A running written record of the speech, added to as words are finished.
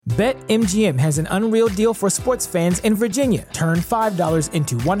BetMGM has an unreal deal for sports fans in Virginia. Turn $5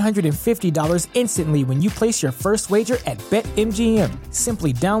 into $150 instantly when you place your first wager at BetMGM.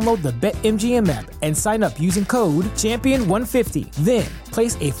 Simply download the BetMGM app and sign up using code Champion150. Then,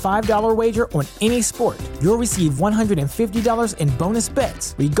 place a $5 wager on any sport. You'll receive $150 in bonus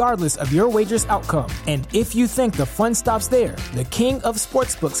bets, regardless of your wager's outcome. And if you think the fun stops there, the King of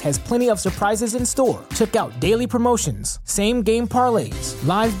Sportsbooks has plenty of surprises in store. Check out daily promotions, same-game parlays,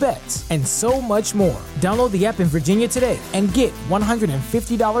 live bets, and so much more. Download the app in Virginia today and get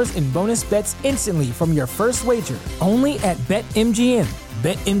 $150 in bonus bets instantly from your first wager. Only at BetMGM.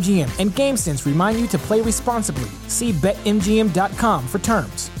 BetMGM and GameSense remind you to play responsibly. See BetMGM.com for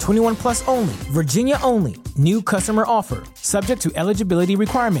terms. 21 plus only. Virginia only. New customer offer. Subject to eligibility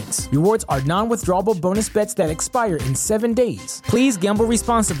requirements. Rewards are non-withdrawable bonus bets that expire in 7 days. Please gamble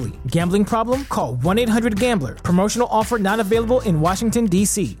responsibly. Gambling problem? Call 1-800-GAMBLER. Promotional offer not available in Washington,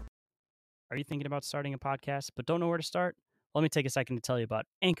 D.C. Are you thinking about starting a podcast but don't know where to start? Let me take a second to tell you about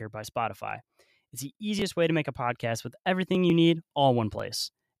Anchor by Spotify. It's the easiest way to make a podcast with everything you need all in one place.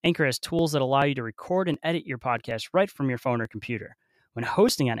 Anchor has tools that allow you to record and edit your podcast right from your phone or computer. When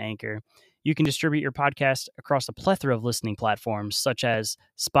hosting on Anchor, you can distribute your podcast across a plethora of listening platforms such as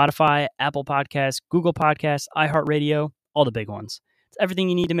Spotify, Apple Podcasts, Google Podcasts, iHeartRadio, all the big ones. It's everything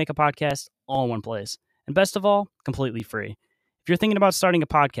you need to make a podcast all in one place. And best of all, completely free. If you're thinking about starting a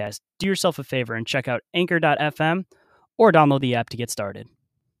podcast, do yourself a favor and check out Anchor.fm or download the app to get started.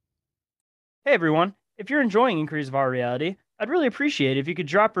 Hey everyone, if you're enjoying Inquiries of Our Reality, I'd really appreciate it if you could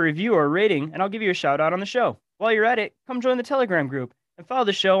drop a review or a rating and I'll give you a shout out on the show. While you're at it, come join the Telegram group and follow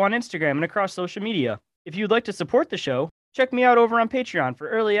the show on Instagram and across social media. If you'd like to support the show, check me out over on Patreon for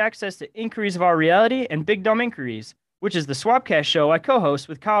early access to Inquiries of Our Reality and Big Dumb Inquiries, which is the Swapcast show I co-host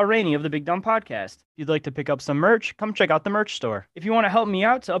with Kyle Rainey of the Big Dumb Podcast. If you'd like to pick up some merch, come check out the merch store. If you want to help me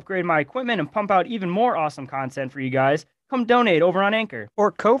out to upgrade my equipment and pump out even more awesome content for you guys, come donate over on Anchor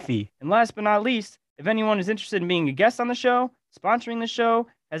or Ko-fi. And last but not least, if anyone is interested in being a guest on the show, sponsoring the show,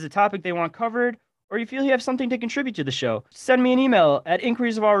 has a topic they want covered, or you feel you have something to contribute to the show, send me an email at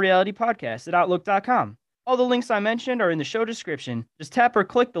inquiriesofourrealitypodcast@outlook.com. All the links I mentioned are in the show description. Just tap or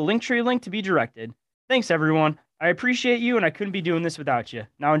click the Linktree link to be directed. Thanks, everyone. I appreciate you, and I couldn't be doing this without you.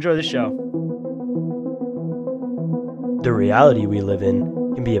 Now enjoy the show. The reality we live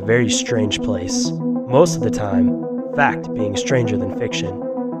in can be a very strange place. Most of the time, fact being stranger than fiction.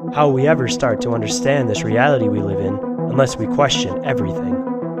 How will we ever start to understand this reality we live in unless we question everything?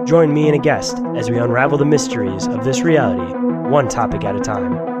 Join me and a guest as we unravel the mysteries of this reality, one topic at a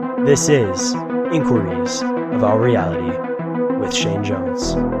time. This is Inquiries of Our Reality with Shane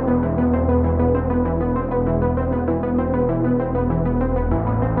Jones.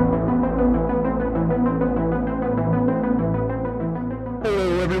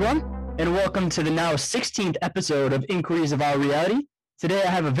 Hello, everyone, and welcome to the now 16th episode of Inquiries of Our Reality. Today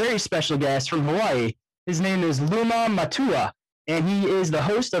I have a very special guest from Hawaii. His name is Leumas Matua, and he is the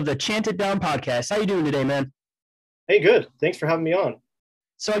host of the Chant It Down podcast. How you doing today, man? Hey, good. Thanks for having me on.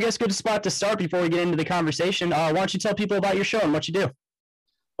 So I guess good spot to start before we get into the conversation. Why don't you tell people about your show and what you do?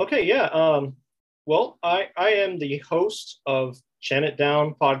 Okay, yeah. Well, I am the host of Chant It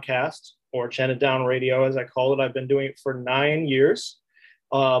Down podcast, or Chant It Down radio, as I call it. I've been doing it for 9 years,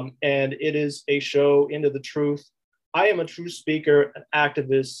 and it is a show into the truth. I am a true speaker, an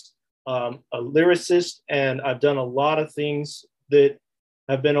activist, a lyricist, and I've done a lot of things that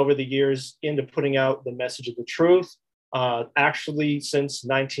have been over the years into putting out the message of the truth. Actually, since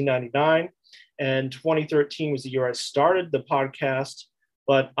 1999, and 2013 was the year I started the podcast.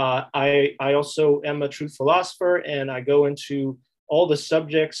 But I also am a truth philosopher, and I go into all the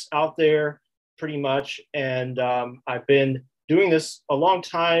subjects out there pretty much. And I've been doing this a long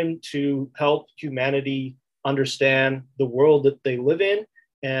time to help humanity understand the world that they live in.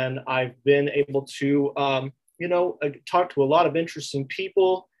 And I've been able to, talk to a lot of interesting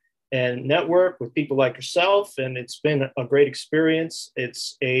people and network with people like yourself. And it's been a great experience.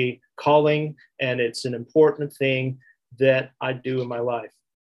 It's a calling, and it's an important thing that I do in my life.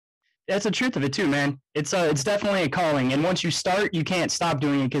 That's the truth of it too, man. It's definitely a calling. And once you start, you can't stop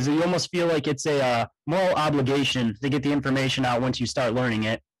doing it because you almost feel like it's a moral obligation to get the information out once you start learning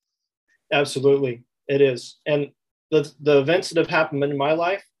it. Absolutely. It is. And the events that have happened in my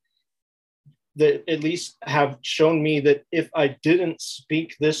life that at least have shown me that if I didn't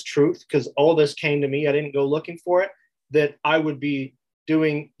speak this truth, because all this came to me, I didn't go looking for it, that I would be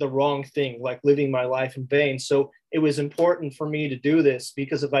doing the wrong thing, like living my life in vain. So it was important for me to do this,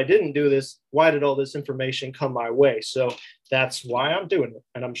 because if I didn't do this, why did all this information come my way? So that's why I'm doing it.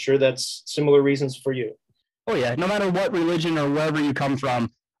 And I'm sure that's similar reasons for you. Oh yeah. No matter what religion or wherever you come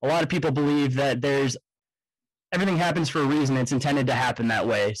from, a lot of people believe that everything happens for a reason. It's intended to happen that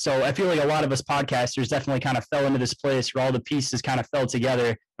way. So I feel like a lot of us podcasters definitely kind of fell into this place where all the pieces kind of fell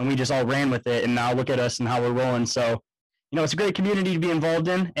together and we just all ran with it. And now look at us and how we're rolling. So, it's a great community to be involved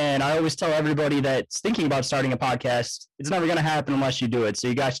in. And I always tell everybody that's thinking about starting a podcast, it's never going to happen unless you do it. So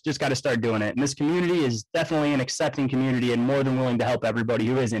you guys just got to start doing it. And this community is definitely an accepting community and more than willing to help everybody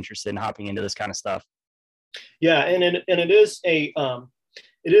who is interested in hopping into this kind of stuff. Yeah. And it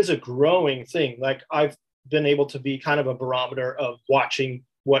is a growing thing. Like I've been able to be kind of a barometer of watching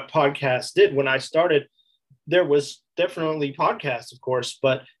what podcasts did. When I started, there was definitely podcasts, of course,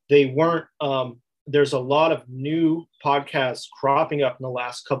 but they weren't, there's a lot of new podcasts cropping up in the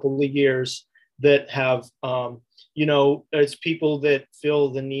last couple of years that have, it's people that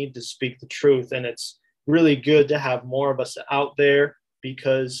feel the need to speak the truth. And it's really good to have more of us out there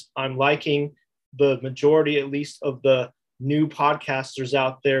because I'm liking the majority, at least of the new podcasters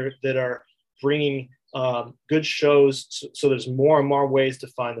out there that are bringing good shows. So there's more and more ways to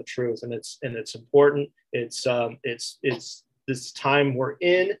find the truth. And it's important. It's this time we're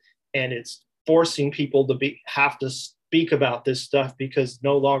in, and it's forcing people to have to speak about this stuff because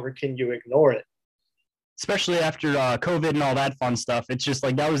no longer can you ignore it. Especially after COVID and all that fun stuff. It's just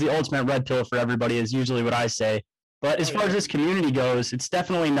like, that was the ultimate red pill for everybody is usually what I say. But as far as this community goes, it's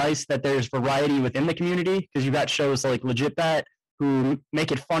definitely nice that there's variety within the community because you got shows like Legit Bat who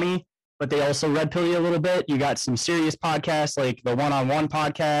make it funny, but they also red pill you a little bit. You got some serious podcasts like the One-on-One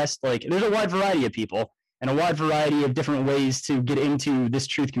podcast. Like there's a wide variety of people and a wide variety of different ways to get into this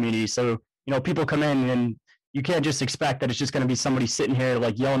truth community. So, people come in and you can't just expect that it's just going to be somebody sitting here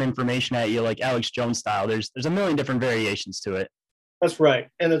like yelling information at you like Alex Jones style. There's a million different variations to it. That's right.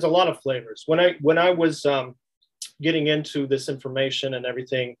 And there's a lot of flavors. When I was getting into this information and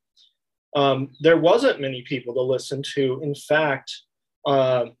everything, there wasn't many people to listen to. In fact,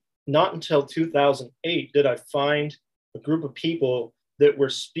 not until 2008 did I find a group of people that were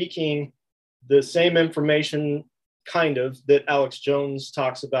speaking the same information kind of that Alex Jones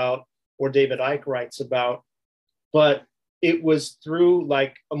talks about or David Icke writes about, but it was through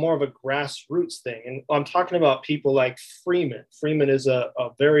like a more of a grassroots thing. And I'm talking about people like Freeman. Freeman is a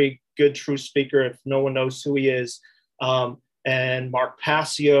very good truth speaker if no one knows who he is. And Mark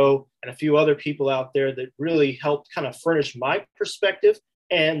Passio and a few other people out there that really helped kind of furnish my perspective.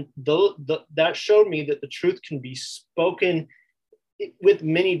 And that showed me that the truth can be spoken with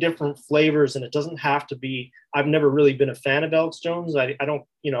many different flavors, and it doesn't have to be. I've never really been a fan of Alex Jones. I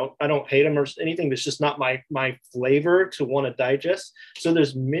don't hate him or anything. That's just not my flavor to want to digest. So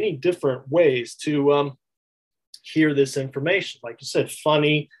there's many different ways to hear this information. Like you said,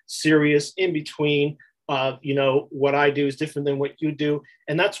 funny, serious, in between. What I do is different than what you do.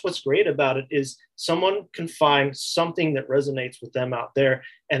 And that's what's great about it is someone can find something that resonates with them out there.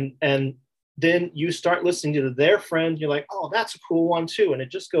 And then you start listening to their friend. You're like, oh, that's a cool one too. And it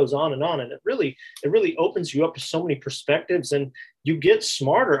just goes on. And it really opens you up to so many perspectives, and you get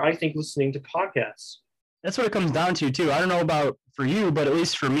smarter, I think, listening to podcasts. That's what it comes down to too. I don't know about for you, but at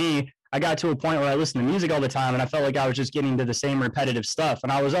least for me, I got to a point where I listened to music all the time and I felt like I was just getting to the same repetitive stuff.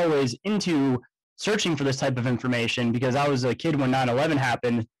 And I was always into searching for this type of information because I was a kid when 9/11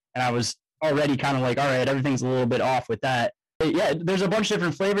 happened, and I was already kind of like, all right, everything's a little bit off with that. But yeah, there's a bunch of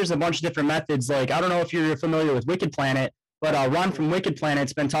different flavors, a bunch of different methods. Like, I don't know if you're familiar with Wicked Planet, but Ron from Wicked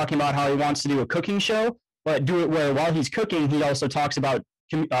Planet's been talking about how he wants to do a cooking show, but do it where while he's cooking, he also talks about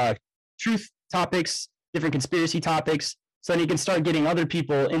truth topics, different conspiracy topics, so then he can start getting other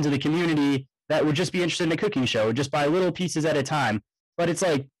people into the community that would just be interested in a cooking show, just by little pieces at a time. But it's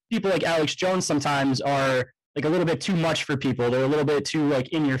like, people like Alex Jones sometimes are like a little bit too much for people. They're a little bit too like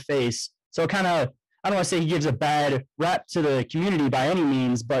in your face. So kind of, I don't want to say he gives a bad rap to the community by any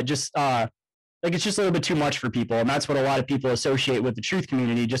means, but just like it's just a little bit too much for people. And that's what a lot of people associate with the truth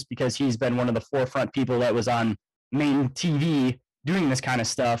community, just because he's been one of the forefront people that was on main TV doing this kind of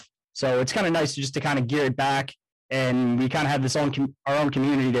stuff. So it's kind of nice just to kind of gear it back. And we kind of have our own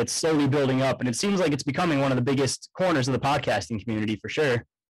community that's slowly building up. And it seems like it's becoming one of the biggest corners of the podcasting community for sure.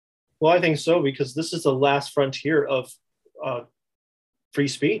 Well, I think so, because this is the last frontier of free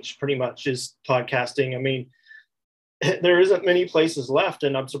speech, pretty much, is podcasting. I mean, there isn't many places left,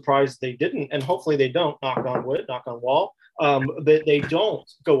 and I'm surprised they didn't, and hopefully they don't, knock on wood, knock on wall, that they don't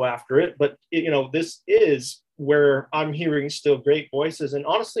go after it. But, this is where I'm hearing still great voices. And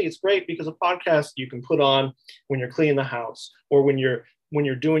honestly, it's great because a podcast you can put on when you're cleaning the house or when you're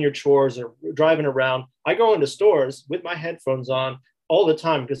doing your chores or driving around. I go into stores with my headphones on all the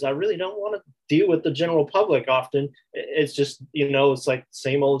time because I really don't want to deal with the general public often. It's just, it's like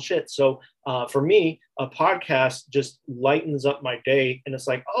same old shit. So For me, a podcast just lightens up my day. And it's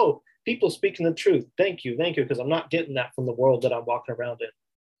like, oh, people speaking the truth. Thank you. Because I'm not getting that from the world that I'm walking around in.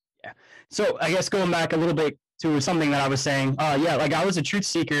 Yeah. So I guess going back a little bit to something that I was saying, like I was a truth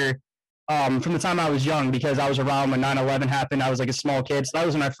seeker from the time I was young, because I was around when 9/11 happened. I was like a small kid. So that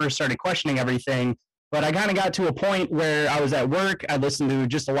was when I first started questioning everything. But I kind of got to a point where I was at work. I listened to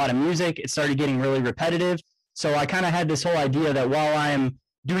just a lot of music. It started getting really repetitive. So I kind of had this whole idea that while I'm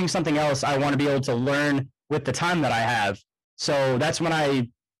doing something else, I want to be able to learn with the time that I have. So that's when I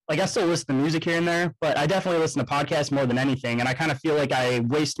still listen to music here and there, but I definitely listen to podcasts more than anything. And I kind of feel like I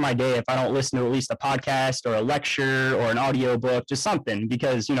waste my day if I don't listen to at least a podcast or a lecture or an audio book, just something,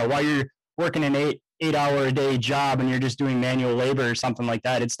 because, while you're working an 8-hour a day job and you're just doing manual labor or something like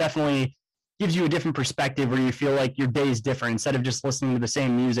that, it's definitely gives you a different perspective where you feel like your day is different instead of just listening to the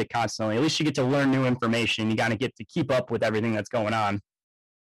same music constantly. At least you get to learn new information. You got to get to keep up with everything that's going on.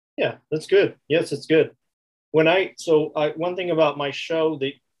 Yeah, that's good. Yes, it's good. One thing about my show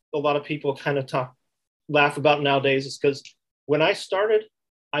that a lot of people kind of laugh about nowadays is because when I started,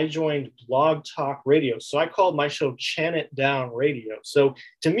 I joined Blog Talk Radio. So I called my show Chan It Down Radio. So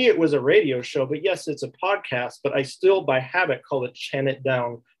to me, it was a radio show, but yes, it's a podcast, but I still by habit call it Chan It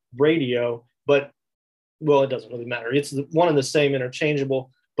Down Radio. But well, it doesn't really matter. It's one and the same,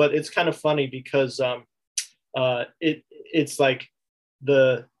 interchangeable, but it's kind of funny because it's like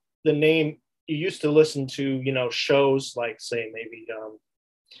the name you used to listen to, shows like, say, maybe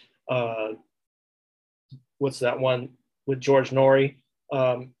what's that one with George Norrie?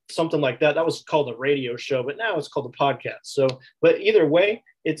 Something like that. That was called a radio show, but now it's called a podcast. So, but either way,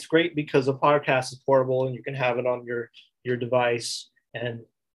 it's great because a podcast is portable and you can have it on your device and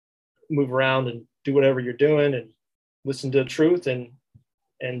move around and do whatever you're doing and listen to the truth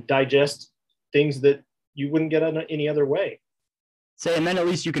and digest things that you wouldn't get any other way. And then at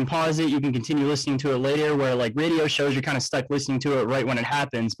least you can pause it. You can continue listening to it later, where like radio shows, you're kind of stuck listening to it right when it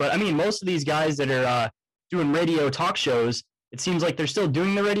happens. But I mean, most of these guys that are doing radio talk shows, it seems like they're still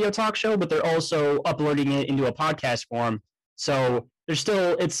doing the radio talk show, but they're also uploading it into a podcast form. So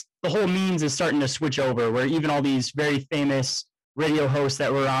the whole means is starting to switch over, where even all these very famous radio hosts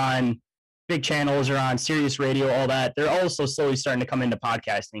that were on big channels or on Sirius Radio, all that, they're also slowly starting to come into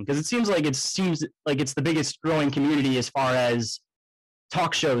podcasting, because it seems like it's the biggest growing community as far as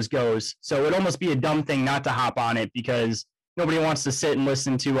talk shows goes. So it'd almost be a dumb thing not to hop on it, because nobody wants to sit and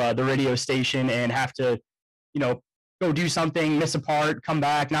listen to the radio station and have to, go do something, miss a part, come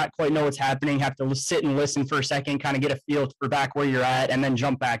back, not quite know what's happening, have to sit and listen for a second, kind of get a feel for back where you're at, and then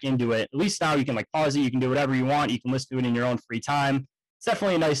jump back into it. At least now you can pause it, you can do whatever you want, you can listen to it in your own free time. It's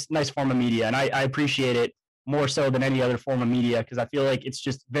definitely a nice form of media, and I appreciate it more so than any other form of media, because I feel like it's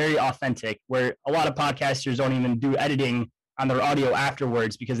just very authentic, where a lot of podcasters don't even do editing on their audio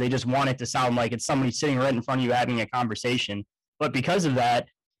afterwards because they just want it to sound like it's somebody sitting right in front of you having a conversation. But because of that,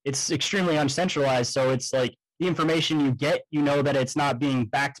 it's extremely uncentralized. So it's like the information you get, that it's not being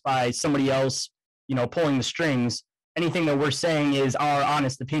backed by somebody else, pulling the strings. Anything that we're saying is our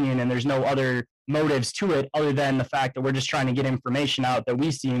honest opinion, and there's no other motives to it other than the fact that we're just trying to get information out that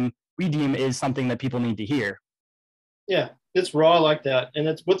we deem is something that people need to hear. Yeah, it's raw like that. And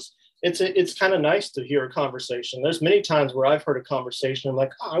it's kind of nice to hear a conversation. There's many times where I've heard a conversation. I'm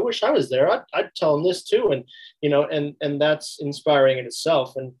like, I wish I was there. I'd tell them this too. And, and that's inspiring in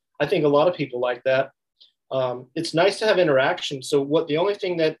itself. And I think a lot of people like that. It's nice to have interaction. So the only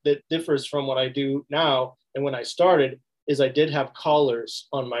thing that differs from what I do now and when I started is I did have callers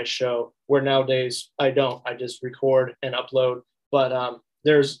on my show, where nowadays I don't. I just record and upload. But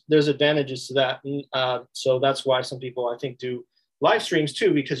there's advantages to that. And so that's why some people, I think, do live streams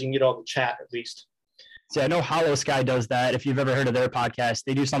too, because you can get all the chat at least. See, I know Hollow Sky does that. If you've ever heard of their podcast,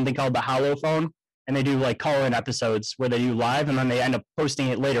 they do something called the Hollow Phone, and they do call-in episodes where they do live, and then they end up posting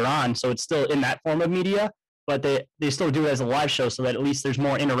it later on. So it's still in that form of media, but they still do it as a live show, so that at least there's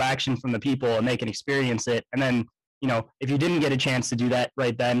more interaction from the people and they can experience it. And then, if you didn't get a chance to do that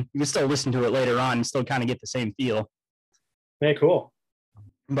right then, you can still listen to it later on and still kind of get the same feel. Very cool.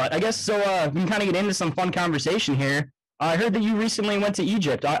 But I guess so we can kind of get into some fun conversation here. I heard that you recently went to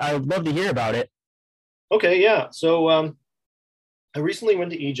Egypt. I would love to hear about it. Okay, yeah. So I recently went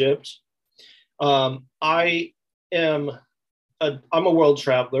to Egypt. I'm a world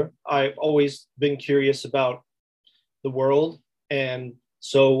traveler. I've always been curious about the world. And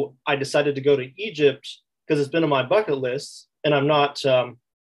so I decided to go to Egypt because it's been on my bucket list, and I'm not,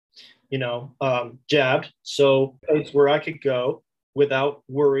 jabbed. So a place where I could go without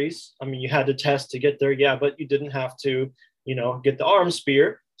worries. I mean, you had to test to get there, yeah, but you didn't have to, get the arm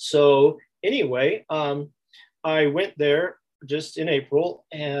spear. So anyway, I went there just in April,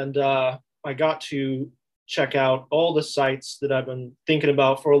 and I got to check out all the sites that I've been thinking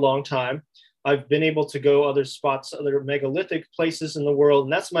about for a long time. I've been able to go other spots, other megalithic places in the world.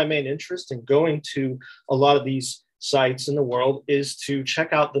 And that's my main interest in going to a lot of these sites in the world, is to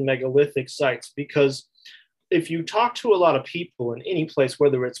check out the megalithic sites. Because if you talk to a lot of people in any place,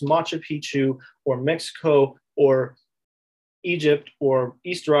 whether it's Machu Picchu or Mexico or Egypt or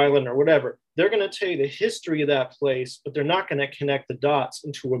Easter Island or whatever, they're going to tell you the history of that place, but they're not going to connect the dots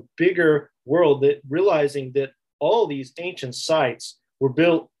into a bigger world, that realizing that all these ancient sites were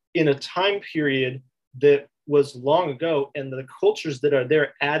built in a time period that was long ago, and the cultures that are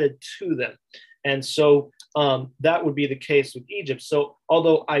there added to them. And so that would be the case with Egypt. So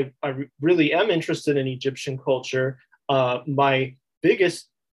although I really am interested in Egyptian culture, my biggest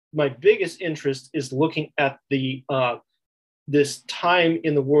interest is looking at the this time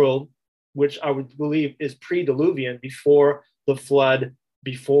in the world, which I would believe is pre-Diluvian, before the flood,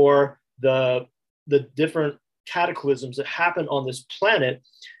 before the different cataclysms that happen on this planet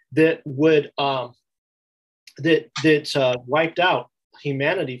that would wiped out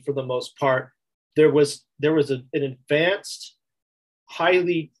humanity for the most part. There was an advanced,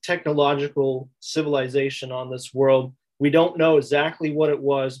 highly technological civilization on this world. We don't know exactly what it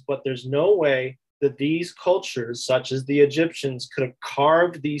was, but there's no way that these cultures, such as the Egyptians, could have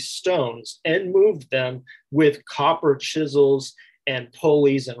carved these stones and moved them with copper chisels and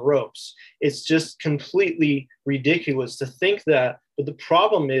pulleys and ropes. It's just completely ridiculous to think that. But the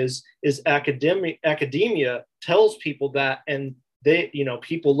problem is academia tells people that, and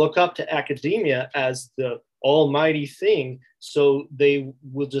people look up to academia as the almighty thing, so they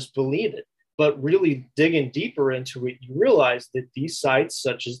will just believe it. But really digging deeper into it, you realize that these sites,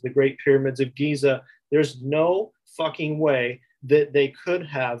 such as the Great Pyramids of Giza, there's no fucking way that they could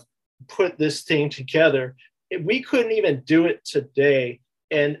have put this thing together. We couldn't even do it today.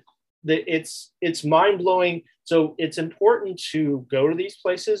 And it's mind-blowing. So it's important to go to these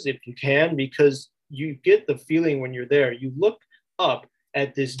places if you can, because you get the feeling when you're there. You look up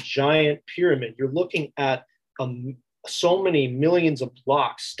at this giant pyramid. You're looking at so many millions of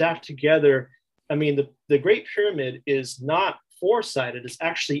blocks stacked together. I mean, the Great Pyramid is not 4-sided, it's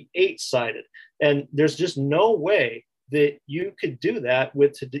actually 8-sided. And there's just no way that you could do that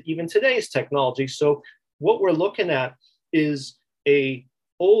with even today's technology. So what we're looking at is a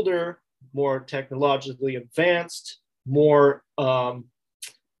older, more technologically advanced, more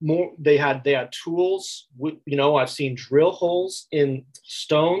they had tools. I've seen drill holes in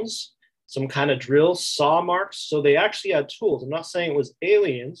stones, some kind of drill saw marks. So they actually had tools. I'm not saying it was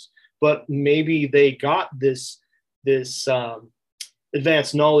aliens, but maybe they got this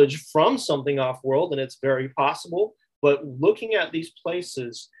advanced knowledge from something off world, and it's very possible. But looking at these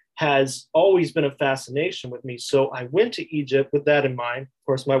places has always been a fascination with me. So I went to Egypt with that in mind. Of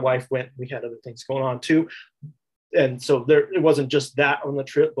course, my wife went. We had other things going on too. And so it wasn't just that on the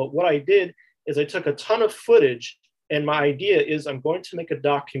trip. But what I did is I took a ton of footage. And my idea is I'm going to make a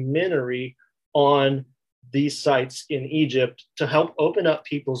documentary on these sites in Egypt to help open up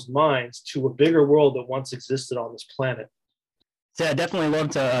people's minds to a bigger world that once existed on this planet. So I definitely love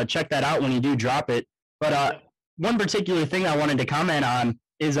to check that out when you do drop it. But one particular thing I wanted to comment on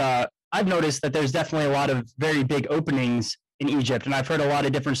is I've noticed that there's definitely a lot of very big openings in Egypt. And I've heard a lot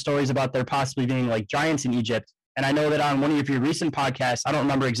of different stories about there possibly being like giants in Egypt. And I know that on one of your recent podcasts, I don't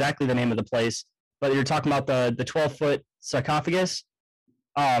remember exactly the name of the place, but you're talking about the 12-foot sarcophagus.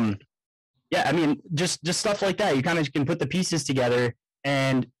 Yeah, I mean, just stuff like that. You kind of can put the pieces together,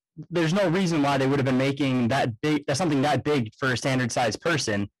 and there's no reason why they would have been making something that big for a standard sized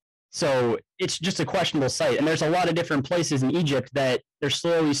person. So it's just a questionable site. And there's a lot of different places in Egypt that they're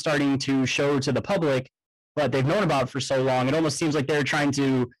slowly starting to show to the public, but they've known about for so long. It almost seems like they're trying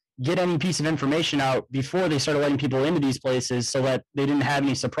to get any piece of information out before they started letting people into these places, so that they didn't have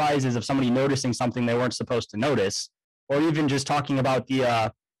any surprises of somebody noticing something they weren't supposed to notice, or even just talking about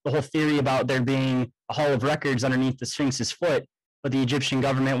the whole theory about there being a hall of records underneath the Sphinx's foot, but the Egyptian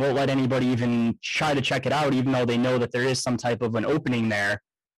government won't let anybody even try to check it out, even though they know that there is some type of an opening there.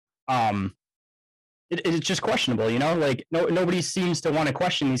 It's just questionable, like nobody seems to want to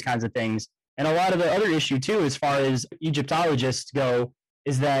question these kinds of things. And a lot of the other issue too, as far as Egyptologists go,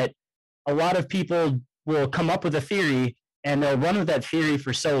 is that a lot of people will come up with a theory and they'll run with that theory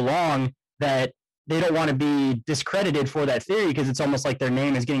for so long that they don't want to be discredited for that theory, because it's almost like their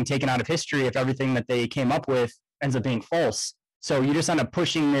name is getting taken out of history if everything that they came up with ends up being false. So you just end up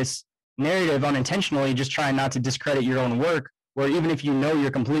pushing this narrative unintentionally, just trying not to discredit your own work, where even if you know you're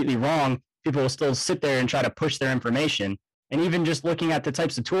completely wrong, people will still sit there and try to push their information. And even just looking at the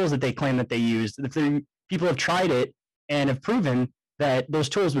types of tools that they claim that they used, if people have tried it and have proven that those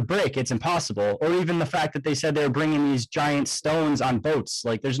tools would break. It's impossible. Or even the fact that they said they were bringing these giant stones on boats.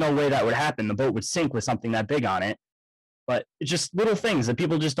 Like, there's no way that would happen. The boat would sink with something that big on it. But it's just little things that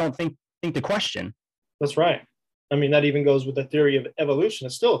people just don't think to question. That's right. I mean, that even goes with the theory of evolution.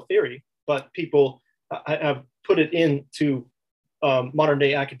 It's still a theory, but people have put it into modern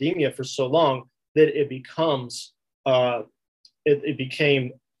day academia for so long that it becomes, it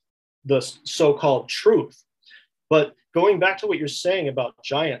became the so-called truth. But going back to what you're saying about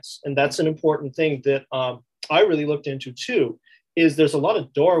giants, and that's an important thing that I really looked into too, is there's a lot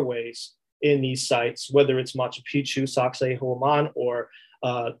of doorways in these sites, whether it's Machu Picchu, Sacsayhuaman, or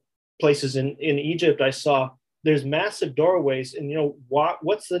places in Egypt. I saw there's massive doorways, and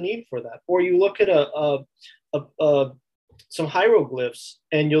what's the need for that? Or you look at some hieroglyphs,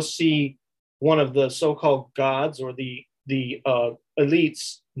 and you'll see one of the so-called gods or the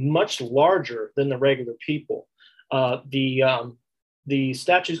elites much larger than the regular people. The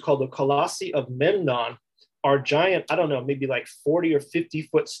statues called the Colossi of Memnon are giant, I don't know, maybe like 40 or 50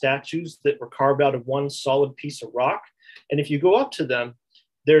 foot statues that were carved out of one solid piece of rock. And if you go up to them,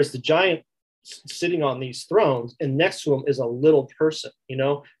 there's the giant sitting on these thrones, and next to him is a little person,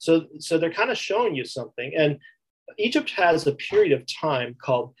 So they're kind of showing you something. And Egypt has a period of time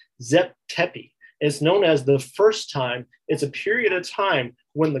called Zep Tepi. It's known as the first time. It's a period of time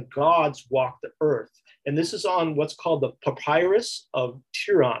when the gods walked the earth. And this is on what's called the Papyrus of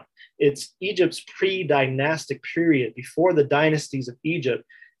Tiran. It's Egypt's pre-dynastic period, before the dynasties of Egypt.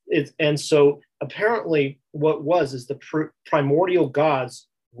 And so apparently what is the primordial gods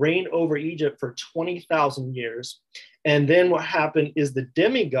reigned over Egypt for 20,000 years. And then what happened is the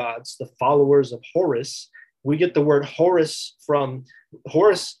demigods, the followers of Horus, we get the word Horus from,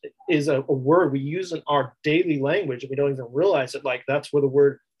 Horus is a word we use in our daily language, and we don't even realize it. Like, that's where the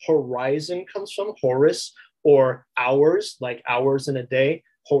word horizon comes from, Horus, or hours, like hours in a day,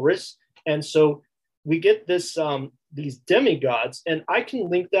 Horus. And so we get this, these demigods, and I can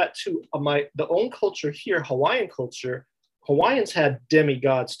link that to the own culture here, Hawaiian culture. Hawaiians had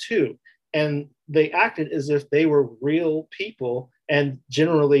demigods too, and they acted as if they were real people, and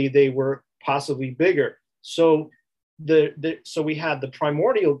generally they were possibly bigger. So so we had the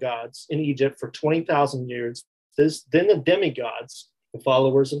primordial gods in Egypt for 20,000 years, then the demigods, the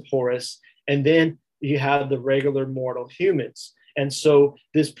followers of Horus, and then you have the regular mortal humans. And so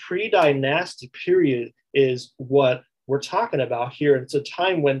this pre-dynastic period is what we're talking about here. It's a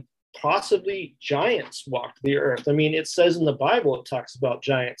time when possibly giants walked the earth. I mean, it says in the Bible, it talks about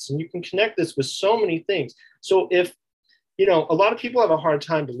giants, and you can connect this with so many things. So if, a lot of people have a hard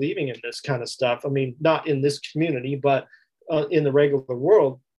time believing in this kind of stuff. I mean, not in this community, but in the regular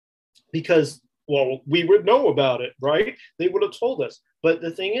world, because, well, we would know about it, right? They would have told us. But the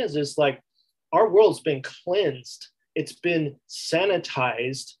thing is like, our world's been cleansed. It's been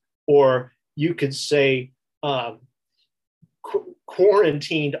sanitized, or you could say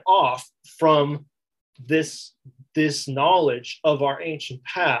quarantined off from this knowledge of our ancient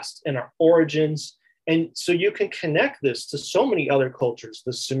past and our origins. And so you can connect this to so many other cultures,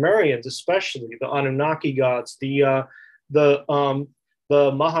 the Sumerians, especially the Anunnaki gods, the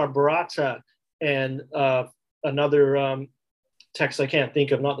Mahabharata, and another text I can't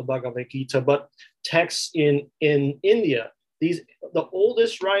think of, not the Bhagavad Gita, but texts in India. The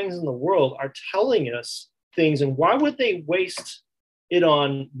oldest writings in the world are telling us things, and why would they waste it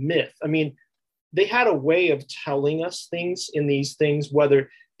on myth? I mean, they had a way of telling us things in these things, whether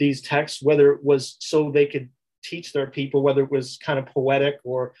these texts, whether it was so they could teach their people, whether it was kind of poetic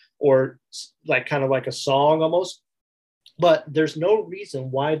or like kind of like a song almost. But there's no reason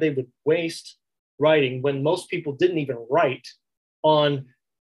why they would waste writing when most people didn't even write on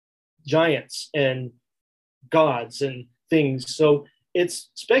giants and gods and things. So it's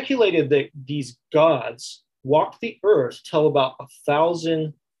speculated that these gods walked the earth till about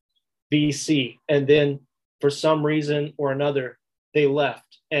 1000 BC. And then for some reason or another, they left.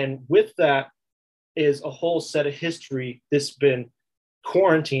 And with that is a whole set of history that's been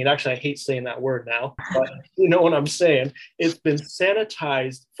quarantined. Actually, I hate saying that word now, but you know what I'm saying. It's been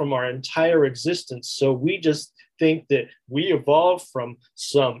sanitized from our entire existence. So we just think that we evolved from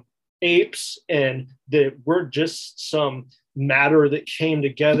some apes and that we're just some matter that came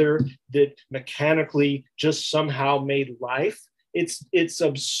together that mechanically just somehow made life. It's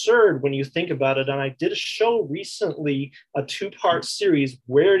absurd when you think about it. And I did a show recently, a 2-part series,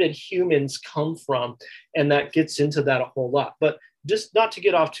 Where Did Humans Come From? And that gets into that a whole lot. But just not to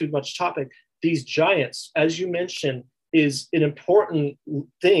get off too much topic, these giants, as you mentioned, is an important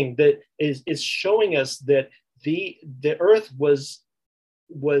thing that is showing us that the earth was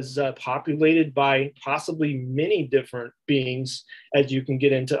was populated by possibly many different beings, as you can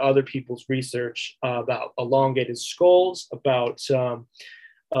get into other people's research about elongated skulls, about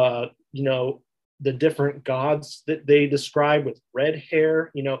the different gods that they describe with red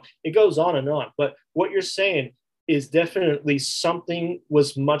hair. It goes on and on. But what you're saying is definitely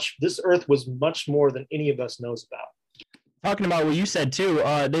this earth was much more than any of us knows about. Talking about what you said too,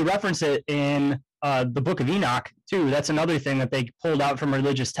 they reference it in the Book of Enoch too. That's another thing that they pulled out from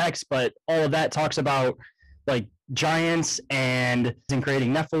religious texts, but all of that talks about like giants and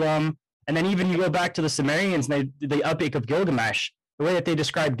creating Nephilim. And then even you go back to the Sumerians, the Epic of Gilgamesh, the way that they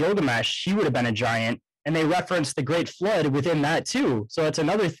described Gilgamesh, he would have been a giant, and they reference the Great Flood within that too. So it's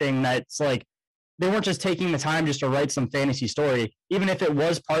another thing that's like, they weren't just taking the time just to write some fantasy story. Even if it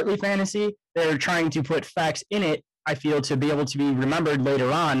was partly fantasy, they're trying to put facts in it, I feel, to be able to be remembered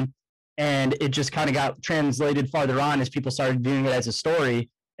later on. And it just kind of got translated farther on as people started viewing it as a story.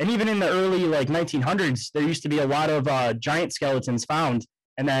 And even in the early 1900s, there used to be a lot of giant skeletons found.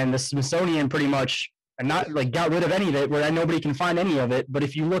 And then the Smithsonian pretty much got rid of any of it, where nobody can find any of it. But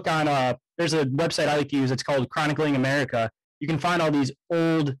if you look on, there's a website I like to use, it's called Chronicling America. You can find all these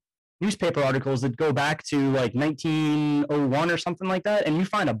old newspaper articles that go back to 1901 or something like that. And you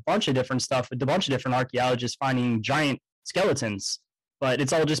find a bunch of different stuff, a bunch of different archaeologists finding giant skeletons. But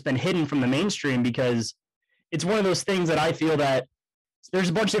it's all just been hidden from the mainstream because it's one of those things that I feel that there's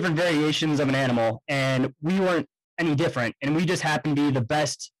a bunch of different variations of an animal, and we weren't any different. And we just happen to be the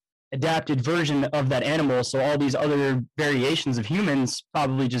best adapted version of that animal. So all these other variations of humans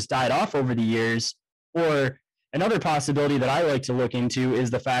probably just died off over the years. Or another possibility that I like to look into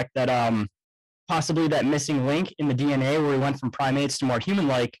is the fact that possibly that missing link in the DNA where we went from primates to more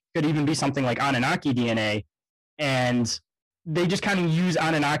human-like could even be something like Anunnaki DNA. And they just kind of use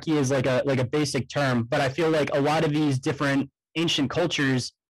Anunnaki as like a basic term, but I feel like a lot of these different ancient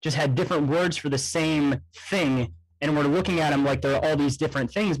cultures just had different words for the same thing, and we're looking at them like they're all these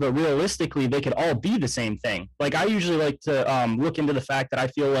different things, but realistically they could all be the same thing. Like I usually like to look into the fact that I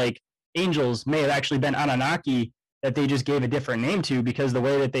feel like angels may have actually been Anunnaki that they just gave a different name to, because the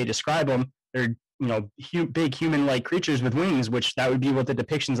way that they describe them, they're big human-like creatures with wings, which that would be what the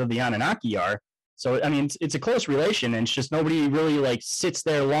depictions of the Anunnaki are. So, I mean, it's a close relation, and it's just nobody really sits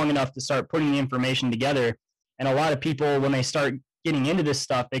there long enough to start putting the information together. And a lot of people, when they start getting into this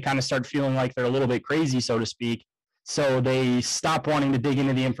stuff, they kind of start feeling like they're a little bit crazy, so to speak. So they stop wanting to dig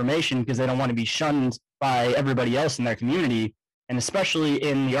into the information because they don't want to be shunned by everybody else in their community. And especially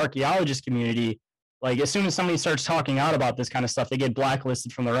in the archaeologist community, as soon as somebody starts talking out about this kind of stuff, they get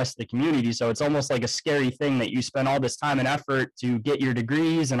blacklisted from the rest of the community. So it's almost like a scary thing that you spend all this time and effort to get your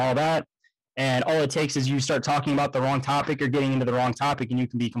degrees and all that. And all it takes is you start talking about the wrong topic or getting into the wrong topic, and you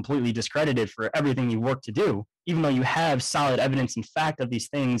can be completely discredited for everything you work to do, even though you have solid evidence and fact of these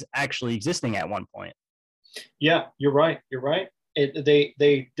things actually existing at one point. Yeah, you're right. You're right.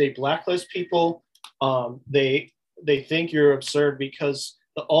 They blacklist people. They think you're absurd because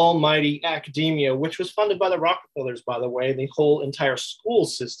the almighty academia, which was funded by the Rockefellers, by the way, the whole entire school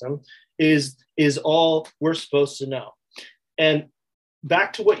system is all we're supposed to know. And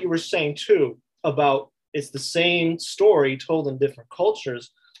back to what you were saying too about it's the same story told in different cultures.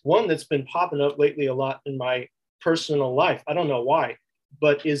 One that's been popping up lately a lot in my personal life, I don't know why,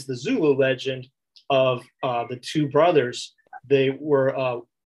 but is the Zulu legend of the two brothers. They were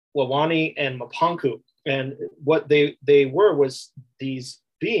Wawani and Mapanku. And what they were was these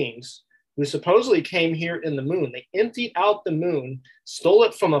beings who supposedly came here in the moon. They emptied out the moon, stole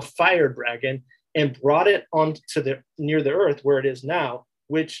it from a fire dragon, and brought it near the earth where it is now,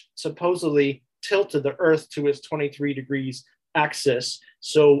 which supposedly tilted the earth to its 23 degrees axis.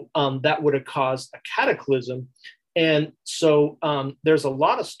 So that would have caused a cataclysm. And so there's a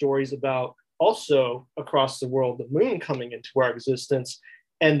lot of stories about also across the world, the moon coming into our existence.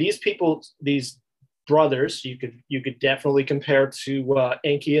 And these people, these brothers, you could definitely compare to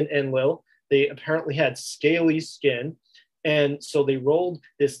Enki and Enlil. They apparently had scaly skin. And so they rolled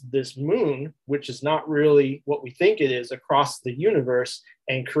this moon, which is not really what we think it is, across the universe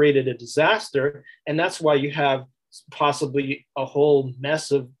and created a disaster. And that's why you have possibly a whole mess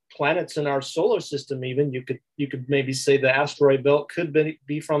of planets in our solar system. Even you could maybe say the asteroid belt could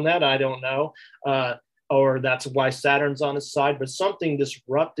be from that. I don't know. Or that's why Saturn's on its side, but something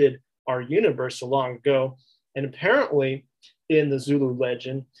disrupted our universe long ago. And apparently in the Zulu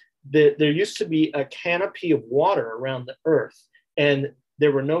legend, there used to be a canopy of water around the earth, and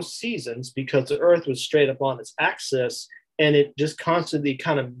there were no seasons because the earth was straight up on its axis, and it just constantly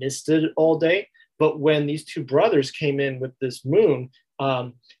kind of misted all day. But when these two brothers came in with this moon,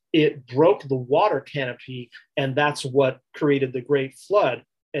 it broke the water canopy, and that's what created the Great Flood,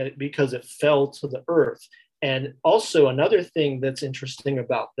 because it fell to the earth. And also another thing that's interesting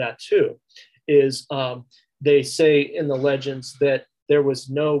about that too is they say in the legends that there was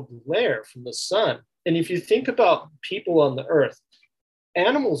no glare from the sun. And if you think about people on the earth,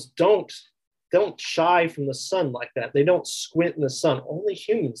 animals don't shy from the sun like that. They don't squint in the sun. Only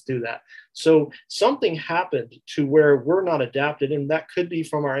humans do that. So something happened to where we're not adapted, and that could be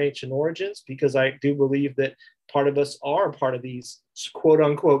from our ancient origins, because I do believe that part of us are part of these quote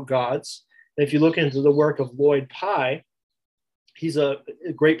unquote gods. And if you look into the work of Lloyd Pye, he's a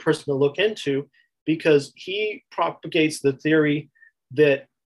great person to look into, because he propagates the theory that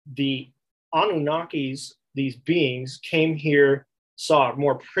the Anunnakis, these beings, came here, saw a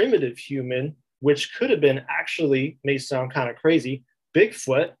more primitive human, which could have been, actually, may sound kind of crazy,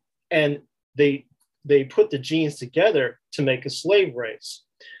 Bigfoot, and they put the genes together to make a slave race.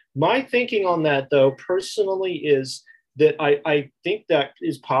 My thinking on that, though, personally, is that I think that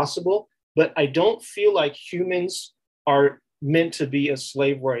is possible, but I don't feel like humans are meant to be a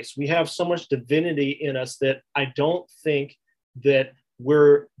slave race. We have so much divinity in us that I don't think that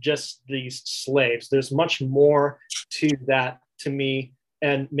we're just these slaves. There's much more to that, to me.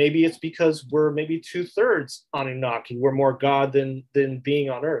 And maybe it's because we're maybe 2/3 Anunnaki. We're more God than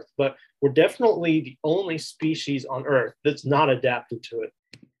being on Earth. But we're definitely the only species on Earth that's not adapted to it.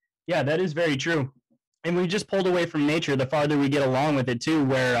 Yeah, that is very true. And we just pulled away from nature the farther we get along with it too,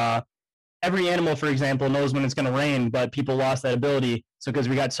 where every animal, for example, knows when it's going to rain, but people lost that ability. So because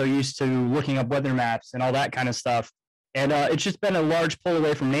we got so used to looking up weather maps and all that kind of stuff. And it's just been a large pull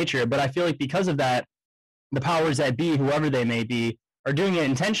away from nature. But I feel like because of that, the powers that be, whoever they may be, are doing it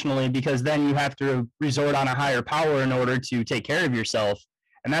intentionally, because then you have to resort on a higher power in order to take care of yourself.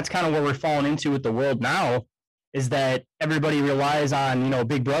 And that's kind of what we're falling into with the world now, is that everybody relies on,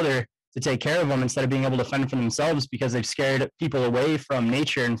 Big Brother to take care of them instead of being able to fend for themselves, because they've scared people away from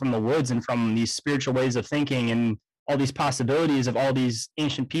nature and from the woods and from these spiritual ways of thinking and all these possibilities of all these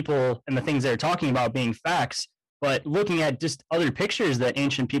ancient people and the things they're talking about being facts. But looking at just other pictures that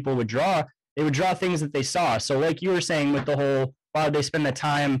ancient people would draw, they would draw things that they saw. So like you were saying with the whole, why would they spend the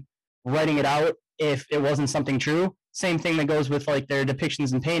time writing it out if it wasn't something true? Same thing that goes with like their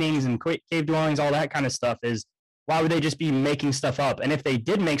depictions and paintings and cave dwellings, all that kind of stuff, is why would they just be making stuff up? And if they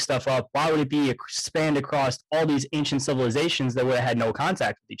did make stuff up, why would it be spanned across all these ancient civilizations that would have had no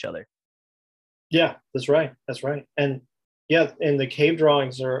contact with each other? Yeah, that's right. That's right. And yeah, and the cave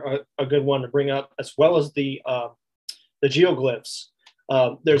drawings are a good one to bring up, as well as the geoglyphs.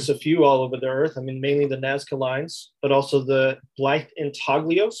 There's a few all over the earth. I mean, mainly the Nazca lines, but also the Blythe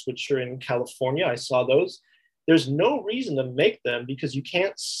intaglios, which are in California. I saw those. There's no reason to make them, because you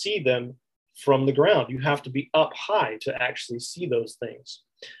can't see them from the ground. You have to be up high to actually see those things.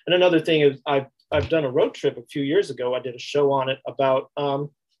 And another thing is, I've done a road trip a few years ago. I did a show on it about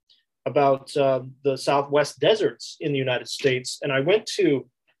the Southwest deserts in the United States, and I went to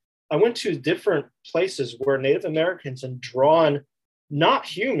different places where Native Americans had drawn not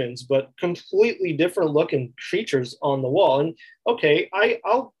humans, but completely different looking creatures on the wall. And okay,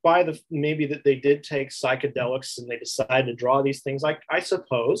 I'll buy maybe that they did take psychedelics and they decided to draw these things, I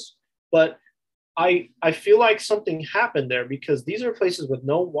suppose. But I feel like something happened there, because these are places with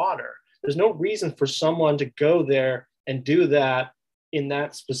no water. There's no reason for someone to go there and do that in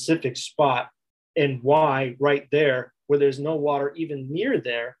that specific spot. And why right there, where there's no water even near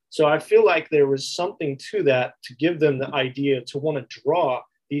there? So I feel like there was something to that to give them the idea to want to draw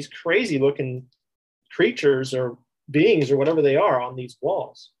these crazy looking creatures or beings or whatever they are on these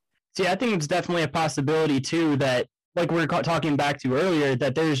walls. See, I think it's definitely a possibility too, that like we were talking back to earlier,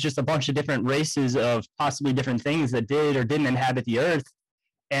 that there's just a bunch of different races of possibly different things that did or didn't inhabit the earth.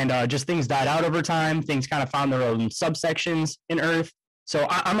 And just things died out over time. Things kind of found their own subsections in earth. So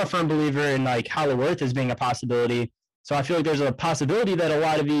I'm a firm believer in like Hollow Earth as being a possibility. So I feel like there's a possibility that a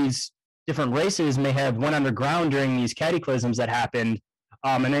lot of these different races may have went underground during these cataclysms that happened,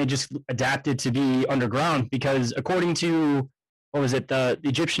 and they just adapted to be underground. Because according to, what was it, the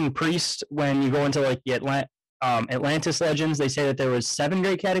Egyptian priest, when you go into like the Atlantis legends, they say that there was 7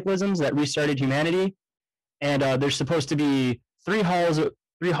 great cataclysms that restarted humanity, and there's supposed to be three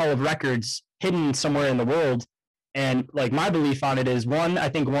hall of records hidden somewhere in the world. And like my belief on it is, one, I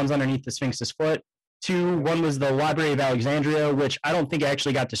think one's underneath the Sphinx's foot. 2, one was the Library of Alexandria, which I don't think it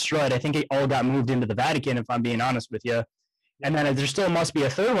actually got destroyed. I think it all got moved into the Vatican, if I'm being honest with you. And then there still must be a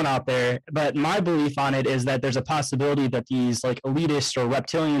 3rd one out there. But my belief on it is that there's a possibility that these like elitists or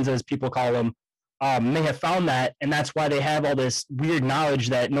reptilians, as people call them, may have found that. And that's why they have all this weird knowledge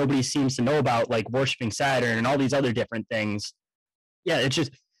that nobody seems to know about, like worshiping Saturn and all these other different things. Yeah, it's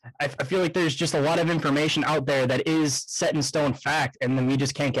just, I feel like there's just a lot of information out there that is set in stone fact, and then we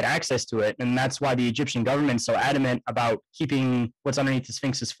just can't get access to it. And that's why the Egyptian government's so adamant about keeping what's underneath the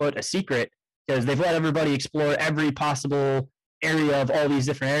Sphinx's foot a secret, because they've let everybody explore every possible area of all these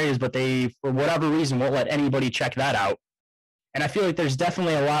different areas, but they, for whatever reason, won't let anybody check that out. And I feel like there's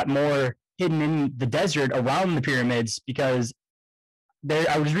definitely a lot more hidden in the desert around the pyramids, because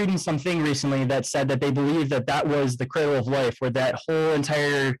I was reading something recently that said that they believe that that was the cradle of life, where that whole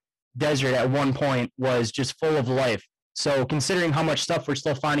entire desert at one point was just full of life. So considering how much stuff we're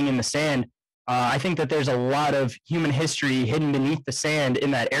still finding in the sand, I think that there's a lot of human history hidden beneath the sand in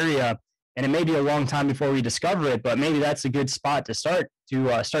that area. And it may be a long time before we discover it, but maybe that's a good spot to start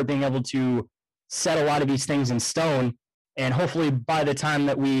being able to set a lot of these things in stone. And hopefully by the time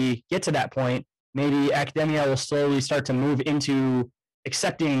that we get to that point, maybe academia will slowly start to move into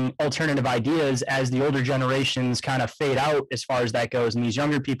accepting alternative ideas as the older generations kind of fade out as far as that goes, and these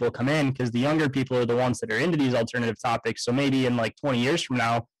younger people come in, because the younger people are the ones that are into these alternative topics. So maybe in like 20 years from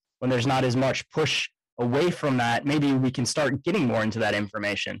now, when there's not as much push away from that, maybe we can start getting more into that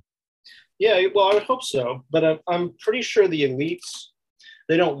information. Yeah, well, I would hope so, but I'm pretty sure the elites,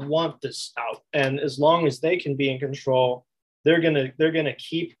 they don't want this out, and as long as they can be in control, they're gonna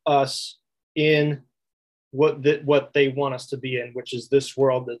keep us in what they want us to be in, which is this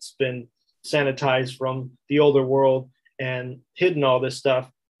world that's been sanitized from the older world and hidden all this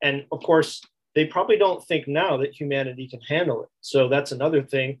stuff. And of course, they probably don't think now that humanity can handle it. So that's another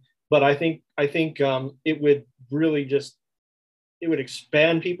thing. But I think it would really it would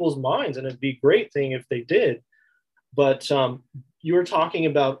expand people's minds, and it'd be a great thing if they did. But you were talking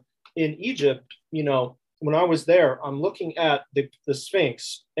about in Egypt, when I was there, I'm looking at the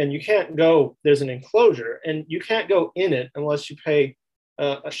Sphinx, and you can't go, there's an enclosure, and you can't go in it unless you pay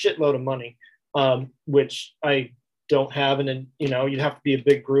a shitload of money, which I don't have. And then, you'd have to be a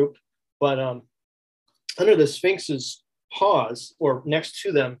big group. But under the Sphinx's paws, or next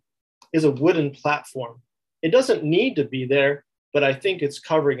to them, is a wooden platform. It doesn't need to be there, but I think it's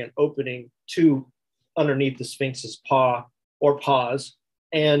covering an opening to underneath the Sphinx's paw or paws.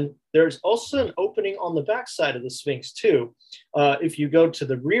 And there's also an opening on the backside of the Sphinx too. If you go to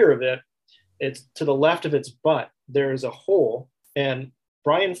the rear of it, it's to the left of its butt, there is a hole. And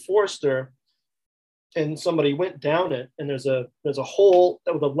Brian Forster and somebody went down it, and there's a hole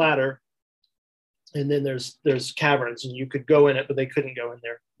with a ladder, and then there's caverns, and you could go in it, but they couldn't go in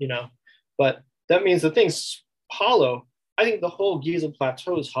there, But that means the thing's hollow. I think the whole Giza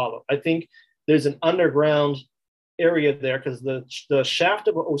Plateau is hollow. I think there's an underground area there, because the shaft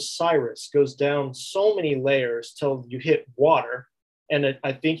of Osiris goes down so many layers till you hit water, and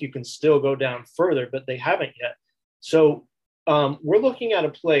I think you can still go down further, but they haven't yet. So we're looking at a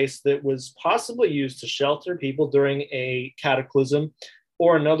place that was possibly used to shelter people during a cataclysm.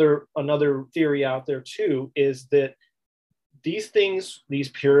 Or another theory out there too is that these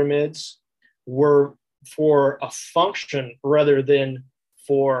pyramids were for a function rather than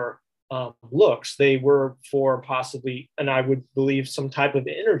for looks. They were for possibly, and I would believe, some type of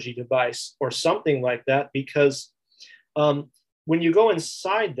energy device or something like that, because when you go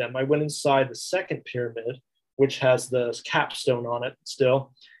inside them, I went inside the second pyramid, which has the capstone on it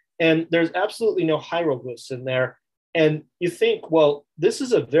still, and there's absolutely no hieroglyphs in there. And you think, well, this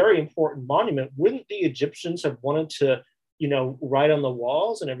is a very important monument. Wouldn't the Egyptians have wanted to, write on the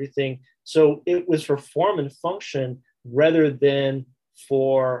walls and everything? So it was for form and function rather than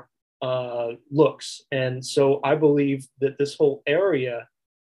for looks. And so I believe that this whole area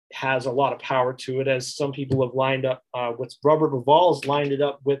has a lot of power to it, as some people have lined up with Robert Bauval's lined it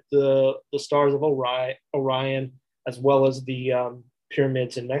up with the stars of Orion, as well as the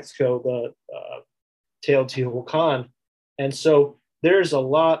pyramids in Mexico, the Teotihuacan. And so there's a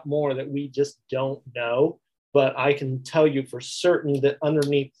lot more that we just don't know, but I can tell you for certain that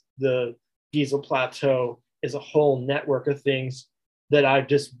underneath the Giza Plateau is a whole network of things that I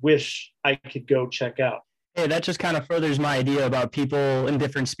just wish I could go check out. Hey, that just kind of furthers my idea about people in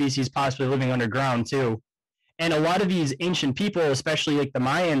different species possibly living underground too. And a lot of these ancient people, especially like the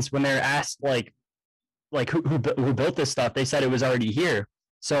Mayans, when they're asked like who built this stuff, they said it was already here.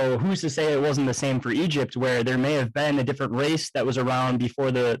 So who's to say it wasn't the same for Egypt, where there may have been a different race that was around before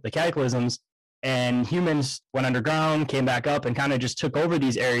the cataclysms, and humans went underground, came back up, and kind of just took over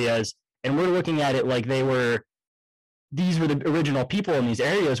these areas. And we're looking at it like these were the original people in these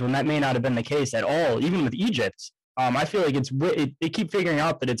areas, when that may not have been the case at all, even with Egypt. I feel like they keep figuring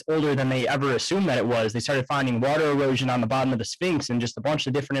out that it's older than they ever assumed that it was. They started finding water erosion on the bottom of the Sphinx and just a bunch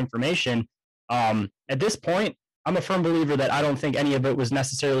of different information. At this point, I'm a firm believer that I don't think any of it was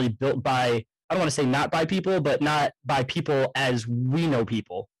necessarily built by I don't want to say not by people, but not by people as we know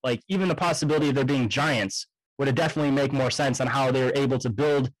people. Like even the possibility of there being giants would definitely make more sense on how they're able to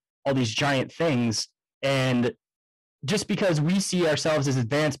build all these giant things. And just because we see ourselves as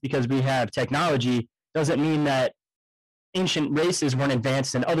advanced because we have technology doesn't mean that ancient races weren't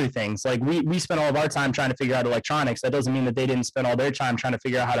advanced in other things. Like we spent all of our time trying to figure out electronics. That doesn't mean that they didn't spend all their time trying to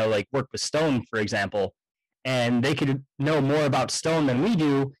figure out how to like work with stone, for example. And they could know more about stone than we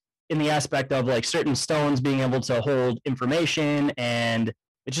do in the aspect of like certain stones being able to hold information. And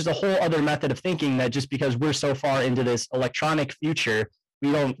it's just a whole other method of thinking that just because we're so far into this electronic future,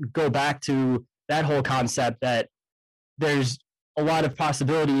 we don't go back to that whole concept that there's a lot of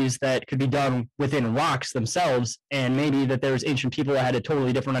possibilities that could be done within rocks themselves. And maybe that there's ancient people that had a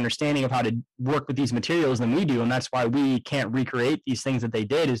totally different understanding of how to work with these materials than we do. And that's why we can't recreate these things that they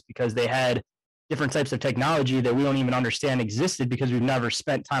did, is because they had different types of technology that we don't even understand existed because we've never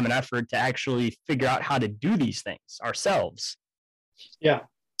spent time and effort to actually figure out how to do these things ourselves. Yeah.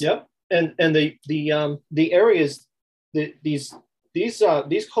 Yep. And the areas that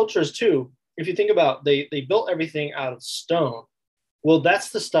these cultures too, if you think about, they built everything out of stone. Well, that's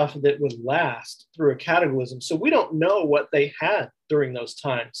the stuff that would last through a cataclysm. So we don't know what they had during those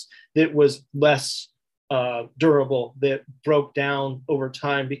times that was less durable, that broke down over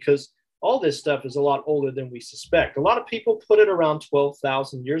time, because all this stuff is a lot older than we suspect. A lot of people put it around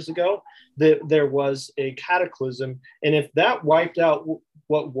 12,000 years ago that there was a cataclysm. And if that wiped out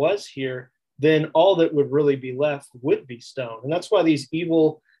what was here, then all that would really be left would be stone. And that's why these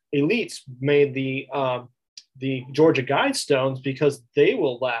evil elites made the Georgia Guidestones, because they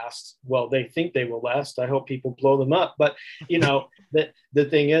will last. Well, they think they will last. I hope people blow them up. But, the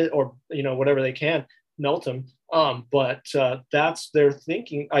thing is, or, whatever they can, melt them. But that's their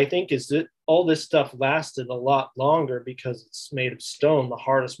thinking, I think, is that all this stuff lasted a lot longer because it's made of stone, the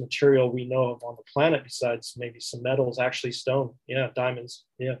hardest material we know of on the planet, besides maybe some metals, actually stone. Yeah, diamonds.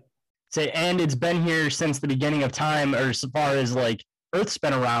 Yeah. And it's been here since the beginning of time, or so far as like Earth's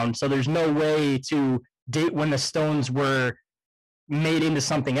been around. So there's no way to date when the stones were made into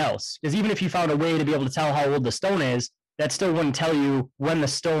something else. Because even if you found a way to be able to tell how old the stone is, that still wouldn't tell you when the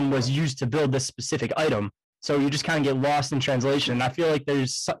stone was used to build this specific item. So you just kind of get lost in translation. And I feel like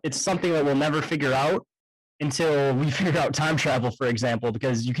it's something that we'll never figure out until we figure out time travel, for example,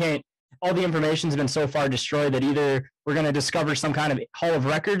 because all the information's been so far destroyed that either we're going to discover some kind of hall of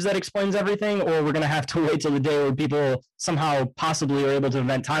records that explains everything, or we're going to have to wait till the day where people somehow possibly are able to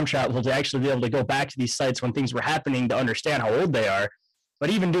invent time travel to actually be able to go back to these sites when things were happening to understand how old they are. But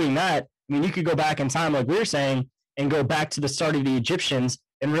even doing that, I mean, you could go back in time, like we were saying, and go back to the start of the Egyptians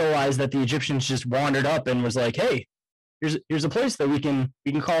and realize that the Egyptians just wandered up and was like, hey, here's a place that we can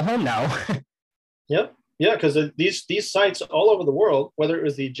call home now. Yep. Yeah, because these sites all over the world, whether it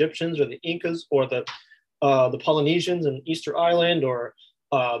was the Egyptians or the Incas or the Polynesians in Easter Island, or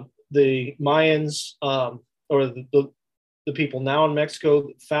the Mayans, or the people now in Mexico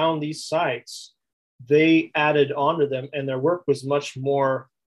that found these sites, they added onto them, and their work was much more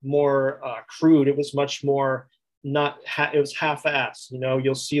crude. It was much more it was half-assed.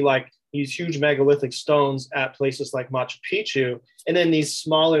 You'll see like these huge megalithic stones at places like Machu Picchu, and then these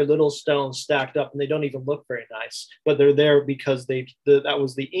smaller little stones stacked up, and they don't even look very nice, but they're there because that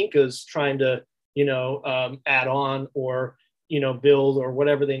was the Incas trying to, add on or, build or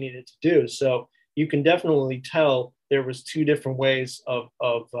whatever they needed to do. So you can definitely tell there was two different ways of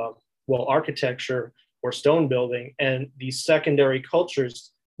architecture or stone building, and these secondary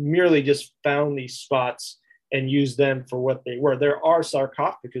cultures merely just found these spots and use them for what they were. There are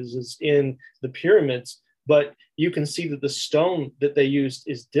sarcophaguses in the pyramids, but you can see that the stone that they used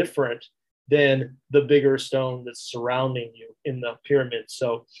is different than the bigger stone that's surrounding you in the pyramid.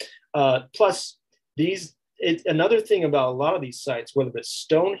 So plus another thing about a lot of these sites, whether it's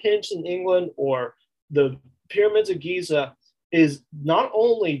Stonehenge in England or the pyramids of Giza, is not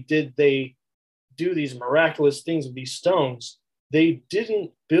only did they do these miraculous things with these stones, they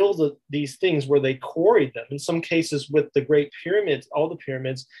didn't build these things where they quarried them. In some cases with the Great Pyramids, all the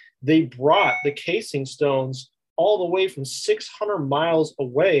pyramids, they brought the casing stones all the way from 600 miles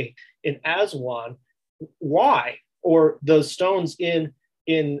away in Aswan. Why? Or the stones in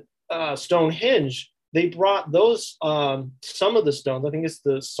Stonehenge, they brought those, some of the stones, I think it's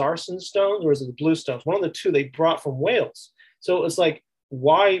the Sarsen stones, or is it the blue stones? One of the two they brought from Wales. So it's like,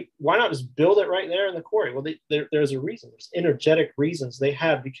 why not just build it right there in the quarry? Well, there's a reason. There's energetic reasons they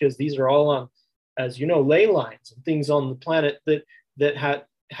have, because these are all on, as you know, ley lines and things on the planet that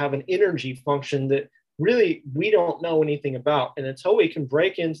have an energy function that really we don't know anything about. And until we can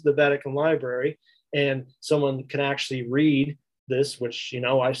break into the Vatican Library and someone can actually read this, which,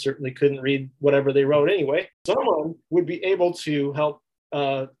 I certainly couldn't read whatever they wrote anyway, someone would be able to help,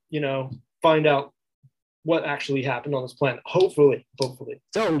 find out what actually happened on this planet. Hopefully.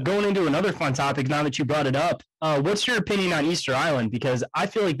 So going into another fun topic, now that you brought it up, what's your opinion on Easter Island? Because I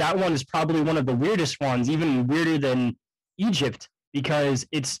feel like that one is probably one of the weirdest ones, even weirder than Egypt, because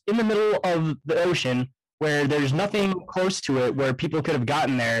it's in the middle of the ocean where there's nothing close to it where people could have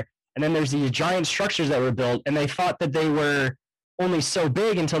gotten there. And then there's these giant structures that were built, and they thought that they were only so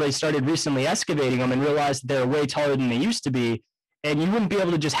big until they started recently excavating them and realized they're way taller than they used to be. And you wouldn't be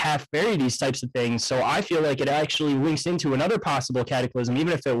able to just half bury these types of things. So I feel like it actually links into another possible cataclysm,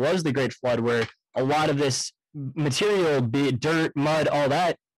 even if it was the Great Flood, where a lot of this material, be it dirt, mud, all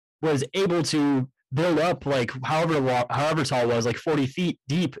that, was able to build up like however tall it was, like 40 feet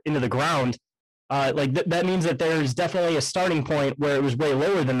deep into the ground. That means that there's definitely a starting point where it was way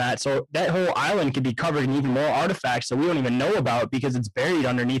lower than that. So that whole island could be covered in even more artifacts that we don't even know about because it's buried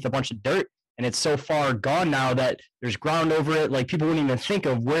underneath a bunch of dirt. And it's so far gone now that there's ground over it. Like people wouldn't even think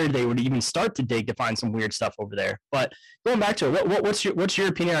of where they would even start to dig to find some weird stuff over there. But going back to it, what's your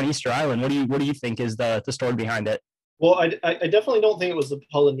opinion on Easter Island? What do you think is the story behind it? Well, I definitely don't think it was the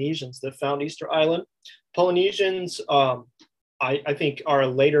Polynesians that found Easter Island. Polynesians, I think, are a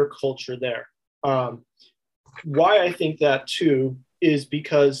later culture there. Why I think that too is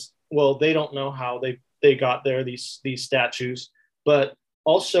because, well, they don't know how they got there, these statues, but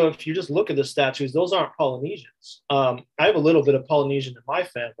also, if you just look at the statues, those aren't Polynesians. I have a little bit of Polynesian in my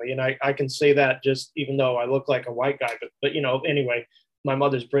family, and I can say that just even though I look like a white guy. But anyway, my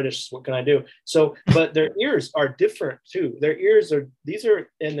mother's British. So what can I do? So, but their ears are different too. Their ears and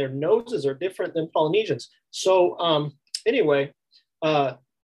their noses are different than Polynesians. So anyway,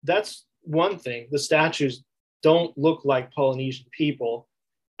 that's one thing. The statues don't look like Polynesian people.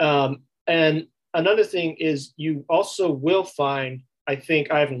 And another thing is you also will find, I think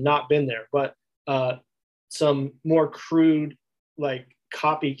I have not been there, but some more crude, like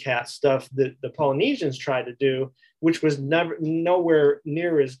copycat stuff that the Polynesians tried to do, which was nowhere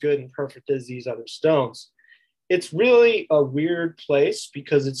near as good and perfect as these other stones. It's really a weird place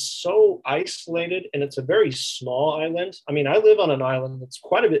because it's so isolated and it's a very small island. I mean, I live on an island that's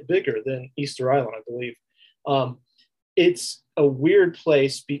quite a bit bigger than Easter Island, I believe. It's a weird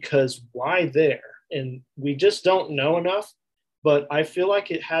place because why there? And we just don't know enough. But I feel like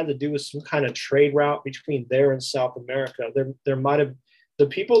it had to do with some kind of trade route between there and South America. There might have, the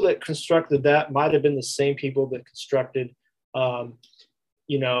people that constructed that might have been the same people that constructed, Machu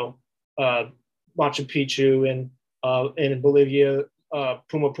Picchu and in Bolivia,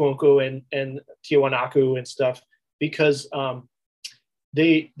 Pumapunku and Tiwanaku and stuff, because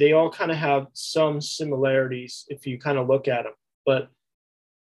they all kind of have some similarities if you kind of look at them. But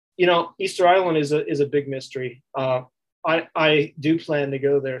Easter Island is a big mystery. I do plan to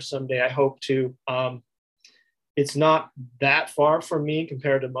go there someday. I hope to. It's not that far from me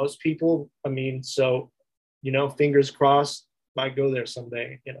compared to most people. I mean, so, fingers crossed, might go there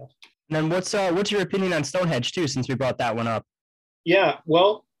someday, And then what's your opinion on Stonehenge too, since we brought that one up? Yeah,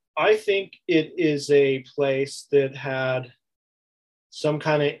 well, I think it is a place that had some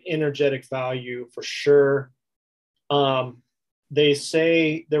kind of energetic value for sure. They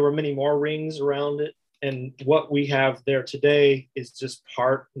say there were many more rings around it. And what we have there today is just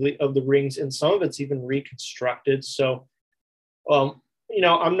part of the rings, and some of it's even reconstructed. So, I'm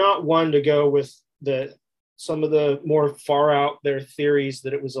not one to go with some of the more far out there theories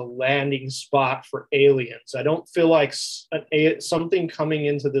that it was a landing spot for aliens. I don't feel like something coming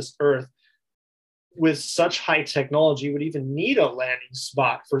into this earth with such high technology would even need a landing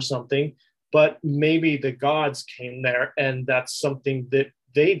spot for something. But maybe the gods came there, and that's something that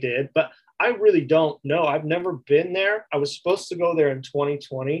they did. But I really don't know. I've never been there. I was supposed to go there in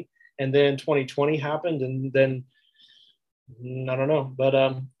 2020, and then 2020 happened, and then I don't know. But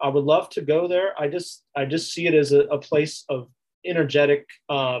I would love to go there. I just see it as a place of energetic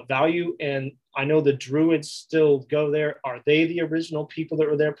value, and I know the Druids still go there. Are they the original people that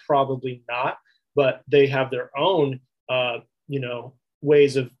were there? Probably not, but they have their own,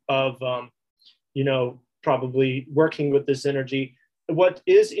 ways of probably working with this energy. What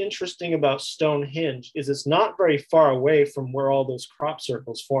is interesting about Stonehenge is it's not very far away from where all those crop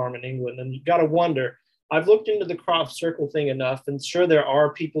circles form in England. And you got to wonder, I've looked into the crop circle thing enough, and sure, there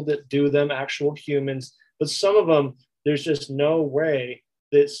are people that do them, actual humans, but some of them, there's just no way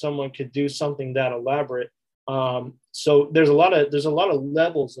that someone could do something that elaborate. So there's a lot of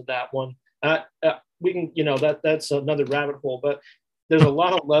levels of that one. We can, that's another rabbit hole, but there's a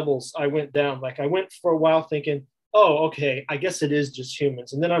lot of levels I went down. Like I went for a while thinking, oh, okay, I guess it is just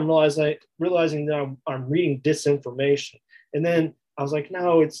humans. And then I'm realizing that I'm reading disinformation. And then I was like,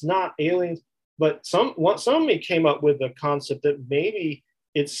 no, it's not aliens. But some of me came up with the concept that maybe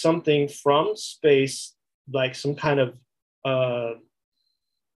it's something from space, like some kind of,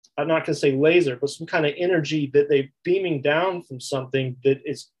 I'm not going to say laser, but some kind of energy that they're beaming down from something that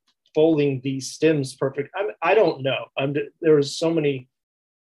is folding these stems perfect. I don't know. There was so many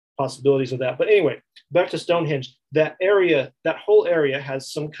possibilities of that. But anyway, back to Stonehenge. That whole area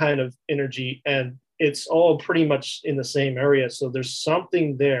has some kind of energy, and it's all pretty much in the same area. So there's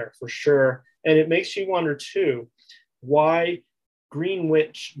something there for sure. And it makes you wonder too, why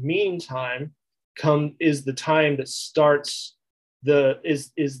Greenwich Mean Time is the time that starts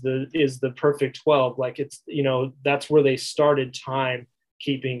is the perfect 12. Like it's, that's where they started time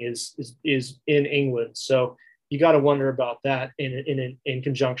keeping is in England. So you got to wonder about that in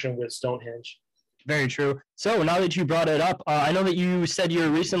conjunction with Stonehenge. Very true. So now that you brought it up, I know that you said you're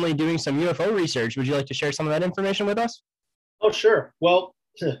recently doing some UFO research. Would you like to share some of that information with us? Oh, sure. Well,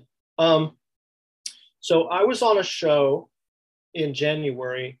 so I was on a show in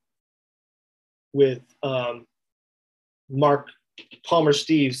January with Mark Palmer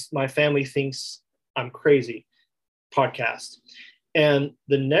Steve's My Family Thinks I'm Crazy podcast. And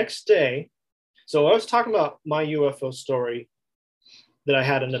the next day, so I was talking about my UFO story that I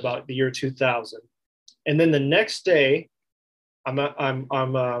had in about the year 2000. And then the next day, I'm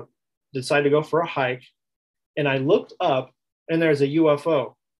decided to go for a hike, and I looked up, and there's a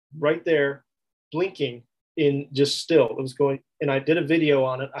UFO right there, blinking in just still. It was going, and I did a video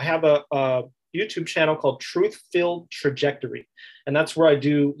on it. I have a YouTube channel called Truth Filled Trajectory, and that's where I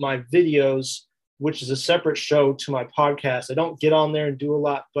do my videos, which is a separate show to my podcast. I don't get on there and do a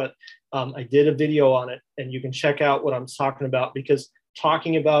lot, but I did a video on it, and you can check out what I'm talking about, because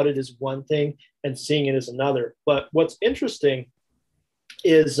talking about it is one thing and seeing it is another. But what's interesting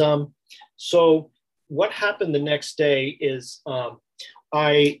is, so what happened the next day is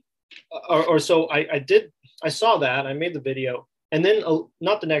I saw that, I made the video, and then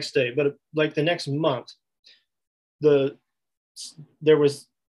not the next day, but like the next month, there was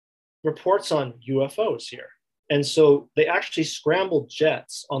reports on UFOs here. And so they actually scrambled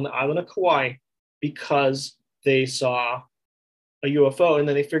jets on the island of Kauai because they saw a UFO, and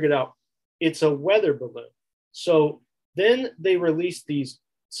then they figured out it's a weather balloon. So then they released these.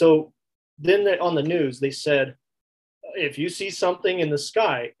 So then on the news, they said, if you see something in the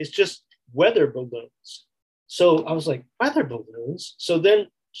sky, it's just weather balloons. So I was like, weather balloons? So then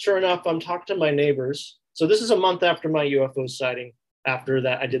sure enough, I'm talking to my neighbors. So this is a month after my UFO sighting. After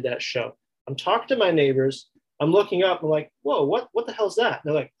that, I did that show. I'm talking to my neighbors. I'm looking up. I'm like, whoa, what the hell is that? And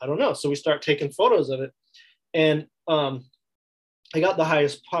they're like, I don't know. So we start taking photos of it. And I got the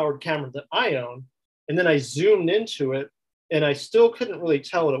highest powered camera that I own. And then I zoomed into it, and I still couldn't really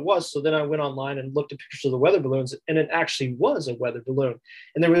tell what it was. So then I went online and looked at pictures of the weather balloons, and it actually was a weather balloon.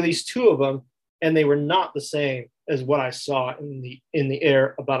 And they released two of them, and they were not the same as what I saw in the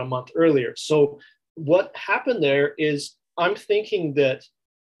air about a month earlier. So what happened there is, I'm thinking that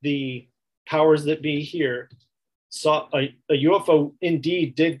the powers that be here saw a UFO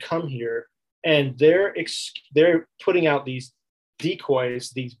indeed did come here, and they're putting out these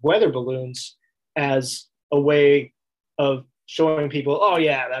decoys, these weather balloons, as a way of showing people, oh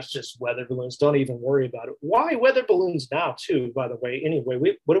yeah, that's just weather balloons, don't even worry about it. Why weather balloons now too, by the way? Anyway,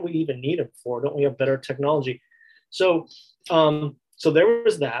 what do we even need them for? Don't we have better technology? So so there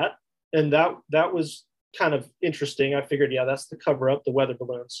was that, and that was kind of interesting. I figured, yeah, that's the cover up, the weather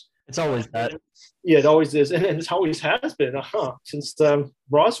balloons. It's always that. Yeah, it always is, and it always has been, since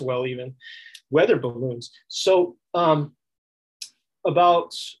Roswell, even weather balloons. So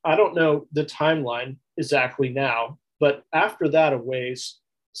about, I don't know the timeline exactly now, but after that a ways,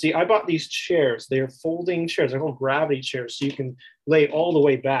 see, I bought these chairs. They are folding chairs. They're called gravity chairs, so you can lay all the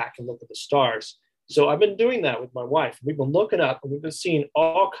way back and look at the stars. So I've been doing that with my wife. We've been looking up, and we've been seeing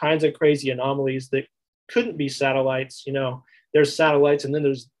all kinds of crazy anomalies that couldn't be satellites. There's satellites, and then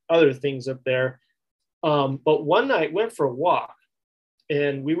there's other things up there. But one night went for a walk,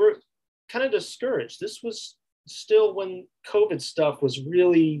 and we were kind of discouraged. This was still when COVID stuff was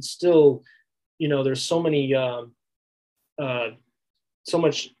really still, there's so many, so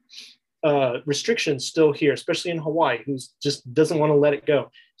much restrictions still here, especially in Hawaii, who just doesn't want to let it go.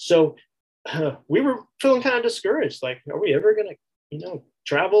 So we were feeling kind of discouraged. Like, are we ever going to,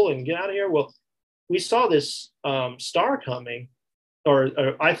 travel and get out of here? Well, we saw this star coming, or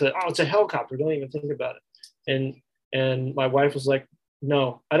I thought, oh, it's a helicopter. Don't even think about it. And my wife was like,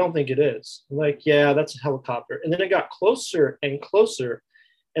 no, I don't think it is. I'm like, yeah, that's a helicopter. And then it got closer and closer.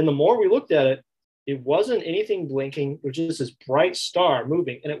 And the more we looked at it, it wasn't anything blinking. It was just this bright star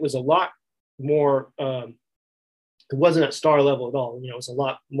moving. And it was a lot more It wasn't at star level at all. It was a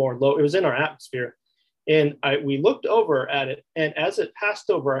lot more low. It was in our atmosphere. And we looked over at it, and as it passed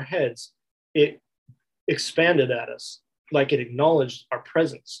over our heads, it expanded at us, like it acknowledged our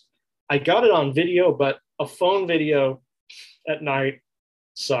presence. I got it on video, but a phone video at night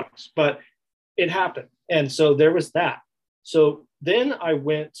sucks. But it happened. And so there was that. So then I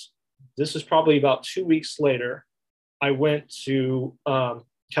went, this was probably about 2 weeks later, I went to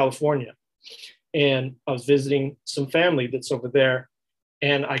California, and I was visiting some family that's over there.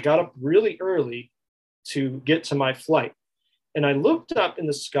 And I got up really early to get to my flight. And I looked up in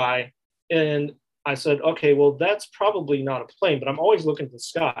the sky and I said, okay, well, that's probably not a plane, but I'm always looking at the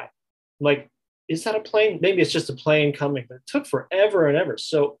sky. Like, is that a plane? Maybe it's just a plane coming, but it took forever and ever.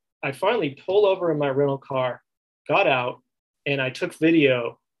 So I finally pulled over in my rental car, got out, and I took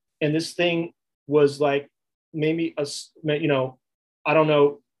video. And this thing was like maybe I don't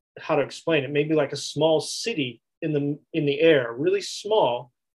know how to explain it. Maybe like a small city in the air, really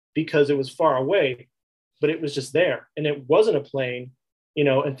small because it was far away, but it was just there. And it wasn't a plane,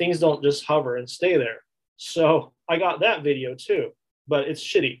 and things don't just hover and stay there. So I got that video too, but it's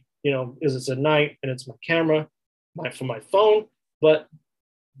shitty, because it's at night and it's my camera, from my phone. But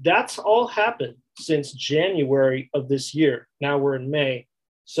that's all happened since January of this year. Now we're in May.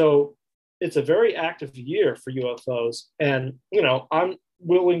 So it's a very active year for UFOs. And, I'm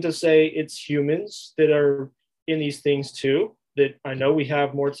willing to say it's humans that are in these things too, that I know we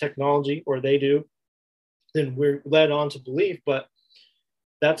have more technology, or they do, than we're led on to believe. But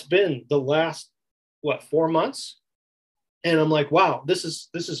that's been the last, 4 months? And I'm like, wow, this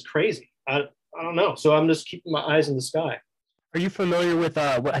is crazy. I don't know. So I'm just keeping my eyes in the sky. Are you familiar with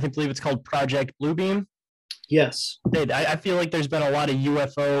what I believe it's called Project Bluebeam? Yes. I feel like there's been a lot of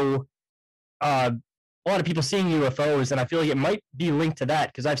UFO, a lot of people seeing UFOs, and I feel like it might be linked to that,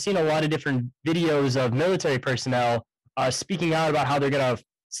 because I've seen a lot of different videos of military personnel speaking out about how they're going to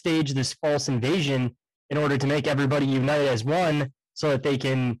stage this false invasion in order to make everybody united as one, so that they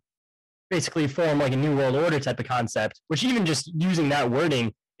can basically form like a new world order type of concept, which even just using that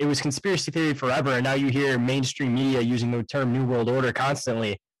wording, it was conspiracy theory forever. And now you hear mainstream media using the term new world order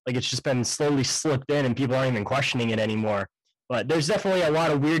constantly. Like, it's just been slowly slipped in and people aren't even questioning it anymore. But there's definitely a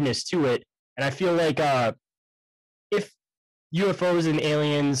lot of weirdness to it. And I feel like if UFOs and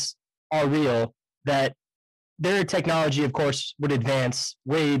aliens are real, that their technology, of course, would advance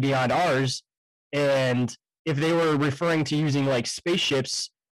way beyond ours. And if they were referring to using like spaceships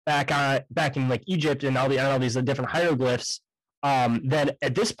back in like Egypt and all these different hieroglyphs, then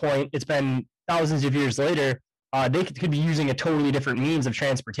at this point, it's been thousands of years later, they could be using a totally different means of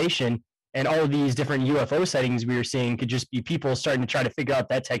transportation. And all of these different UFO sightings we were seeing could just be people starting to try to figure out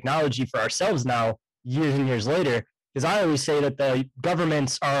that technology for ourselves now, years and years later. Because I always say that the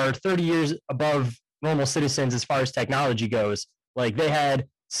governments are 30 years above normal citizens as far as technology goes. Like, they had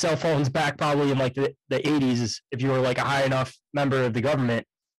cell phones back probably in like the 80s, if you were like a high enough member of the government.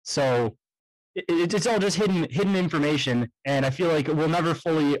 So it's all just hidden information, and I feel like we'll never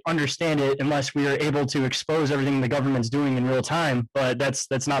fully understand it unless we are able to expose everything the government's doing in real time. But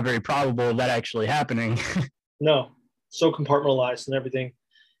that's not very probable of that actually happening. No, so compartmentalized and everything.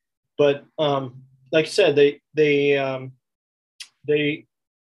 But like you said, they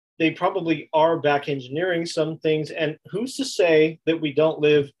probably are back engineering some things. And who's to say that we don't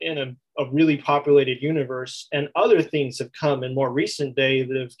live in a really populated universe, and other things have come in more recent day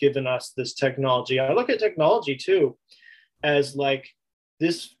that have given us this technology. I look at technology too as like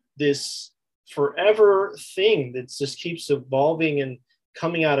this forever thing that just keeps evolving and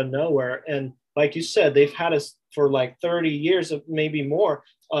coming out of nowhere. And like you said, they've had us for like 30 years, maybe more,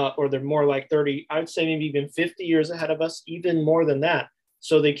 or they're more like 30, I would say maybe even 50 years ahead of us, even more than that.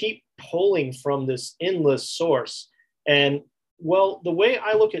 So they keep pulling from this endless source. And well, the way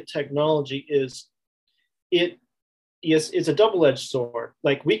I look at technology is it's a double-edged sword.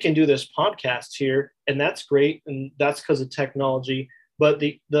 Like, we can do this podcast here, and that's great, and that's because of technology. But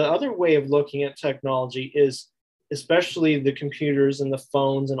the other way of looking at technology is, especially the computers and the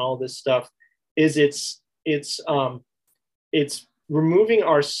phones and all this stuff, is it's removing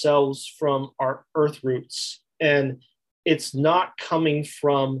ourselves from our earth roots, and it's not coming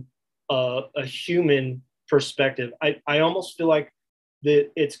from a human perspective. I almost feel like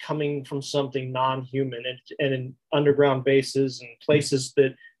that it's coming from something non-human, and in underground bases and places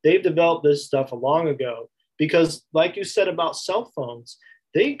that they've developed this stuff a long ago. Because like you said about cell phones,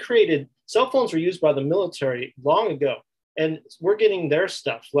 cell phones were used by the military long ago, and we're getting their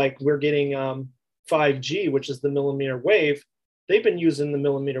stuff. Like, we're getting 5G, which is the millimeter wave. They've been using the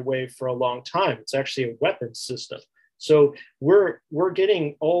millimeter wave for a long time. It's actually a weapons system. So we're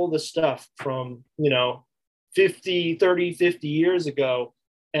getting all the stuff from 50 years ago.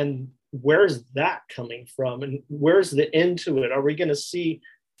 And where's that coming from? And where's the end to it? Are we going to see,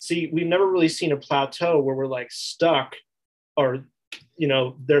 we've never really seen a plateau where we're like stuck, or,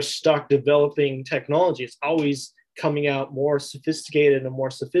 they're stuck developing technology. It's always coming out more sophisticated and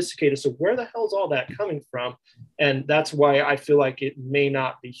more sophisticated. So where the hell is all that coming from? And that's why I feel like it may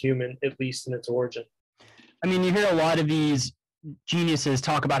not be human, at least in its origin. I mean, you hear a lot of these geniuses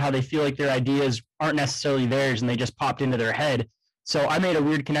talk about how they feel like their ideas aren't necessarily theirs and they just popped into their head. So I made a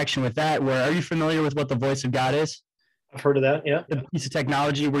weird connection with that. Are you familiar with what the voice of God is? I've heard of that. Yeah. A piece of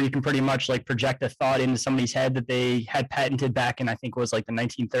technology where you can pretty much like project a thought into somebody's head that they had patented back in, I think it was like the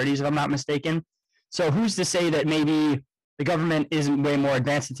 1930s, if I'm not mistaken. So who's to say that maybe the government isn't way more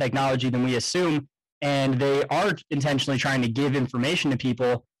advanced in technology than we assume, and they are intentionally trying to give information to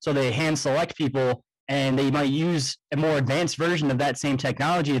people, so they hand select people, and they might use a more advanced version of that same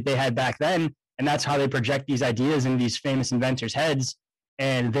technology that they had back then, and that's how they project these ideas in these famous inventors' heads,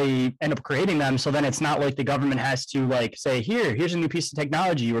 and they end up creating them. So then it's not like the government has to like say, here's a new piece of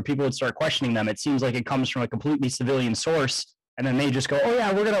technology, where people would start questioning them. It seems like it comes from a completely civilian source, and then they just go, oh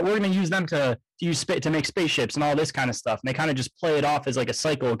yeah, we're gonna use them to make spaceships and all this kind of stuff. And they kind of just play it off as like a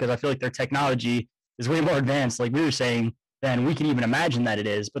cycle, because I feel like their technology is way more advanced, like we were saying, than we can even imagine that it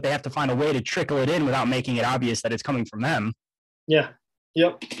is. But they have to find a way to trickle it in without making it obvious that it's coming from them. Yeah.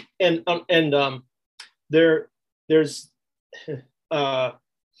 Yep. And there's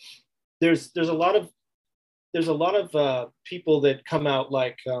a lot of people that come out,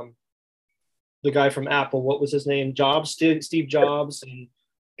 like the guy from Apple, what was his name? Steve Jobs, and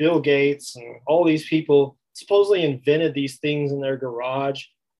Bill Gates, and all these people supposedly invented these things in their garage.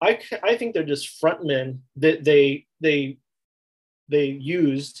 I think they're just frontmen that they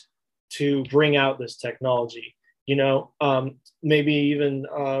used to bring out this technology. Maybe even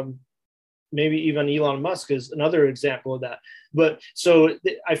Elon Musk is another example of that. But so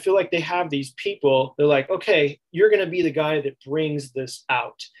I feel like they have these people. They're like, okay, you're going to be the guy that brings this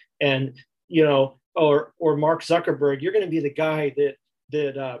out, and or Mark Zuckerberg, you're going to be the guy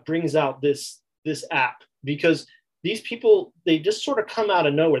that brings out this app, because these people, they just sort of come out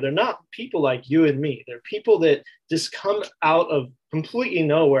of nowhere. They're not people like you and me. They're people that just come out of completely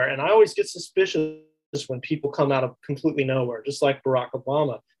nowhere. And I always get suspicious when people come out of completely nowhere, just like Barack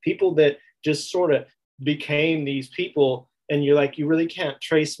Obama. People that just sort of became these people, and you're like, you really can't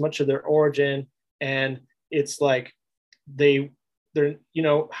trace much of their origin. And it's like they're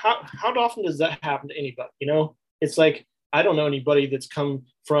how often does that happen to anybody? It's like, I don't know anybody that's come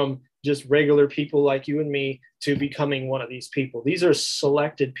from just regular people like you and me to becoming one of these people. These are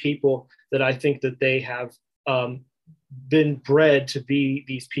selected people that I think that they have been bred to be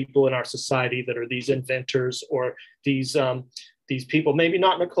these people in our society that are these inventors, or these people, maybe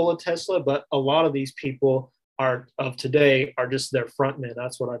not Nikola Tesla, but a lot of these people of today are just their front men.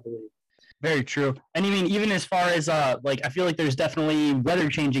 That's what I believe. Very true. And I mean, even as far as I feel like there's definitely weather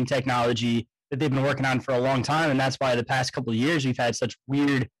changing technology that they've been working on for a long time. And that's why the past couple of years we've had such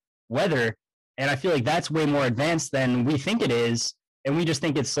weird weather. And I feel like that's way more advanced than we think it is. And we just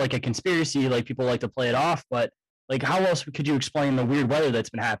think it's like a conspiracy, like people like to play it off. But like, how else could you explain the weird weather that's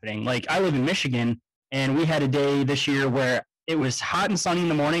been happening? Like, I live in Michigan, and we had a day this year where it was hot and sunny in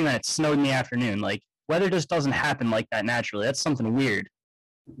the morning, and it snowed in the afternoon. Like, weather just doesn't happen like that naturally. That's something weird.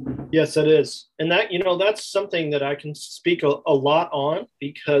 Yes, it is. And that, that's something that I can speak a lot on,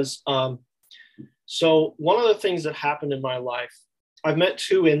 because so one of the things that happened in my life, I've met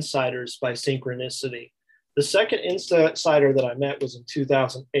two insiders by synchronicity. The second insider that I met was in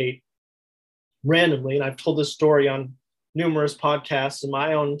 2008, randomly. And I've told this story on numerous podcasts and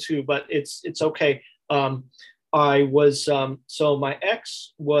my own too, but it's okay. I was, so my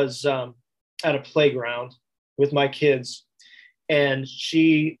ex was at a playground with my kids, and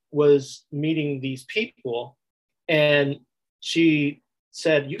she was meeting these people, and she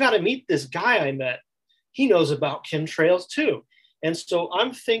said, you got to meet this guy I met. He knows about chemtrails too. And so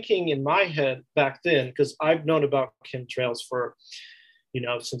I'm thinking in my head back then, because I've known about chemtrails for,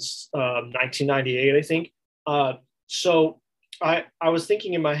 since 1998, I think. So I was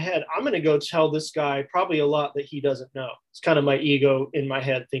thinking in my head, I'm going to go tell this guy probably a lot that he doesn't know. It's kind of my ego in my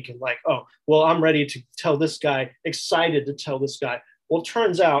head thinking like, oh, well, I'm ready to tell this guy, excited to tell this guy. Well, it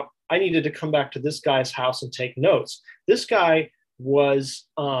turns out I needed to come back to this guy's house and take notes. This guy was,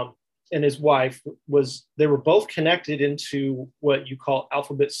 and his wife they were both connected into what you call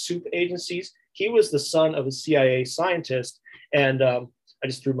alphabet soup agencies. He was the son of a CIA scientist. And I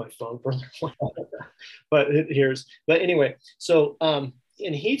just threw my phone for but anyway, so, and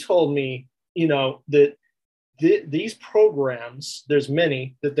he told me, that these programs, there's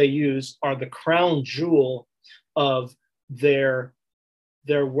many that they use, are the crown jewel of their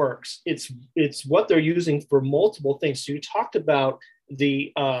works. It's what they're using for multiple things. So you talked about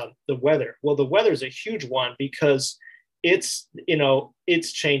the weather. Well, the weather is a huge one because it's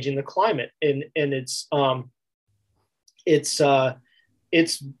changing the climate, and it's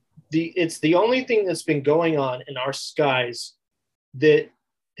the only thing that's been going on in our skies that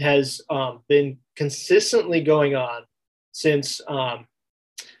has been consistently going on since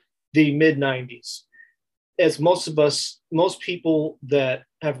the mid 90s. As most people that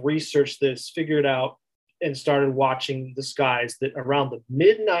have researched this figured out and started watching the skies, that around the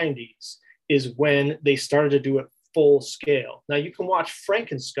mid 90s is when they started to do it full scale. Now you can watch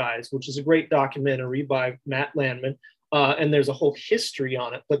Frankenskies, which is a great documentary by Matt Landman, and there's a whole history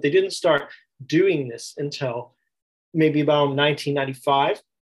on it, but they didn't start doing this until maybe about 1995.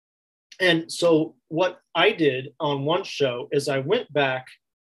 And so what I did on one show is I went back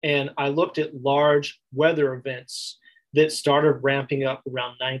and I looked at large weather events that started ramping up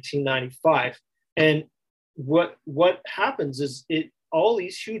around 1995. And what happens is all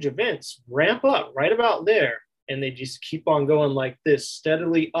these huge events ramp up right about there, and they just keep on going like this,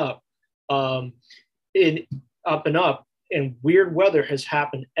 steadily up, up and up. And weird weather has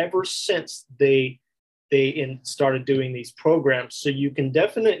happened ever since they started doing these programs. So you can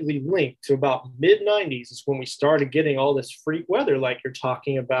definitely link to about mid 90s is when we started getting all this freak weather like you're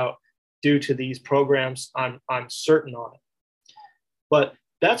talking about due to these programs. I'm certain on it. But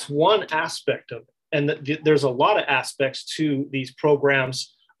that's one aspect of it. And there's a lot of aspects to these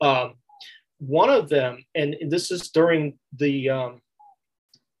programs. One of them, and this is during the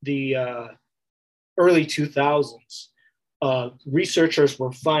early 2000s, researchers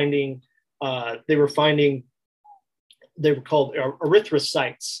were finding, they were called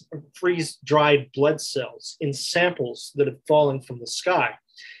erythrocytes, freeze-dried blood cells in samples that had fallen from the sky.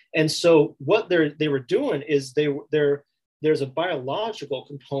 And so what they were doing is there's a biological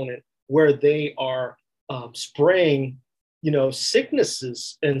component where they are spraying,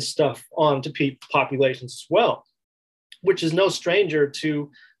 sicknesses and stuff onto populations as well, which is no stranger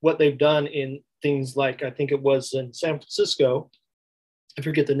to what they've done in things like, I think it was in San Francisco. I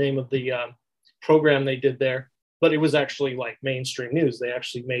forget the name of the program they did there, but it was actually like mainstream news. They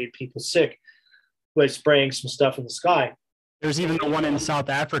actually made people sick by spraying some stuff in the sky. There's even the one in South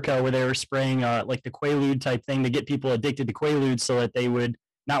Africa where they were spraying like the Quaalude type thing to get people addicted to Quaalude so that they would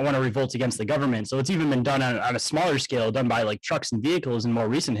not want to revolt against the government. So it's even been done on a smaller scale, done by like trucks and vehicles in more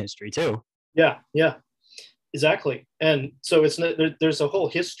recent history too. Yeah, exactly. And so there's a whole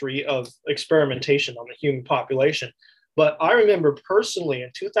history of experimentation on the human population. But I remember personally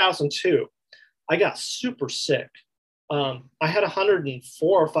in 2002, I got super sick. I had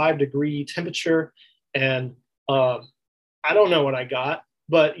 104 or 5 degree temperature, and I don't know what I got,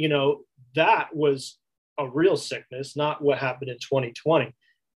 but that was a real sickness, not what happened in 2020.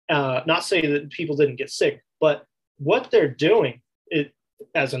 Not saying that people didn't get sick, but what they're doing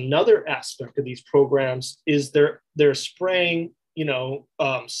as another aspect of these programs is they're spraying,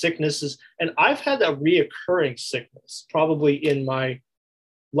 sicknesses. And I've had a reoccurring sickness probably in my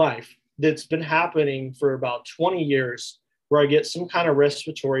life that's been happening for about 20 years, where I get some kind of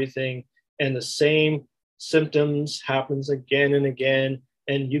respiratory thing and the same symptoms happens again and again,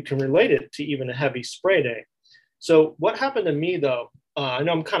 and you can relate it to even a heavy spray day. So what happened to me though, I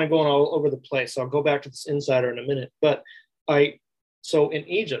know I'm kind of going all over the place, so I'll go back to this insider in a minute, but so in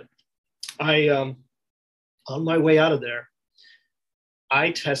Egypt, on my way out of there,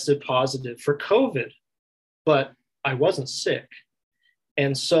 I tested positive for COVID, but I wasn't sick.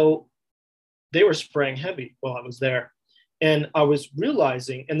 And so they were spraying heavy while I was there. And I was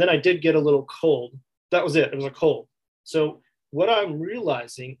realizing, and then I did get a little cold. That was it. It was a cold. So what I'm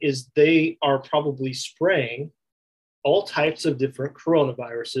realizing is they are probably spraying all types of different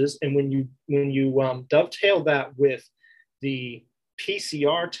coronaviruses. And when you dovetail that with the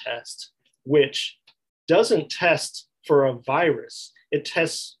PCR test, which doesn't test for a virus, it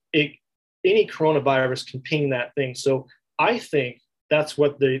tests any coronavirus can ping that thing. So I think that's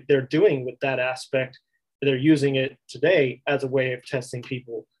what they're doing with that aspect. They're using it today as a way of testing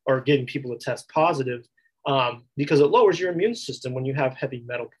people or getting people to test positive, because it lowers your immune system when you have heavy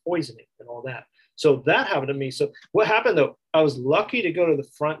metal poisoning and all that. So that happened to me. So what happened though, I was lucky to go to the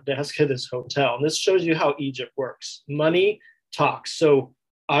front desk of this hotel. And this shows you how Egypt works. Money talks. So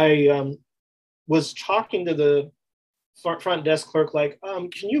I was talking to the front desk clerk, like,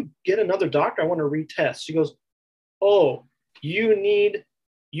 can you get another doctor? I want to retest. She goes, oh, you need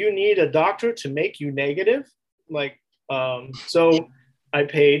a doctor to make you negative? Like, so I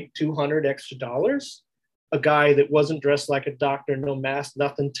paid $200 extra. A guy that wasn't dressed like a doctor, no mask,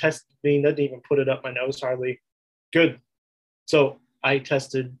 nothing, tested me, didn't even put it up my nose hardly. Good. So I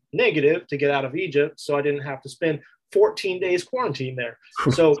tested negative to get out of Egypt, so I didn't have to spend 14 days quarantine there.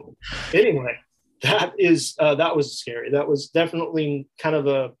 So anyway, that was scary. That was definitely kind of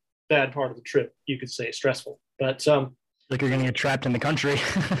a bad part of the trip, you could say, stressful. But like you're going to get trapped in the country.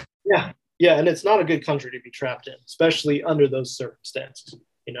 yeah, and it's not a good country to be trapped in, especially under those circumstances.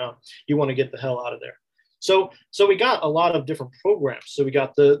 You want to get the hell out of there. So we got a lot of different programs. So we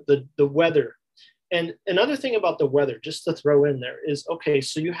got the weather. And another thing about the weather, just to throw in there, is, okay,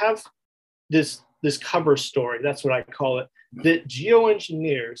 so you have this cover story, that's what I call it, that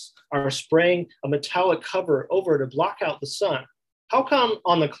geoengineers are spraying a metallic cover over to block out the sun. How come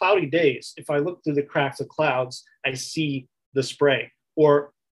on the cloudy days, if I look through the cracks of clouds, I see the spray?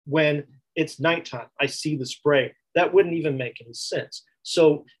 Or when it's nighttime, I see the spray? That wouldn't even make any sense.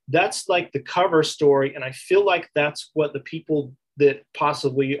 So that's like the cover story. And I feel like that's what the people that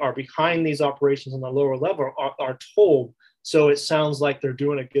possibly are behind these operations on the lower level are told. So it sounds like they're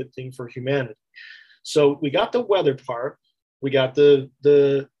doing a good thing for humanity. So we got the weather part, we got the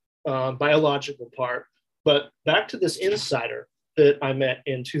biological part, but back to this insider that I met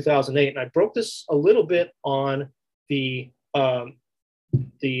in 2008, and I broke this a little bit on the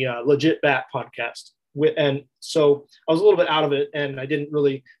Legit Bat podcast. And so I was a little bit out of it, and I didn't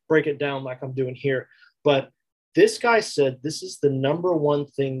really break it down like I'm doing here, but this guy said this is the number one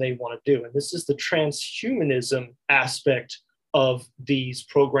thing they want to do. And this is the transhumanism aspect of these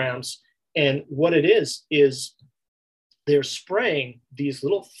programs. And what it is they're spraying these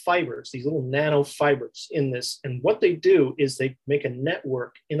little fibers, these little nanofibers in this. And what they do is they make a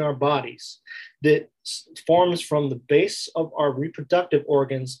network in our bodies that forms from the base of our reproductive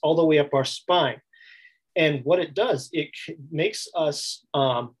organs all the way up our spine. And what it does, it makes us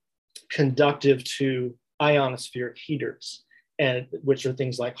conductive to ionospheric heaters, and which are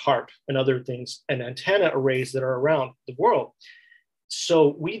things like HAARP and other things, and antenna arrays that are around the world.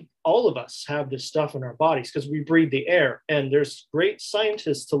 So all of us have this stuff in our bodies because we breathe the air. And there's great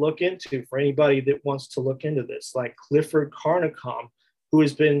scientists to look into for anybody that wants to look into this, like Clifford Carnicom, who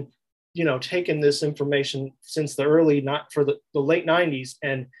has been, taking this information since the late 90s,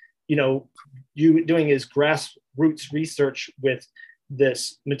 and, doing his grassroots research with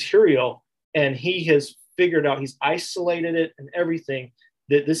this material. And he has figured out, he's isolated it and everything,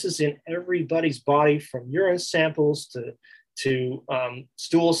 that this is in everybody's body, from urine samples to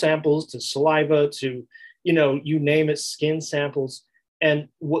stool samples to saliva to, you name it, skin samples. And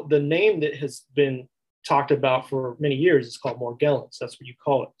what the name that has been talked about for many years is called Morgellons. That's what you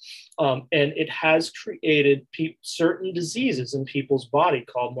call it. And it has created certain diseases in people's body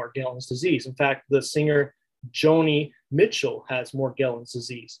called Morgellons disease. In fact, the singer Joni Mitchell has Morgellons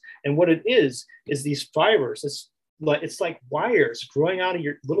disease. And what it is these fibers, it's like wires growing out of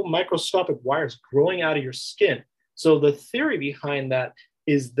your little microscopic wires growing out of your skin. So the theory behind that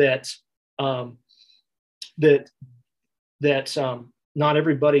is that not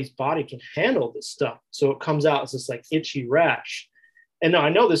everybody's body can handle this stuff. So it comes out as this like itchy rash. And now I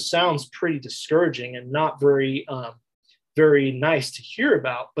know this sounds pretty discouraging and not very, very nice to hear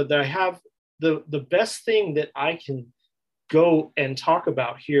about, but I have the best thing that I can go and talk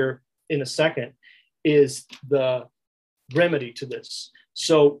about here in a second is the remedy to this.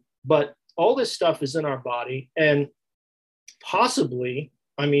 So, but all this stuff is in our body, and possibly,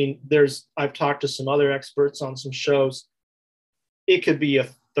 I've talked to some other experts on some shows. It could be a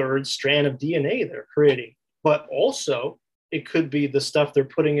third strand of DNA they're creating, but also it could be the stuff they're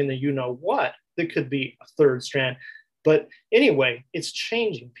putting in the what that could be a third strand. But anyway, it's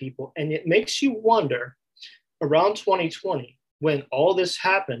changing people. And it makes you wonder, around 2020, when all this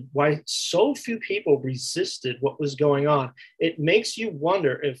happened, why so few people resisted what was going on. It makes you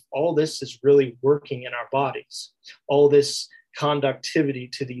wonder if all this is really working in our bodies, all this conductivity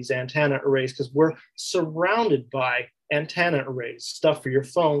to these antenna arrays, because we're surrounded by antenna arrays, stuff for your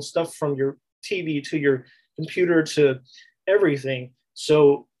phone, stuff from your TV to your computer to everything.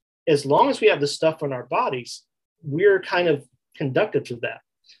 So as long as we have the stuff on our bodies, we're kind of conductive to that.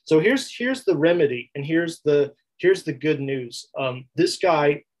 So here's the remedy, and here's the good news. This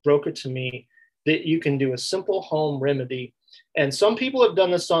guy broke it to me that you can do a simple home remedy. And some people have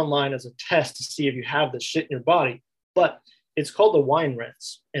done this online as a test to see if you have this shit in your body, but it's called the wine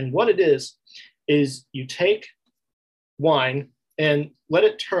rinse. And what it is you take wine and let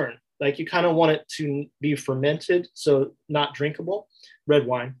it turn. Like you kind of want it to be fermented, so not drinkable, red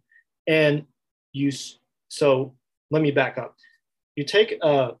wine. And so let me back up. You take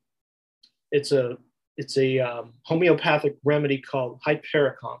it's a homeopathic remedy called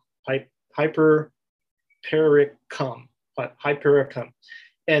hypericum.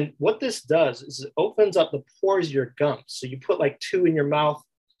 And what this does is it opens up the pores of your gums. So you put like 2 in your mouth,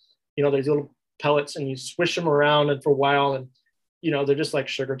 there's little pellets, and you swish them around and for a while, and they're just like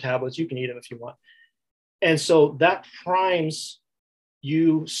sugar tablets. You can eat them if you want. And so that primes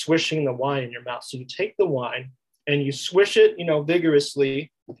you swishing the wine in your mouth. So you take the wine and you swish it,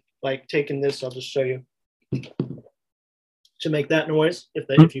 vigorously, like taking this. I'll just show you to make that noise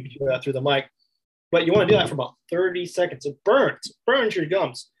if you can hear that through the mic. But you want to do that for about 30 seconds. It burns your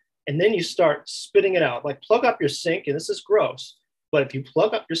gums. And then you start spitting it out. Like plug up your sink, and this is gross, but if you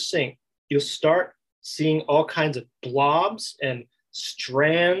plug up your sink, you'll start seeing all kinds of blobs and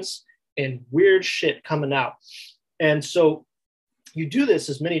strands and weird shit coming out. And so you do this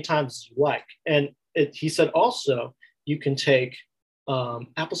as many times as you like. And he said also you can take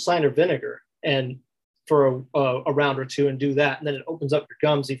apple cider vinegar and for a round or two and do that, and then it opens up your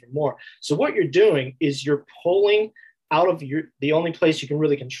gums even more. So what you're doing is you're pulling out of the only place you can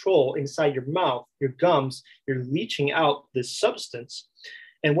really control inside your mouth, your gums. You're leaching out this substance.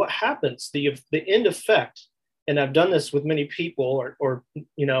 And what happens, the end effect, and I've done this with many people, or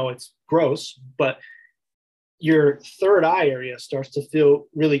it's gross, but your third eye area starts to feel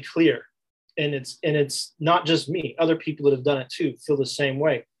really clear. And it's not just me. Other people that have done it too feel the same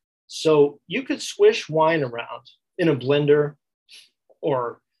way. So you could swish wine around in a blender,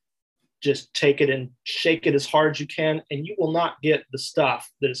 or just take it and shake it as hard as you can, and you will not get the stuff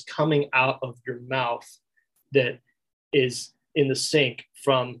that is coming out of your mouth that is in the sink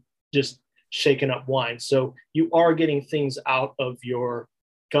from just shaking up wine. So you are getting things out of your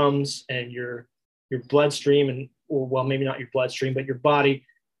gums and your bloodstream, well, maybe not your bloodstream, but your body.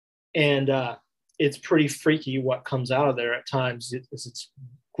 And it's pretty freaky what comes out of there at times. It's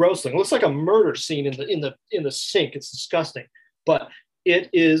gross thing. It looks like a murder scene in the sink. It's disgusting, but it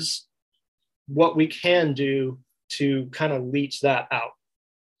is what we can do to kind of leach that out.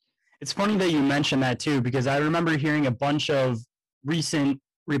 It's funny that you mentioned that too, because I remember hearing a bunch of recent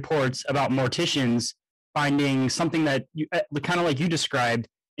reports about morticians finding something that kind of like you described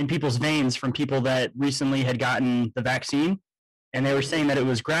in people's veins from people that recently had gotten the vaccine. And they were saying that it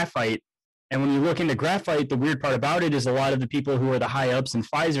was graphite. And when you look into graphite, the weird part about it is a lot of the people who are the high ups in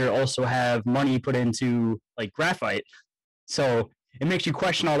Pfizer also have money put into like graphite. So it makes you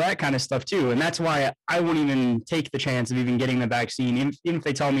question all that kind of stuff too. And that's why I wouldn't even take the chance of even getting the vaccine. Even if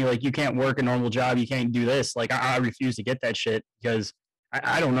they tell me like, you can't work a normal job, you can't do this. Like I refuse to get that shit because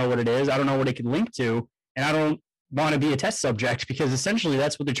I don't know what it is. I don't know what it could link to. And I don't want to be a test subject because essentially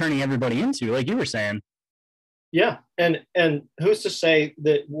that's what they're turning everybody into, like you were saying. Yeah. And who's to say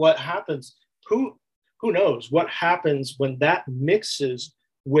that what happens, who knows what happens when that mixes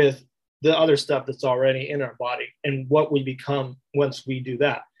with the other stuff that's already in our body and what we become once we do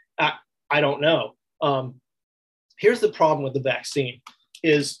that. I don't know. Here's the problem with the vaccine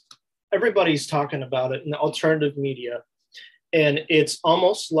is everybody's talking about it in the alternative media, and it's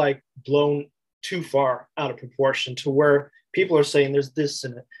almost like blown too far out of proportion to where people are saying there's this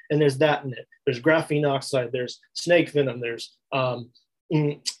in it and there's that in it. There's graphene oxide, there's snake venom, there's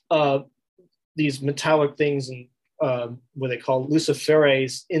these metallic things and what they call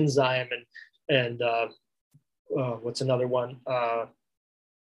luciferase enzyme and what's another one?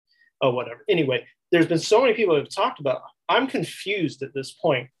 Whatever. Anyway, there's been so many people who have talked about. I'm confused at this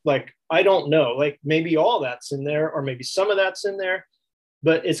point. Like, I don't know. Like, maybe all that's in there, or maybe some of that's in there.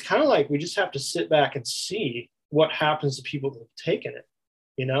 But it's kind of like we just have to sit back and see what happens to people that have taken it.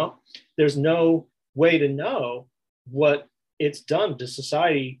 You know, there's no way to know what it's done to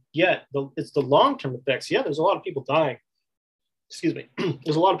society yet. It's the long-term effects. Yeah, there's a lot of people dying. Excuse me.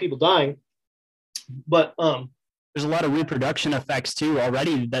 There's a lot of people dying, but there's a lot of reproduction effects too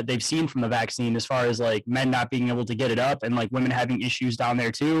already that they've seen from the vaccine, as far as like men not being able to get it up and like women having issues down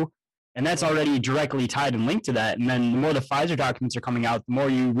there too. And that's already directly tied and linked to that. And then the more the Pfizer documents are coming out, the more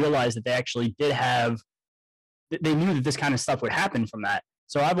you realize that they actually did have, they knew that this kind of stuff would happen from that.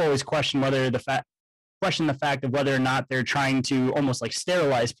 So I've always questioned the fact of whether or not they're trying to almost like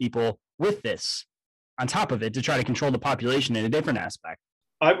sterilize people with this on top of it to try to control the population in a different aspect.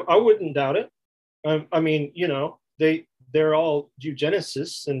 I wouldn't doubt it. I mean, you know, they're all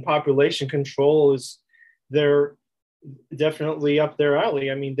eugenicists, and population control they're definitely up their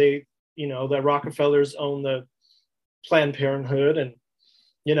alley. I mean, the Rockefellers own the Planned Parenthood, and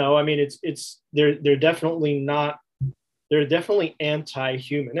you know, I mean, they're definitely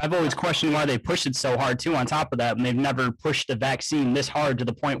anti-human. I've always questioned why they push it so hard too. On top of that, and they've never pushed the vaccine this hard to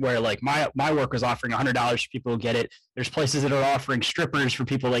the point where, like, my work was offering $100 for people who get it. There's places that are offering strippers for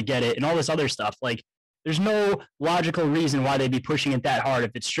people that get it, and all this other stuff. Like, there's no logical reason why they'd be pushing it that hard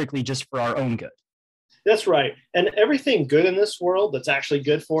if it's strictly just for our own good. That's right. And everything good in this world that's actually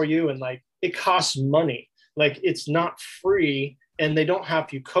good for you, and like it costs money. Like it's not free, and they don't have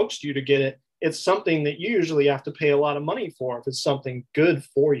to coax you to get it. It's something that you usually have to pay a lot of money for if it's something good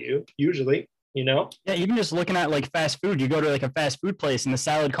for you, usually, you know? Yeah, even just looking at like fast food, you go to like a fast food place and the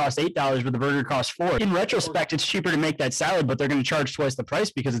salad costs $8, but the burger costs $4. In retrospect, it's cheaper to make that salad, but they're going to charge twice the price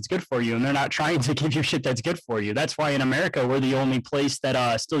because it's good for you, and they're not trying to give you shit that's good for you. That's why in America we're the only place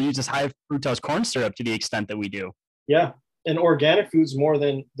that still uses high fructose corn syrup to the extent that we do. Yeah, and organic foods more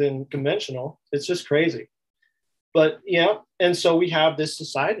than conventional. It's just crazy. But yeah, and so we have this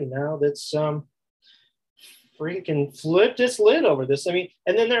society now that's freaking flipped its lid over this. I mean,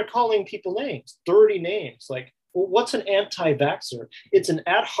 and then they're calling people names, dirty names. Like, well, what's an anti-vaxxer? It's an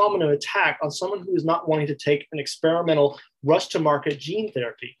ad hominem attack on someone who is not wanting to take an experimental rush to market gene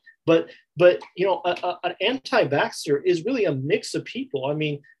therapy. But you know, an anti-vaxxer is really a mix of people. I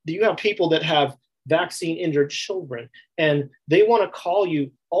mean, you have people that have vaccine injured children, and they want to call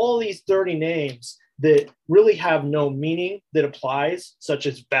you all these dirty names that really have no meaning that applies, such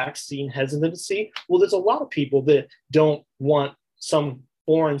as vaccine hesitancy. Well, there's a lot of people that don't want some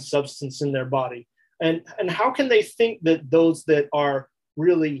foreign substance in their body. And how can they think that those that are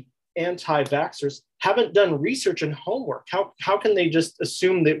really anti-vaxxers haven't done research and homework? How can they just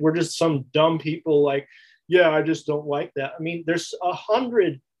assume that we're just some dumb people like, yeah, I just don't like that? I mean, there's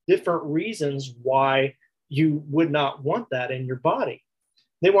 100 different reasons why you would not want that in your body.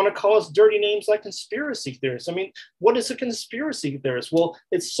 They want to call us dirty names like conspiracy theorists. I mean, what is a conspiracy theorist? Well,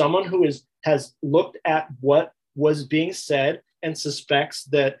 it's someone who has looked at what was being said and suspects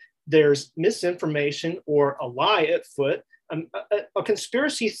that there's misinformation or a lie at foot. A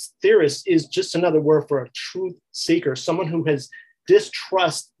conspiracy theorist is just another word for a truth seeker, someone who has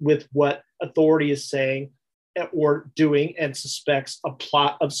distrust with what authority is saying or doing and suspects a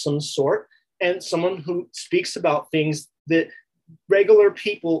plot of some sort, and someone who speaks about things that regular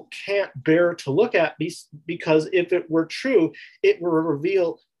people can't bear to look at, because if it were true, it will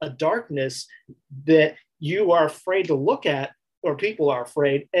reveal a darkness that you are afraid to look at, or people are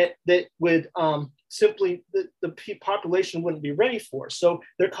afraid, that would simply the population wouldn't be ready for. So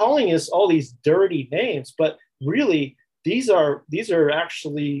they're calling us all these dirty names, but really these are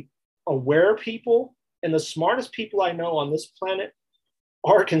actually aware people, and the smartest people I know on this planet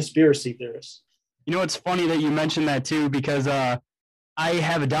are conspiracy theorists. You know, it's funny that you mentioned that too, because I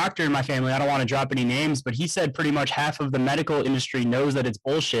have a doctor in my family. I don't want to drop any names, but he said pretty much half of the medical industry knows that it's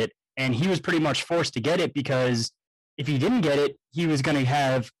bullshit. And he was pretty much forced to get it because if he didn't get it, he was going to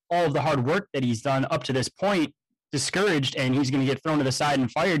have all of the hard work that he's done up to this point discouraged, and he's going to get thrown to the side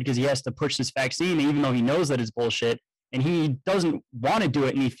and fired because he has to push this vaccine, even though he knows that it's bullshit. And he doesn't want to do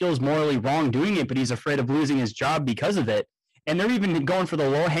it, and he feels morally wrong doing it, but he's afraid of losing his job because of it. And they're even going for the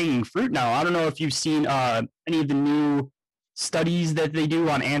low-hanging fruit now. I don't know if you've seen any of the new studies that they do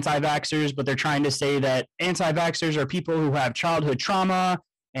on anti-vaxxers, but they're trying to say that anti-vaxxers are people who have childhood trauma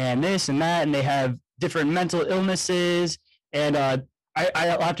and this and that, and they have different mental illnesses. And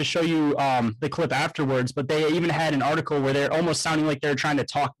I'll have to show you the clip afterwards, but they even had an article where they're almost sounding like they're trying to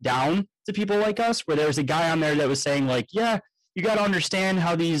talk down to people like us, where there was a guy on there that was saying like, yeah, you got to understand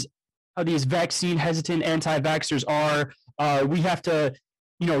how these vaccine hesitant anti-vaxxers are. We have to,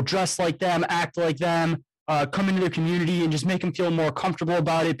 dress like them, act like them, come into their community and just make them feel more comfortable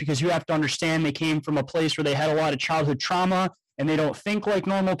about it, because you have to understand they came from a place where they had a lot of childhood trauma and they don't think like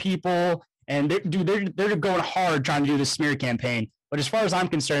normal people. And they're going hard trying to do this smear campaign. But as far as I'm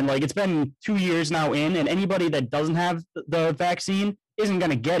concerned, like, it's been 2 years now in, and anybody that doesn't have the vaccine isn't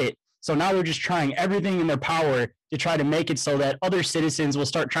going to get it. So now they're just trying everything in their power to try to make it so that other citizens will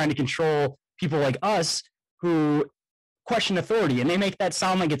start trying to control people like us who question authority. And they make that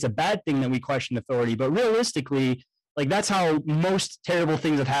sound like it's a bad thing that we question authority. But realistically, like, that's how most terrible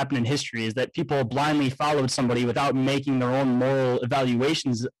things have happened in history, is that people blindly followed somebody without making their own moral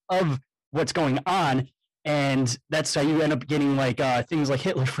evaluations of what's going on. And that's how you end up getting like things like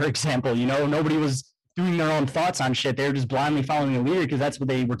Hitler, for example. Nobody was doing their own thoughts on shit. They were just blindly following the leader because that's what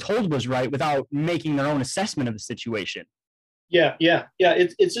they were told was right, without making their own assessment of the situation. Yeah.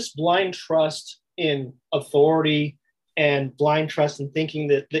 It's just blind trust in authority and blind trust in thinking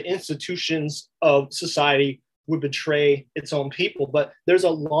that the institutions of society would betray its own people. But there's a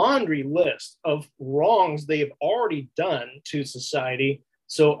laundry list of wrongs they have already done to society.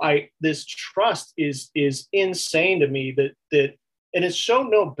 So this trust is insane to me, that and it's shown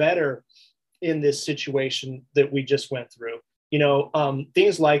no better in this situation that we just went through.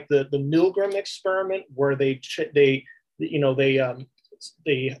 Things like the Milgram experiment, where they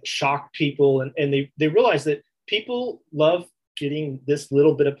shocked people, and they realized that people love getting this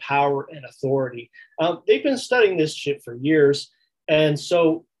little bit of power and authority. They've been studying this shit for years. And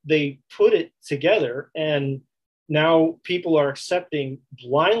so they put it together, and now people are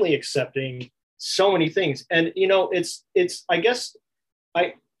blindly accepting so many things. And, I guess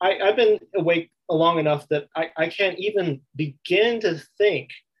I've been awake long enough that I can't even begin to think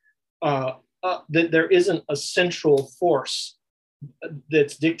that there isn't a central force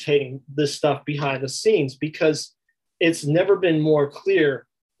that's dictating this stuff behind the scenes, because it's never been more clear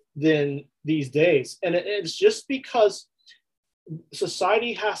than these days. And it's just because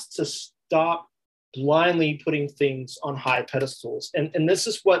society has to stop blindly putting things on high pedestals. And this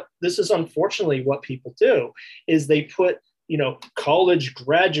is unfortunately what people do, is they put, college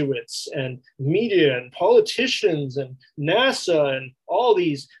graduates and media and politicians and NASA and all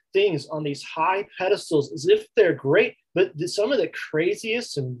these things on these high pedestals as if they're great. But some of the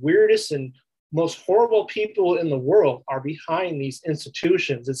craziest and weirdest and most horrible people in the world are behind these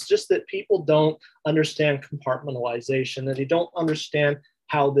institutions. It's just that people don't understand compartmentalization, and they don't understand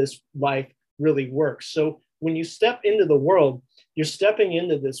how this life really works. So when you step into the world, you're stepping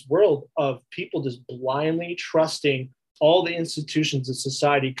into this world of people just blindly trusting all the institutions of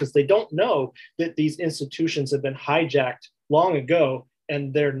society, because they don't know that these institutions have been hijacked long ago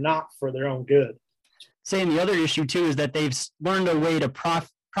and they're not for their own good. Saying the other issue too is that they've learned a way to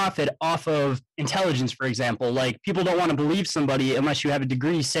profit off of intelligence, for example. Like, people don't want to believe somebody unless you have a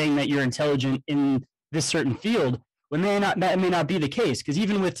degree saying that you're intelligent in this certain field, when that may not be the case. Because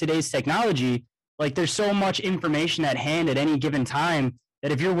even with today's technology, like, there's so much information at hand at any given time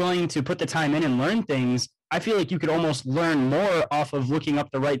that if you're willing to put the time in and learn things, I feel like you could almost learn more off of looking up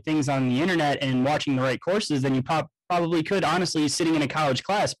the right things on the internet and watching the right courses than you probably could, honestly, sitting in a college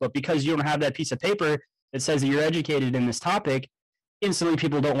class. But because you don't have that piece of paper that says that you're educated in this topic, instantly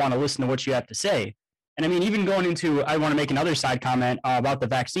people don't want to listen to what you have to say. And I mean, even going into, I want to make another side comment about the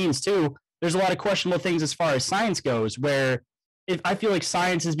vaccines too. There's a lot of questionable things as far as science goes, where I feel like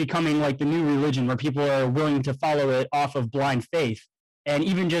science is becoming like the new religion, where people are willing to follow it off of blind faith. And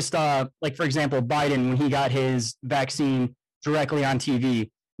even just like, for example, Biden, when he got his vaccine directly on TV,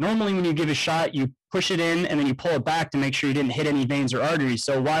 normally when you give a shot, you push it in and then you pull it back to make sure you didn't hit any veins or arteries.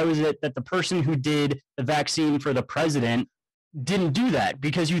 So why was it that the person who did the vaccine for the president didn't do that?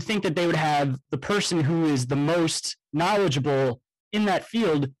 Because you think that they would have the person who is the most knowledgeable in that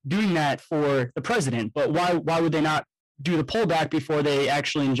field doing that for the president. But why would they not do the pullback before they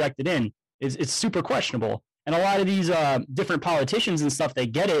actually inject it in? It's super questionable. And a lot of these different politicians and stuff, they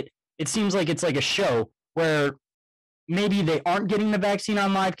get it. It seems like it's like a show where maybe they aren't getting the vaccine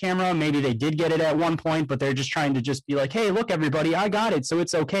on live camera. Maybe they did get it at one point, but they're just trying to just be like, hey, look, everybody, I got it, so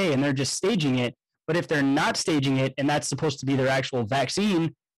it's okay. And they're just staging it. But if they're not staging it and that's supposed to be their actual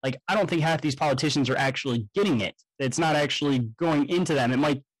vaccine, like, I don't think half these politicians are actually getting it. It's not actually going into them. It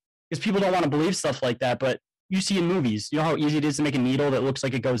might, because people don't want to believe stuff like that. But you see in movies, you know how easy it is to make a needle that looks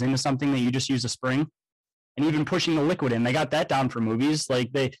like it goes into something that you just use a spring? And even pushing the liquid in, they got that down for movies. Like,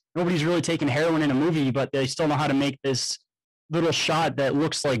 nobody's really taking heroin in a movie, but they still know how to make this little shot that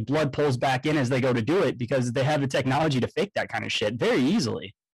looks like blood pulls back in as they go to do it, because they have the technology to fake that kind of shit very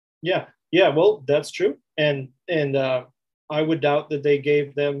easily. Yeah, well, that's true. And I would doubt that they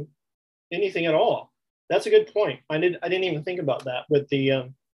gave them anything at all. That's a good point. I didn't even think about that with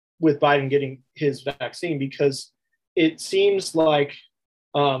with Biden getting his vaccine, because it seems like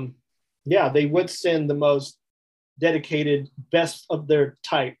they would send the most dedicated, best of their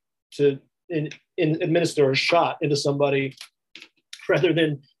type to administer a shot into somebody, rather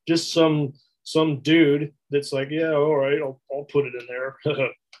than just some dude that's like, yeah, all right, I'll put it in there,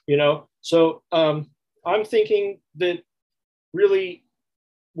 So I'm thinking that really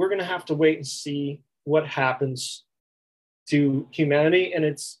we're going to have to wait and see what happens to humanity. And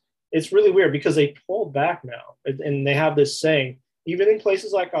it's really weird, because they pulled back now, and they have this saying, even in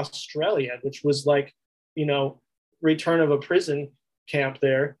places like Australia, which was like, return of a prison camp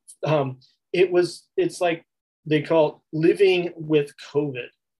there. It's like they call it living with COVID.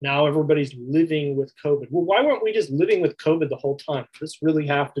 Now everybody's living with COVID. Well, why weren't we just living with COVID the whole time? Does this really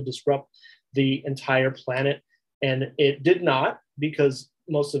have to disrupt the entire planet? And it did not, because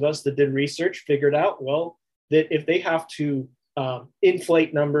most of us that did research figured out, well, that if they have to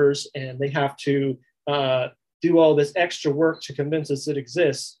inflate numbers and they have to do all this extra work to convince us it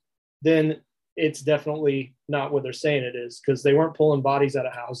exists, then it's definitely not what they're saying it is, because they weren't pulling bodies out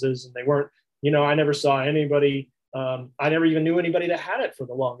of houses, and they weren't, I never saw anybody, I never even knew anybody that had it for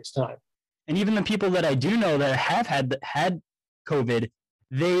the longest time. And even the people that I do know that have had COVID,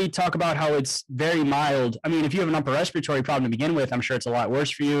 they talk about how it's very mild. I mean, if you have an upper respiratory problem to begin with, I'm sure it's a lot worse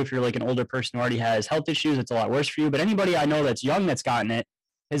for you. If you're like an older person who already has health issues, it's a lot worse for you. But anybody I know that's young that's gotten it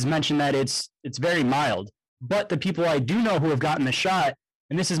has mentioned that it's very mild. But the people I do know who have gotten the shot,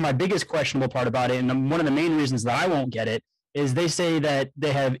 and this is my biggest questionable part about it, and one of the main reasons that I won't get it, is they say that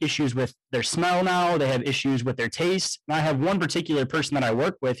they have issues with their smell now, they have issues with their taste. And I have one particular person that I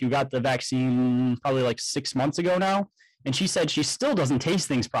work with who got the vaccine probably like 6 months ago now, and she said she still doesn't taste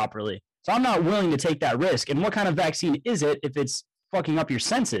things properly. So I'm not willing to take that risk. And what kind of vaccine is it if it's fucking up your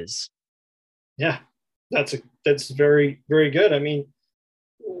senses? Yeah, that's very, very good. I mean,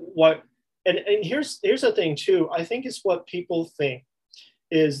 what and here's the thing too. I think it's what people think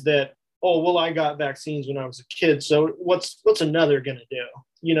is that, oh, well, I got vaccines when I was a kid, so what's another gonna do?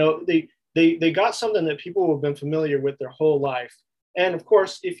 You know, they got something that people have been familiar with their whole life. And of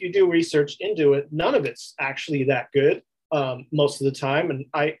course, if you do research into it, none of it's actually that good most of the time. And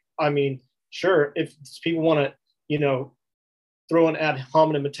I mean, sure, if people want to, you know, throw an ad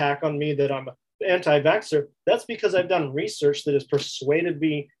hominem attack on me that I'm an anti-vaxxer, that's because I've done research that has persuaded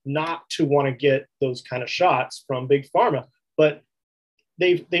me not to want to get those kind of shots from big pharma. But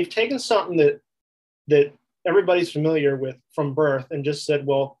they've taken something that everybody's familiar with from birth and just said,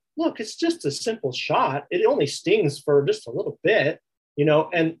 well, look, it's just a simple shot. It only stings for just a little bit, you know,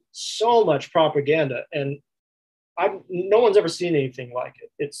 and so much propaganda. And no one's ever seen anything like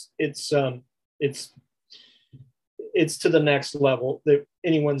it. It's to the next level that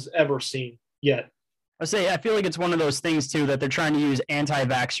anyone's ever seen yet. I feel like it's one of those things too that they're trying to use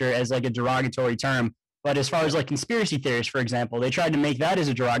anti-vaxxer as like a derogatory term. But as far as like conspiracy theories, for example, they tried to make that as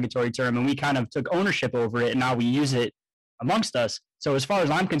a derogatory term, and we kind of took ownership over it, and now we use it amongst us. So as far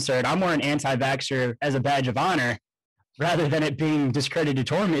as I'm concerned, I'm more an anti-vaxxer as a badge of honor rather than it being discredited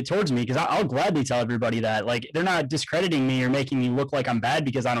towards me, because I'll gladly tell everybody that. Like, they're not discrediting me or making me look like I'm bad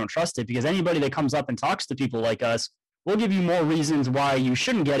because I don't trust it, because anybody that comes up and talks to people like us will give you more reasons why you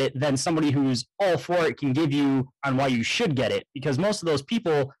shouldn't get it than somebody who's all for it can give you on why you should get it, because most of those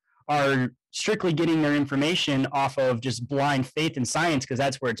people are strictly getting their information off of just blind faith in science because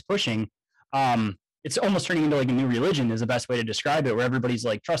that's where it's pushing. It's almost turning into like a new religion is the best way to describe it, where everybody's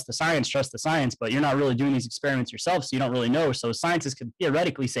like, trust the science, but you're not really doing these experiments yourself, so you don't really know. So scientists could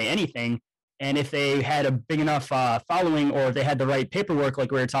theoretically say anything, and if they had a big enough following, or if they had the right paperwork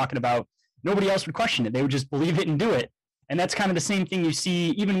like we were talking about, nobody else would question it. They would just believe it and do it. And that's kind of the same thing you see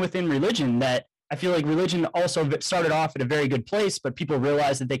even within religion, that I feel like religion also started off at a very good place, but people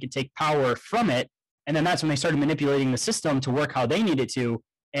realized that they could take power from it. And then that's when they started manipulating the system to work how they needed to.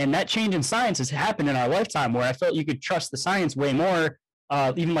 And that change in science has happened in our lifetime, where I felt you could trust the science way more,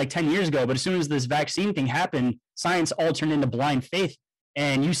 even like 10 years ago. But as soon as this vaccine thing happened, science all turned into blind faith.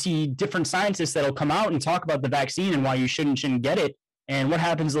 And you see different scientists that'll come out and talk about the vaccine and why you shouldn't get it. And what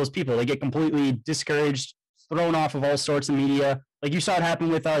happens to those people? They get completely discouraged, thrown off of all sorts of media. Like you saw it happen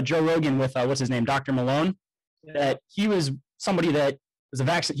with Joe Rogan with, what's his name, Dr. Malone, that he was somebody that was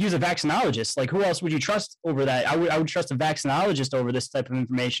he was a vaccinologist. Like, who else would you trust over that? I would trust a vaccinologist over this type of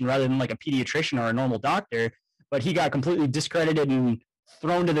information rather than like a pediatrician or a normal doctor. But he got completely discredited and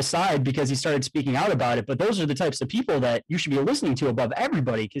thrown to the side because he started speaking out about it. But those are the types of people that you should be listening to above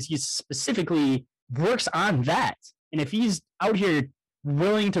everybody, because he specifically works on that. And if he's out here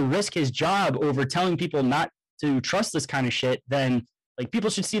willing to risk his job over telling people not to trust this kind of shit, then like people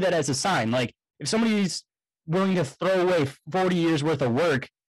should see that as a sign. Like, if somebody's willing to throw away 40 years worth of work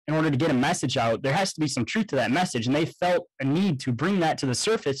in order to get a message out, there has to be some truth to that message. And they felt a need to bring that to the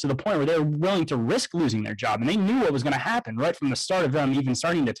surface to the point where they were willing to risk losing their job. And they knew what was going to happen right from the start of them even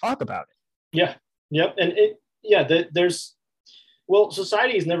starting to talk about it. Yeah. Yep. And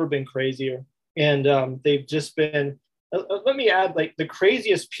society has never been crazier. And they've just been, let me add, like, the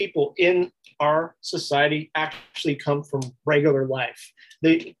craziest people in our society actually come from regular life.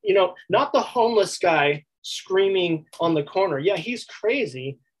 They, not the homeless guy screaming on the corner. Yeah, he's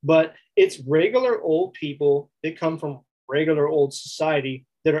crazy, but it's regular old people that come from regular old society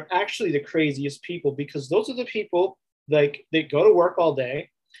that are actually the craziest people, because those are the people, like, they go to work all day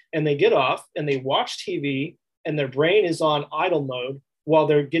and they get off and they watch TV and their brain is on idle mode while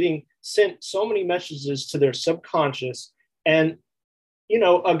they're getting sent so many messages to their subconscious. And,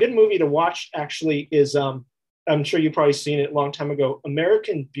 a good movie to watch actually is, I'm sure you've probably seen it a long time ago,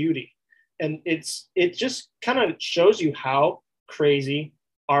 American Beauty. And it just kind of shows you how crazy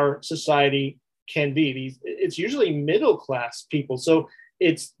our society can be. It's usually middle-class people. So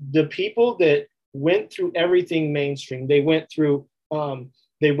it's the people that went through everything mainstream. They went through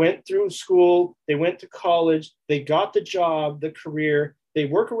school, they went to college, they got the job, the career, they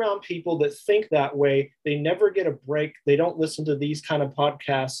work around people that think that way. They never get a break. They don't listen to these kind of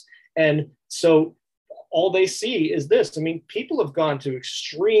podcasts. And so all they see is this. I mean, people have gone to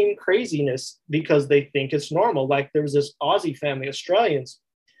extreme craziness because they think it's normal. Like there was this Aussie family, Australians,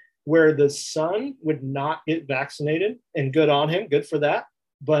 where the son would not get vaccinated, and good on him, good for that.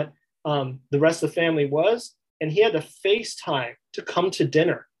 But the rest of the family was, and he had to FaceTime to come to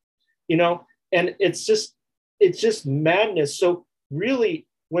dinner, you know, and it's just madness. So really,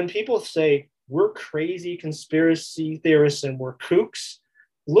 when people say we're crazy conspiracy theorists and we're kooks,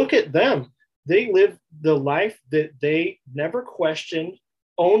 look at them. They live the life that they never questioned,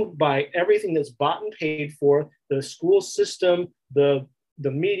 owned by everything that's bought and paid for, the school system, the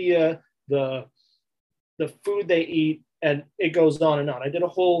media, the food they eat, and it goes on and on. I did a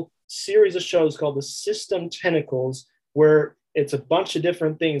whole series of shows called The System Tentacles, where it's a bunch of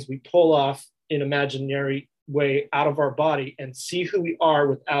different things we pull off in imaginary way out of our body and see who we are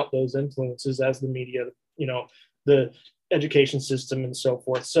without those influences as the media, you know, the education system and so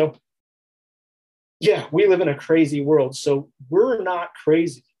forth. So yeah, we live in a crazy world. So we're not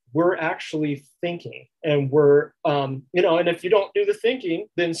crazy. We're actually thinking, and we're, you know, and if you don't do the thinking,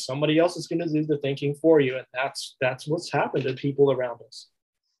 then somebody else is going to do the thinking for you. And that's what's happened to people around us.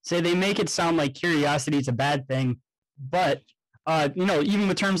 So they make it sound like curiosity is a bad thing, but, you know, even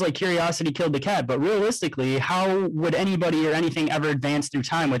with terms like curiosity killed the cat, but realistically, how would anybody or anything ever advance through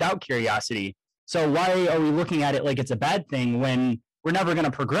time without curiosity? So why are we looking at it like it's a bad thing when we're never going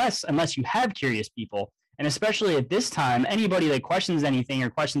to progress unless you have curious people? And especially at this time, anybody that questions anything or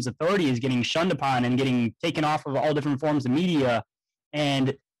questions authority is getting shunned upon and getting taken off of all different forms of media.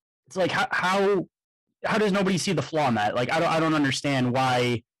 And it's like, how does nobody see the flaw in that? Like, I don't understand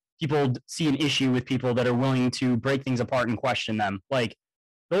why people see an issue with people that are willing to break things apart and question them. Like,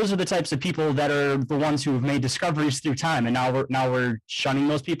 those are the types of people that are the ones who have made discoveries through time. And now we're shunning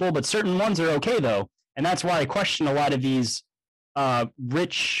those people, but certain ones are okay though. And that's why I question a lot of these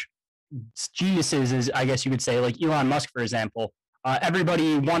rich geniuses, is I guess you could say, like Elon Musk, for example.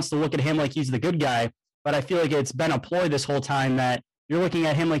 Everybody wants to look at him like he's the good guy, but I feel like it's been a ploy this whole time that you're looking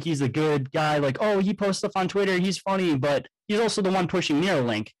at him like he's the good guy, like, oh, he posts stuff on Twitter, he's funny, but he's also the one pushing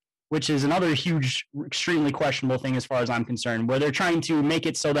Neuralink, which is another huge, extremely questionable thing as far as I'm concerned, where they're trying to make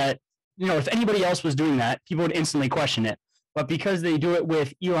it so that, you know, if anybody else was doing that, people would instantly question it. But because they do it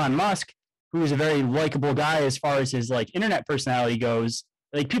with Elon Musk, who is a very likable guy as far as his like internet personality goes,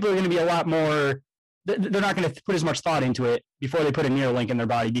 like people are going to be a lot more, they're not going to put as much thought into it before they put a Neuralink in their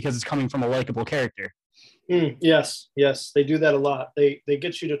body because it's coming from a likable character. Yes, they do that a lot. They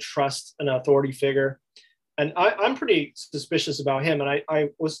get you to trust an authority figure. And I'm pretty suspicious about him. And I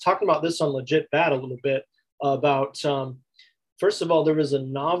was talking about this on Legit Bad a little bit about, first of all, there was a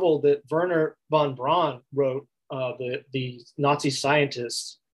novel that Werner von Braun wrote, the Nazi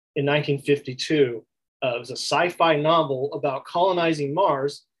scientist, in 1952. It was a sci-fi novel about colonizing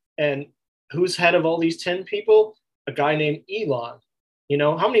Mars. And who's head of all these 10 people? A guy named Elon. You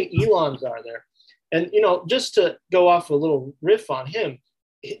know, how many Elons are there? And, you know, just to go off a little riff on him,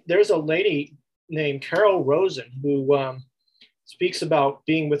 there's a lady named Carol Rosen who speaks about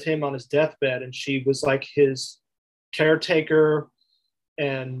being with him on his deathbed. And she was like his caretaker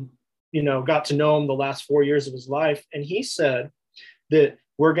and, you know, got to know him the last 4 years of his life. And he said that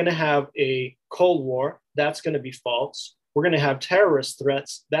we're going to have a Cold War. That's going to be false. We're going to have terrorist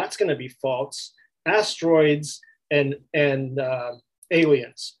threats. That's going to be false. Asteroids and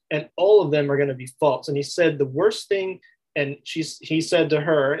aliens, and all of them are going to be false. And he said the worst thing, and he said to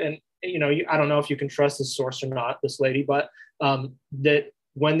her, and you know, I don't know if you can trust this source or not, this lady, but that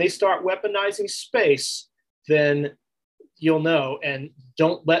when they start weaponizing space, then you'll know, and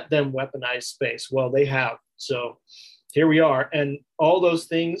don't let them weaponize space. Well, they have. So here we are. And all those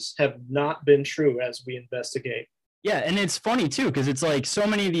things have not been true as we investigate. Yeah. And it's funny too, because it's like so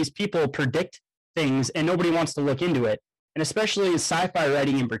many of these people predict things and nobody wants to look into it. And especially in sci-fi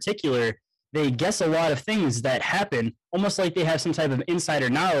writing in particular, they guess a lot of things that happen, almost like they have some type of insider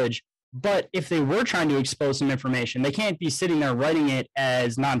knowledge. But if they were trying to expose some information, they can't be sitting there writing it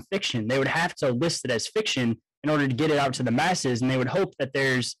as nonfiction. They would have to list it as fiction in order to get it out to the masses. And they would hope that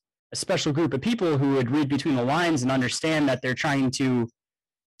there's a special group of people who would read between the lines and understand that they're trying to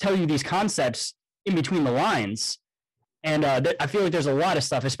tell you these concepts in between the lines. And I feel like there's a lot of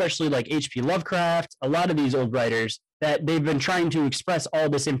stuff, especially like H.P. Lovecraft, a lot of these old writers, that they've been trying to express all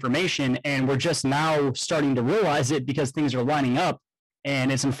this information, and we're just now starting to realize it because things are lining up.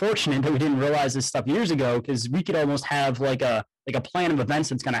 And it's unfortunate that we didn't realize this stuff years ago, because we could almost have like a plan of events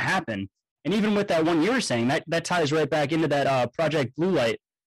that's going to happen. And even with that one you were saying, that ties right back into that Project Blue Light,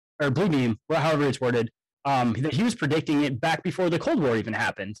 or Blue Beam, however it's worded. that he was predicting it back before the Cold War even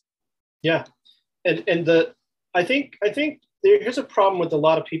happened. Yeah, and I think here's a problem with a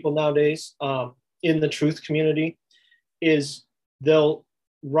lot of people nowadays in the truth community is they'll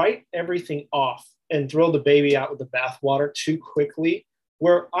write everything off and throw the baby out with the bathwater too quickly.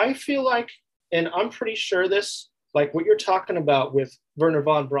 Where I feel like, and I'm pretty sure this, like what you're talking about with Werner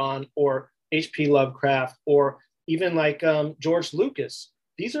von Braun or H.P. Lovecraft or even like George Lucas,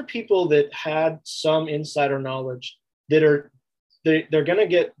 these are people that had some insider knowledge that they're going to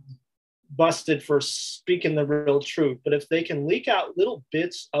get busted for speaking the real truth. But if they can leak out little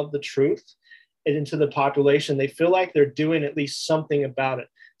bits of the truth into the population, they feel like they're doing at least something about it.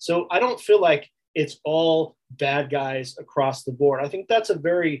 So I don't feel like it's all bad guys across the board. I think that's a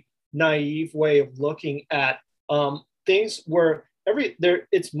very naive way of looking at things where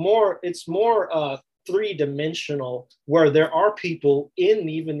it's more three-dimensional, where there are people in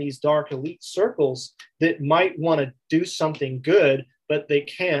even these dark elite circles that might want to do something good, but they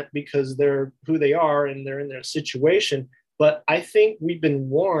can't because they're who they are and they're in their situation. But I think we've been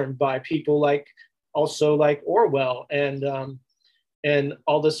warned by people like Orwell and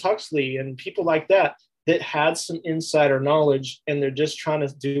Aldous Huxley and people like that had some insider knowledge, and they're just trying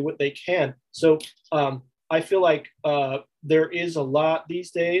to do what they can. So I feel like there is a lot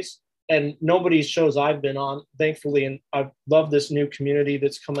these days, and nobody's shows I've been on, thankfully, and I love this new community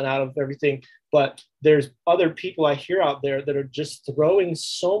that's coming out of everything. But there's other people I hear out there that are just throwing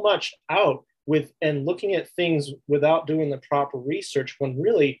so much out and looking at things without doing the proper research, when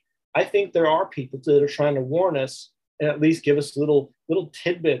really I think there are people that are trying to warn us and at least give us little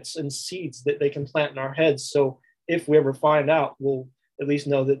tidbits and seeds that they can plant in our heads. So if we ever find out, we'll at least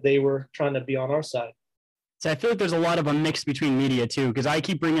know that they were trying to be on our side. So I feel like there's a lot of a mix between media too, because I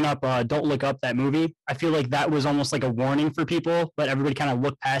keep bringing up Don't Look Up, that movie. I feel like that was almost like a warning for people, but everybody kind of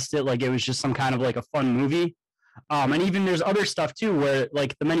looked past it like it was just some kind of like a fun movie. And even there's other stuff too, where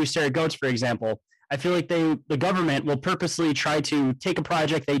like The Men Who Stare at Goats, for example, I feel like the government will purposely try to take a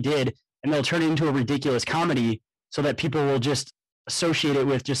project they did and they'll turn it into a ridiculous comedy so that people will just associate it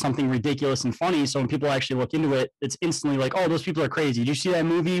with just something ridiculous and funny. So when people actually look into it, it's instantly like, oh, those people are crazy. Did you see that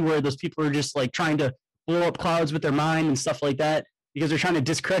movie where those people are just like trying to blow up clouds with their mind and stuff like that because they're trying to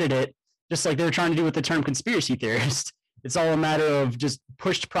discredit it, just like they're trying to do with the term conspiracy theorist. It's all a matter of just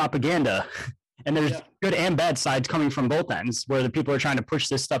pushed propaganda. And there's good and bad sides coming from both ends, where the people are trying to push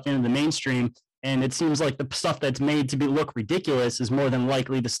this stuff into the mainstream. And it seems like the stuff that's made to look ridiculous is more than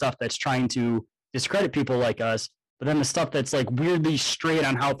likely the stuff that's trying to discredit people like us. But then the stuff that's like weirdly straight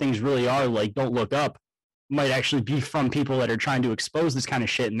on how things really are, like Don't Look Up, might actually be from people that are trying to expose this kind of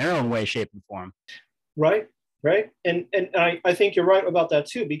shit in their own way, shape, and form. Right. And I think you're right about that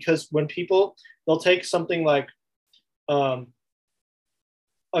too, because when they'll take something like a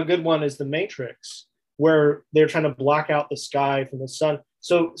good one is The Matrix, where they're trying to block out the sky from the sun.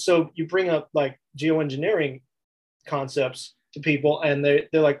 So you bring up like geoengineering concepts to people and they're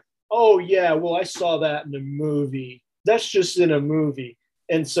like, oh yeah, well, I saw that in a movie. That's just in a movie.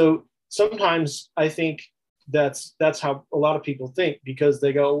 And so sometimes I think that's how a lot of people think, because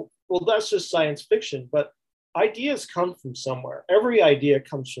they go, well, that's just science fiction. But ideas come from somewhere. Every idea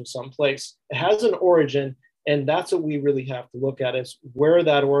comes from someplace. It has an origin. And that's what we really have to look at, is where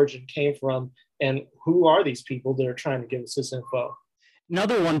that origin came from and who are these people that are trying to give us this info.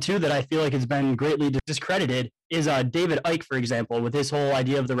 Another one, too, that I feel like has been greatly discredited is David Icke, for example, with his whole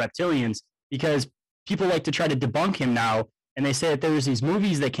idea of the reptilians, because people like to try to debunk him now. And they say that there was these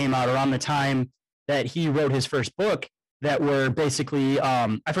movies that came out around the time that he wrote his first book that were basically,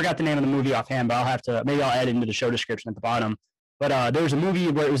 I forgot the name of the movie offhand, but maybe I'll add it into the show description at the bottom. But there was a movie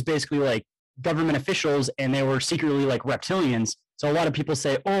where it was basically like government officials and they were secretly like reptilians. So a lot of people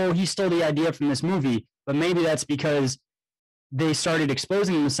say, oh, he stole the idea from this movie, but maybe that's because they started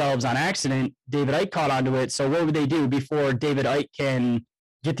exposing themselves on accident. David Icke caught onto it. So what would they do before David Icke can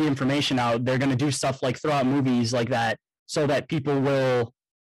get the information out? They're going to do stuff like throw out movies like that so that people will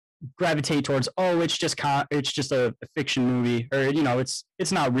gravitate towards, oh, it's just a fiction movie, or, you know,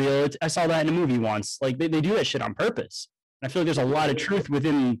 it's not real. I saw that in a movie once. Like they do that shit on purpose. I feel like there's a lot of truth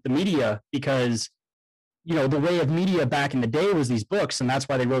within the media, because, you know, the way of media back in the day was these books, and that's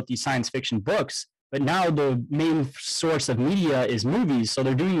why they wrote these science fiction books. But now the main source of media is movies. So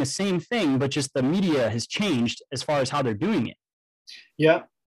they're doing the same thing, but just the media has changed as far as how they're doing it. Yeah.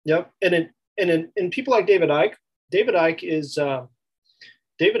 Yep. And people like David Icke is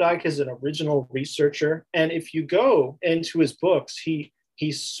an original researcher. And if you go into his books, he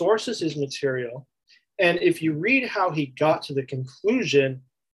sources his material. And if you read how he got to the conclusion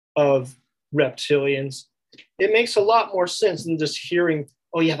of reptilians, it makes a lot more sense than just hearing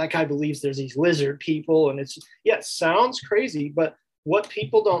oh yeah, that guy believes there's these lizard people. And it's, yeah, it sounds crazy, but what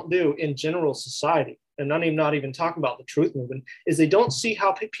people don't do in general society, and I'm not even talking about the truth movement, is they don't see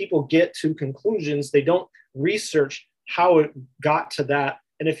how people get to conclusions. They don't research how it got to that.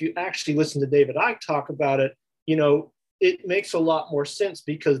 And if you actually listen to David Icke talk about it, you know, it makes a lot more sense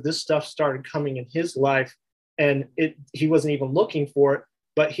because this stuff started coming in his life and he wasn't even looking for it,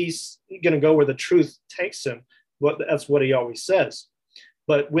 but he's going to go where the truth takes him. That's what he always says.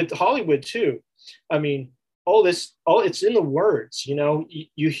 But with Hollywood too, I mean, all it's in the words, you know,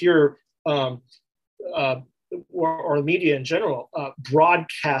 you hear, or media in general,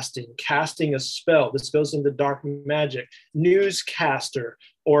 broadcasting, casting a spell. This goes into dark magic, newscaster,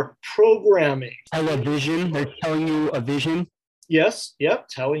 or programming. Television, they're telling you a vision. Yes, yep,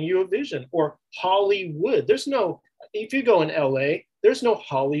 telling you a vision. Or Hollywood. If you go in LA, there's no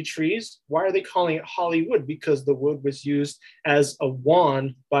holly trees. Why are they calling it Hollywood? Because the wood was used as a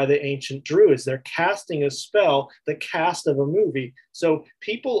wand by the ancient Druids. They're casting a spell, the cast of a movie. So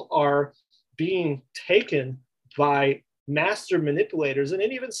people are being taken by master manipulators. And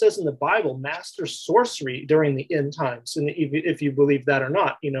it even says in the Bible, master sorcery during the end times. And if you believe that or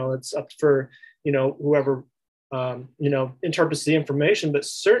not, you know, it's up for, you know, whoever, you know, interprets the information, but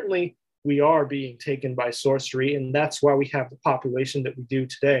certainly we are being taken by sorcery. And that's why we have the population that we do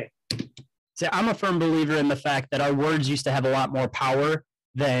today. So I'm a firm believer in the fact that our words used to have a lot more power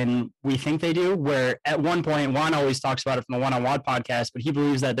than we think they do, where at one point, Juan always talks about it from the One-on-One podcast, but he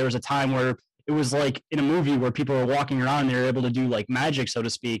believes that there was a time where it was like in a movie where people were walking around and they were able to do like magic, so to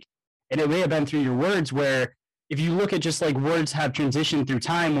speak. And it may have been through your words, where if you look at just like words have transitioned through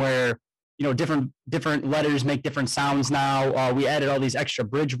time where, you know, different letters make different sounds now. We added all these extra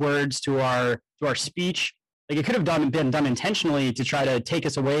bridge words to our speech. Like it could have been done intentionally to try to take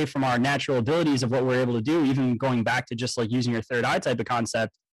us away from our natural abilities of what we're able to do, even going back to just like using your third eye type of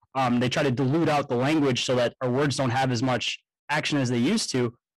concept. They try to dilute out the language so that our words don't have as much action as they used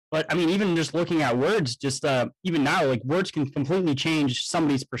to. But I mean, even just looking at words, just even now, like words can completely change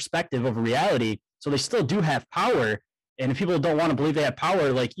somebody's perspective of reality. So they still do have power. And if people don't want to believe they have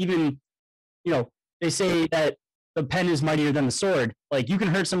power, like even, you know, they say that the pen is mightier than the sword. Like you can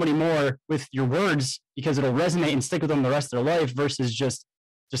hurt somebody more with your words because it'll resonate and stick with them the rest of their life versus just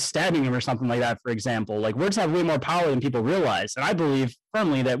stabbing them or something like that, for example. Like words have way more power than people realize. And I believe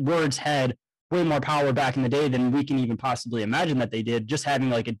firmly that words had way more power back in the day than we can even possibly imagine that they did, just having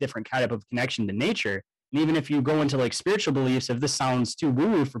like a different kind of connection to nature. And even if you go into like spiritual beliefs, if this sounds too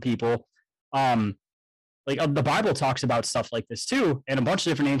woo-woo for people, like the Bible talks about stuff like this too. And a bunch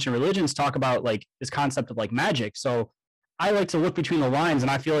of different ancient religions talk about like this concept of like magic. So I like to look between the lines, and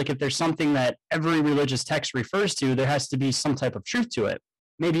I feel like if there's something that every religious text refers to, there has to be some type of truth to it.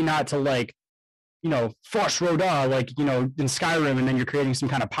 Maybe not to like, you know, Fosh Roda, like, you know, in Skyrim, and then you're creating some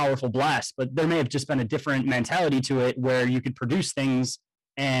kind of powerful blast, but there may have just been a different mentality to it where you could produce things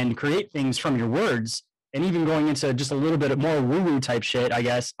and create things from your words. And even going into just a little bit more woo-woo type shit, I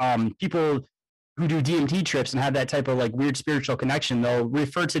guess, people who do DMT trips and have that type of like weird spiritual connection, they'll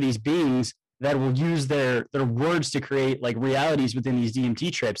refer to these beings that will use their words to create like realities within these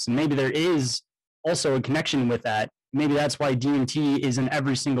DMT trips. And maybe there is also a connection with that. Maybe that's why DMT is in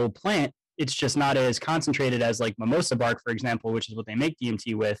every single plant. It's just not as concentrated as like mimosa bark, for example, which is what they make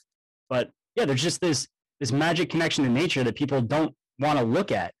DMT with. But yeah, there's just this magic connection to nature that people don't want to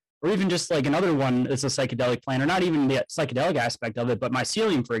look at. Or even just like another one is a psychedelic plant, or not even the psychedelic aspect of it, but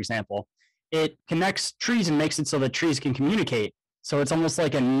mycelium, for example. It connects trees and makes it so that trees can communicate. So it's almost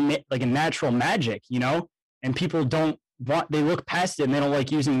like a natural magic, you know? And people they look past it and they don't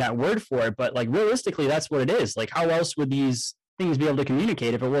like using that word for it. But like realistically, that's what it is. Like how else would these things be able to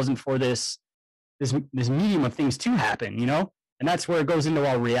communicate if it wasn't for this medium of things to happen, you know? And that's where it goes into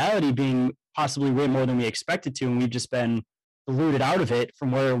our reality being possibly way more than we expected to. And we've just been diluted out of it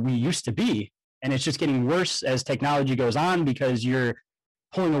from where we used to be. And it's just getting worse as technology goes on because you're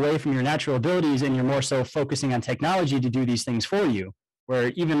pulling away from your natural abilities and you're more so focusing on technology to do these things for you.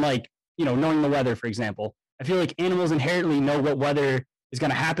 Where even like, you know, knowing the weather, for example, I feel like animals inherently know what weather is going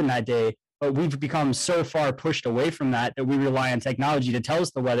to happen that day, but we've become so far pushed away from that we rely on technology to tell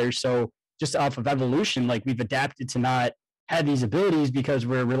us the weather. So just off of evolution, like we've adapted to not have these abilities because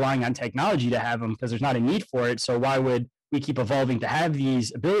we're relying on technology to have them because there's not a need for it. So why would we keep evolving to have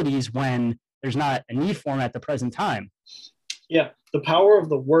these abilities when there's not a need for them at the present time? Yeah, the power of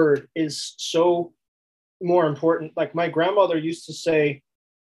the word is so more important. Like my grandmother used to say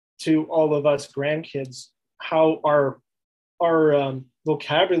to all of us grandkids how our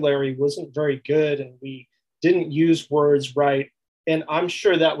vocabulary wasn't very good and we didn't use words right. And I'm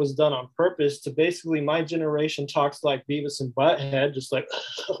sure that was done on purpose to basically, my generation talks like Beavis and Butthead, just like,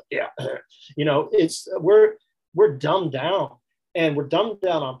 yeah, it's we're dumbed down, and we're dumbed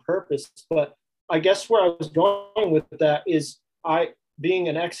down on purpose. But I guess where I was going with that is, being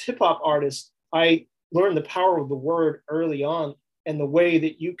an ex-hip hop artist, I learned the power of the word early on, and the way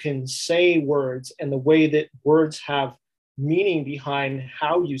that you can say words, and the way that words have meaning behind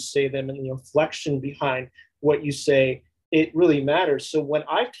how you say them, and the inflection behind what you say. It really matters. So when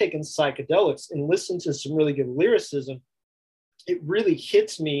I've taken psychedelics and listened to some really good lyricism, it really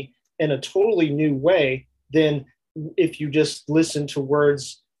hits me in a totally new way than if you just listen to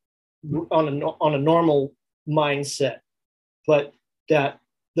words on a normal mindset. But that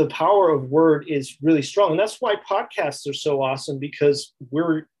the power of word is really strong. And that's why podcasts are so awesome, because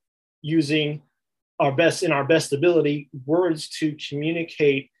we're using our best ability words to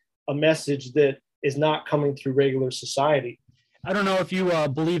communicate a message that is not coming through regular society. I don't know if you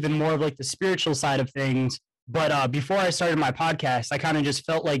believe in more of like the spiritual side of things, but before I started my podcast, I kind of just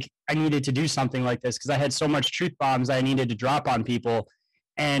felt like I needed to do something like this because I had so much truth bombs I needed to drop on people.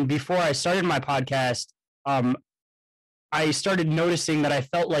 And before I started my podcast, I started noticing that I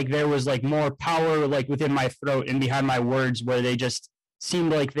felt like there was like more power like within my throat and behind my words, where they just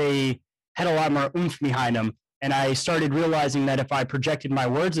seemed like they had a lot more oomph behind them. And I started realizing that if I projected my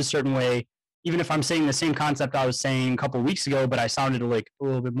words a certain way, even if I'm saying the same concept I was saying a couple of weeks ago, but I sounded like a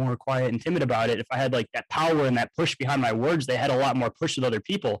little bit more quiet and timid about it, if I had like that power and that push behind my words, they had a lot more push with other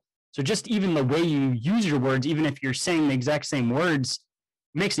people. So just even the way you use your words, even if you're saying the exact same words,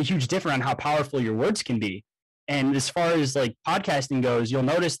 makes a huge difference on how powerful your words can be. And as far as like podcasting goes, you'll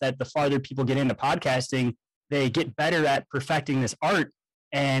notice that the farther people get into podcasting, they get better at perfecting this art.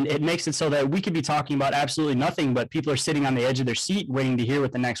 And it makes it so that we could be talking about absolutely nothing, but people are sitting on the edge of their seat waiting to hear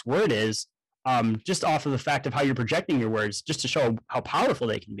what the next word is, just off of the fact of how you're projecting your words, just to show how powerful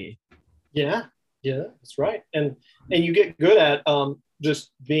they can be. Yeah, that's right. And you get good at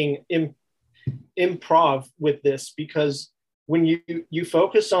just being improv with this, because when you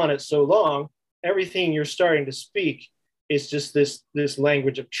focus on it so long, everything you're starting to speak is just this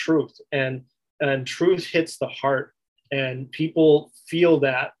language of truth, and truth hits the heart, and people feel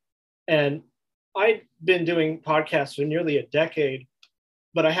that. And I've been doing podcasts for nearly a decade,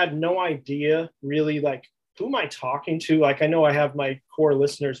 but I had no idea really, like, who am I talking to? Like, I know I have my core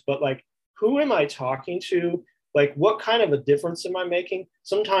listeners, but like, who am I talking to? Like, what kind of a difference am I making?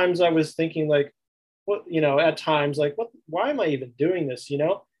 Sometimes I was thinking like, what, at times, like, why am I even doing this?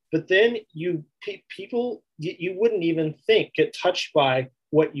 But then people you wouldn't even think get touched by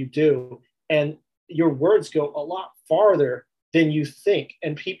what you do. And your words go a lot farther than you think.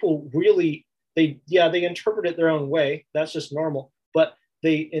 And people really, they interpret it their own way. That's just normal. But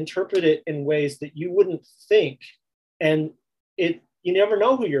they interpret it in ways that you wouldn't think. And you never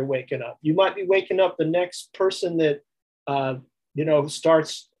know who you're waking up. You might be waking up the next person that,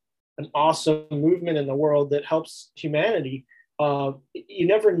 starts an awesome movement in the world that helps humanity. You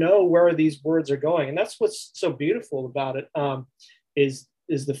never know where these words are going. And that's what's so beautiful about it, is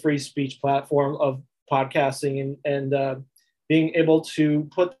the free speech platform of podcasting, and being able to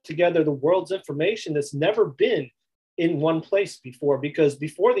put together the world's information that's never been in one place before. Because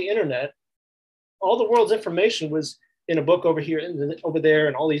before the internet, all the world's information was in a book over here and over there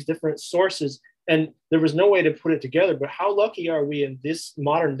and all these different sources, and there was no way to put it together. But how lucky are we in this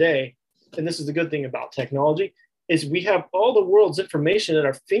modern day? And this is the good thing about technology, is we have all the world's information at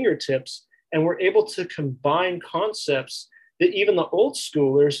our fingertips, and we're able to combine concepts that even the old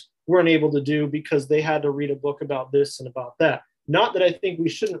schoolers weren't able to do, because they had to read a book about this and about that. Not that I think we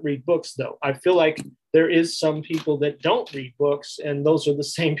shouldn't read books, though. I feel like there is some people that don't read books, and those are the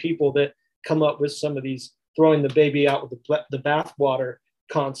same people that come up with some of these throwing the baby out with the bathwater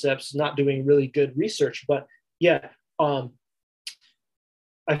concepts, not doing really good research. But yeah, I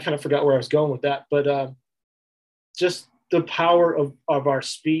kind of forgot where I was going with that. But just the power of our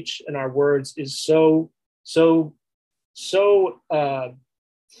speech and our words is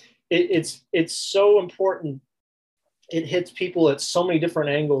it's so important. It hits people at so many different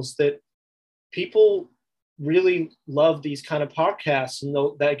angles that people really love these kind of podcasts, and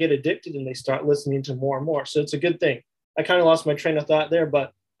that get addicted and they start listening to more and more. So it's a good thing. I kind of lost my train of thought there,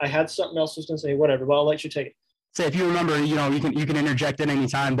 but I had something else I was going to say, whatever, but I'll let you take it. So if you remember, you can interject at any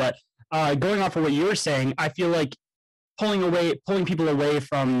time, but going off of what you were saying, I feel like pulling people away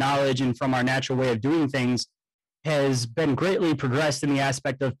from knowledge and from our natural way of doing things has been greatly progressed in the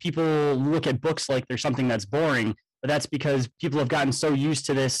aspect of people look at books like they're something that's boring, but that's because people have gotten so used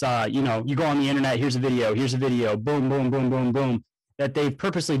to this, you go on the internet, here's a video, boom, boom, boom, boom, boom, that they've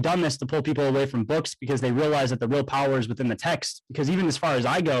purposely done this to pull people away from books because they realize that the real power is within the text. Because even as far as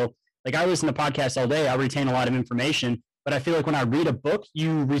I go, like I listen to podcasts all day, I retain a lot of information, but I feel like when I read a book,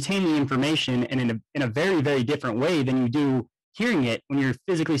 you retain the information in a very, very different way than you do hearing it when you're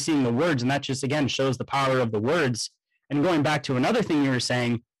physically seeing the words. And that just, again, shows the power of the words. And going back to another thing you were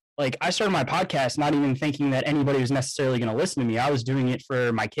saying, like I started my podcast not even thinking that anybody was necessarily going to listen to me. I was doing it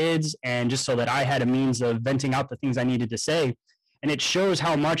for my kids and just so that I had a means of venting out the things I needed to say. And it shows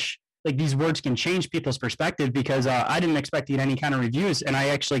how much like these words can change people's perspective, because I didn't expect to get any kind of reviews. And I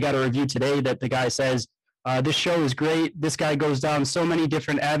actually got a review today that the guy says, this show is great. This guy goes down so many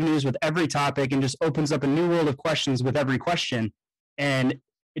different avenues with every topic and just opens up a new world of questions with every question. And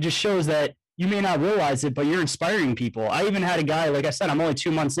it just shows that you may not realize it, but you're inspiring people. I even had a guy, like I said, I'm only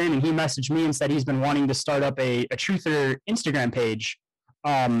 2 months in, and he messaged me and said he's been wanting to start up a truther Instagram page.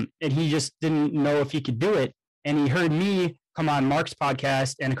 And he just didn't know if he could do it. And he heard me come on Mark's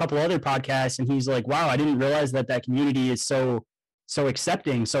podcast and a couple other podcasts. And he's like, wow, I didn't realize that community is so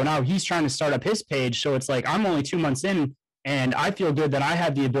accepting. So now he's trying to start up his page. So it's like, I'm only 2 months in, and I feel good that I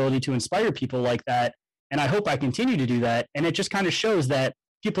have the ability to inspire people like that. And I hope I continue to do that. And it just kind of shows that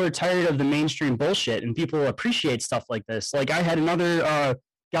people are tired of the mainstream bullshit and people appreciate stuff like this. Like I had another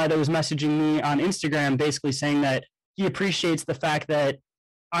guy that was messaging me on Instagram basically saying that he appreciates the fact that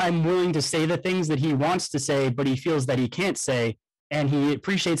I'm willing to say the things that he wants to say, but he feels that he can't say. And he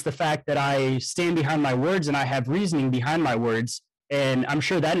appreciates the fact that I stand behind my words and I have reasoning behind my words. And I'm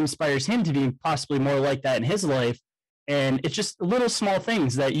sure that inspires him to be possibly more like that in his life. And it's just little small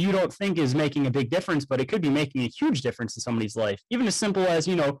things that you don't think is making a big difference, but it could be making a huge difference in somebody's life. Even as simple as,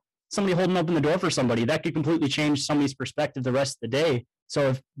 you know, somebody holding open the door for somebody, that could completely change somebody's perspective the rest of the day. So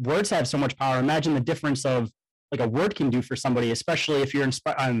if words have so much power, imagine the difference of like a word can do for somebody, especially if you're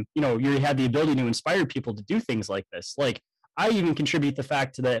inspired, you know, you have the ability to inspire people to do things like this. Like I even contribute the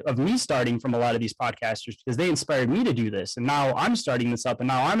fact to that of me starting from a lot of these podcasters because they inspired me to do this. And now I'm starting this up and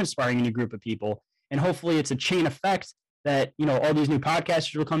now I'm inspiring a new group of people. And hopefully it's a chain effect that, you know, all these new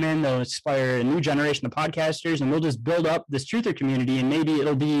podcasters will come in, they'll inspire a new generation of podcasters, and we'll just build up this truther community. And maybe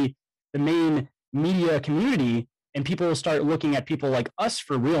it'll be the main media community, and people will start looking at people like us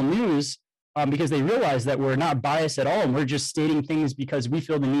for real news because they realize that we're not biased at all. And we're just stating things because we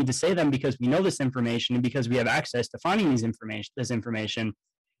feel the need to say them because we know this information and because we have access to finding this information.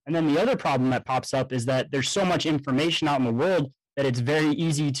 And then the other problem that pops up is that there's so much information out in the world that it's very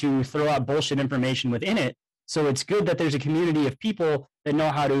easy to throw out bullshit information within it. So it's good that there's a community of people that know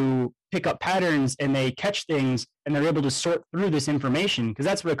how to pick up patterns and they catch things and they're able to sort through this information, because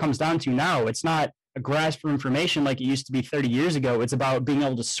that's what it comes down to now. It's not a grasp for information like it used to be 30 years ago. It's about being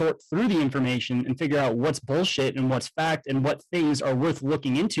able to sort through the information and figure out what's bullshit and what's fact and what things are worth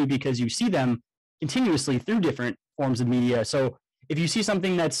looking into because you see them continuously through different forms of media. So if you see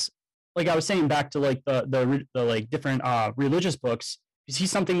something that's, like I was saying, back to like the like different religious books, you see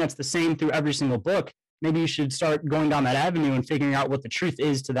something that's the same through every single book, maybe you should start going down that avenue and figuring out what the truth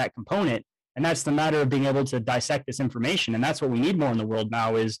is to that component. And that's the matter of being able to dissect this information. And that's what we need more in the world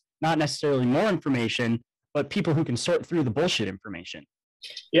now, is not necessarily more information, but people who can sort through the bullshit information.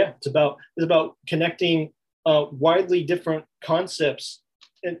 Yeah, it's about connecting widely different concepts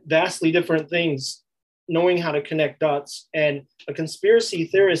and vastly different things, knowing how to connect dots. And a conspiracy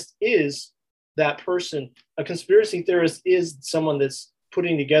theorist is that person. A conspiracy theorist is someone that's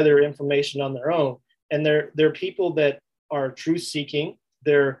putting together information on their own. And they're people that are truth seeking.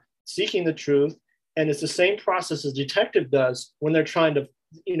 They're seeking the truth. And it's the same process as a detective does when they're trying to,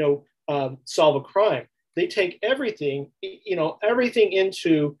 solve a crime. They take everything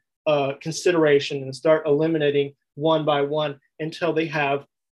into consideration and start eliminating one by one until they have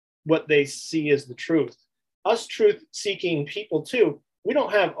what they see as the truth. Us truth seeking people too, we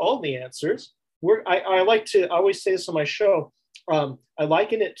don't have all the answers. I always say this on my show. I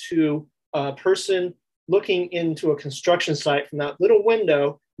liken it to a person looking into a construction site from that little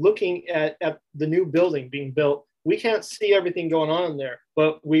window, looking at the new building being built. We can't see everything going on in there,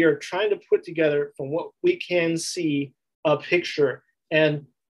 but we are trying to put together from what we can see a picture. And,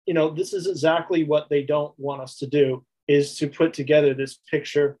 this is exactly what they don't want us to do, is to put together this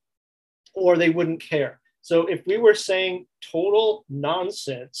picture, or they wouldn't care. So if we were saying total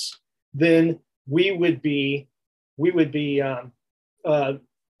nonsense, then we would be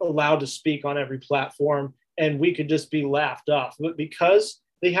allowed to speak on every platform, and we could just be laughed off. But because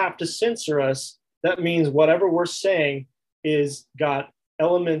they have to censor us, that means whatever we're saying is got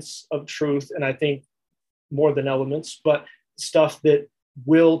elements of truth, and I think more than elements, but stuff that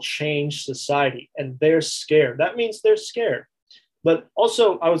will change society. And they're scared. That means they're scared. But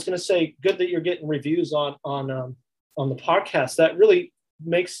also, I was going to say, good that you're getting reviews on on the podcast, that really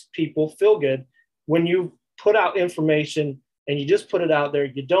makes people feel good. When you put out information and you just put it out there,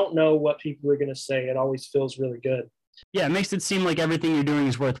 you don't know what people are going to say. It always feels really good. Yeah, it makes it seem like everything you're doing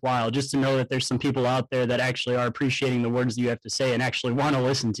is worthwhile, just to know that there's some people out there that actually are appreciating the words that you have to say and actually want to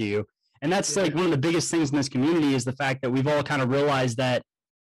listen to you. And that's like one of the biggest things in this community is the fact that we've all kind of realized that,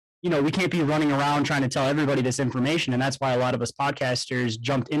 we can't be running around trying to tell everybody this information. And that's why a lot of us podcasters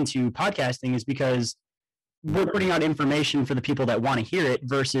jumped into podcasting, is because we're putting out information for the people that want to hear it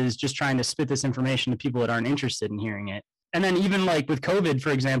versus just trying to spit this information to people that aren't interested in hearing it. And then even like with COVID,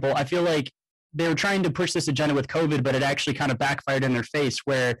 for example, I feel like they were trying to push this agenda with COVID, but it actually kind of backfired in their face,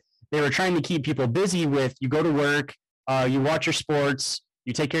 where they were trying to keep people busy with, you go to work, you watch your sports,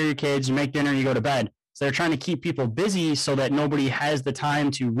 you take care of your kids, you make dinner, you go to bed. So they're trying to keep people busy so that nobody has the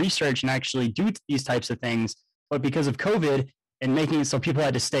time to research and actually do these types of things. But because of COVID and making it so people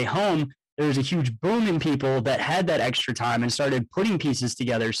had to stay home, there was a huge boom in people that had that extra time and started putting pieces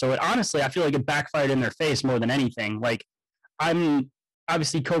together. So it honestly, I feel like it backfired in their face more than anything. Like,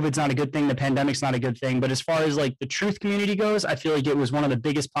 obviously COVID's not a good thing. The pandemic's not a good thing. But as far as like the truth community goes, I feel like it was one of the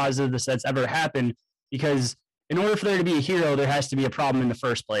biggest positives that's ever happened, because in order for there to be a hero, there has to be a problem in the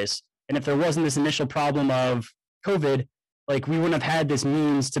first place. And if there wasn't this initial problem of COVID, like we wouldn't have had this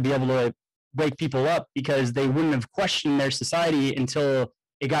means to be able to wake people up, because they wouldn't have questioned their society until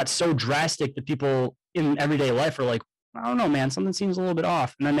it got so drastic that people in everyday life are like, I don't know, man, something seems a little bit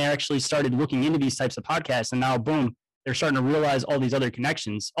off. And then they actually started looking into these types of podcasts, and now boom, they're starting to realize all these other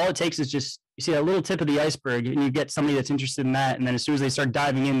connections. All it takes is just, you see that little tip of the iceberg, and you get somebody that's interested in that. And then as soon as they start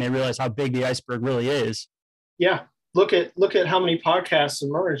diving in, they realize how big the iceberg really is. Yeah. Look at how many podcasts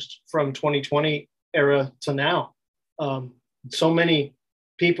emerged from 2020 era to now. So many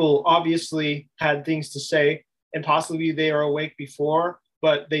people obviously had things to say, and possibly they are awake before,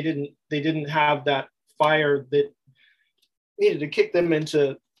 but they didn't have that fire that needed to kick them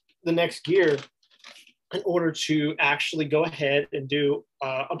into the next gear in order to actually go ahead and do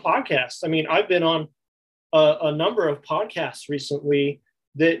a podcast. I mean, I've been on a number of podcasts recently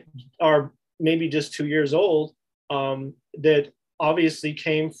that are maybe just 2 years old, that obviously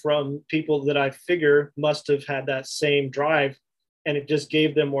came from people that I figure must have had that same drive, and it just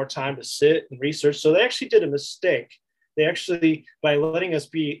gave them more time to sit and research. So they actually did a mistake. They actually, by letting us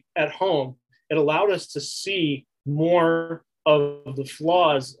be at home, it allowed us to see more of the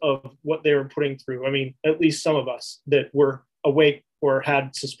flaws of what they were putting through. I mean, at least some of us that were awake or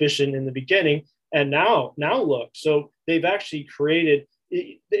had suspicion in the beginning, and now look. So they've actually created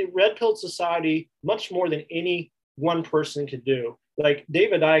the Red Pill Society much more than any one person could do. Like,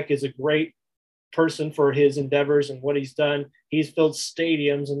 David Icke is a great person for his endeavors and what he's done. He's filled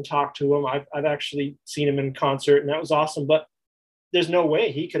stadiums and talked to him. I've actually seen him in concert, and that was awesome. But there's no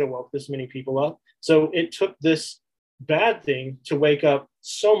way he could have woke this many people up. So it took this bad thing to wake up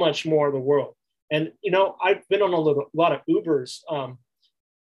so much more of the world. And, I've been on a lot of Ubers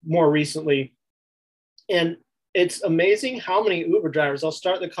more recently, and it's amazing how many Uber drivers, I'll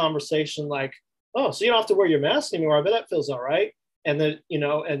start the conversation like, oh, so you don't have to wear your mask anymore. I bet that feels all right. And then,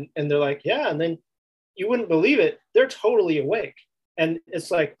 and they're like, yeah. And then you wouldn't believe it, they're totally awake. And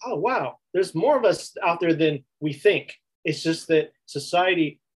it's like, oh, wow, there's more of us out there than we think. It's just that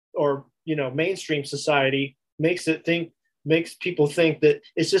society, or, mainstream society, makes people think that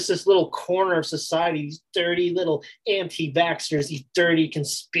it's just this little corner of society, these dirty little anti-vaxxers, these dirty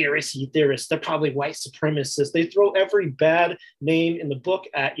conspiracy theorists. They're probably white supremacists. They throw every bad name in the book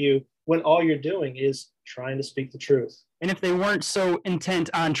at you when all you're doing is trying to speak the truth. And if they weren't so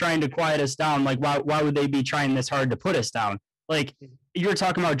intent on trying to quiet us down, like why would they be trying this hard to put us down? Like, you were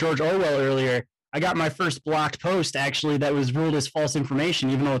talking about George Orwell earlier. I got my first blocked post actually that was ruled as false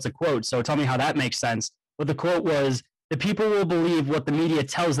information, even though it's a quote. So tell me how that makes sense. But the quote was, "The people will believe what the media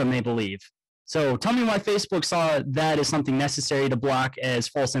tells them they believe." So tell me why Facebook saw that as something necessary to block as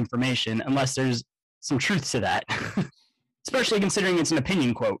false information, unless there's some truth to that, especially considering it's an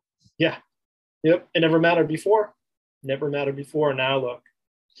opinion quote. Yeah. Yep. It never mattered before. Never mattered before. Now look.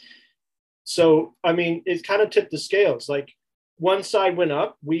 So, I mean, it kind of tipped the scales. Like, one side went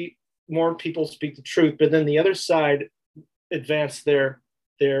up, more people speak the truth, but then the other side advanced their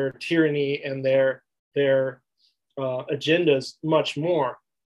tyranny and their agendas much more.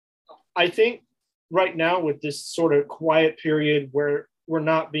 I think right now, with this sort of quiet period where we're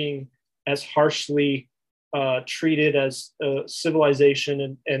not being as harshly treated as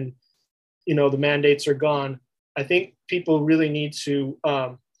civilization, and the mandates are gone, I think people really need to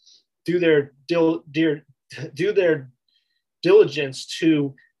do their diligence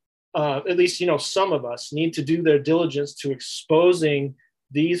to, at least, some of us need to do their diligence to exposing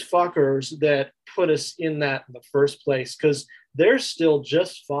these fuckers that put us in that in the first place, because they're still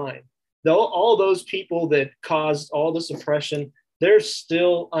just fine. Though all those people that caused all this oppression, they're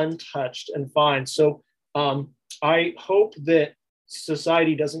still untouched and fine. So I hope that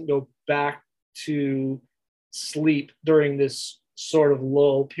society doesn't go back to sleep during this sort of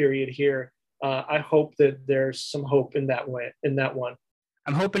lull period here. I hope that there's some hope in that way, in that one.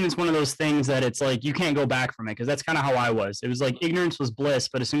 I'm hoping it's one of those things that it's like you can't go back from it, because that's kind of how I was. It was like ignorance was bliss,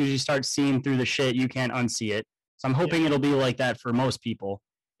 but as soon as you start seeing through the shit, you can't unsee it. So I'm hoping it'll be like that for most people.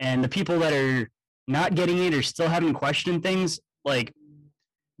 And the people that are not getting it or still haven't questioned things, like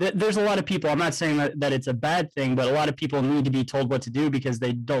there's a lot of people, I'm not saying that it's a bad thing, but a lot of people need to be told what to do because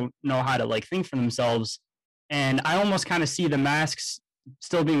they don't know how to like think for themselves. And I almost kind of see the masks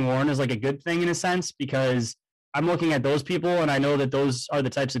still being worn as like a good thing in a sense, because I'm looking at those people and I know that those are the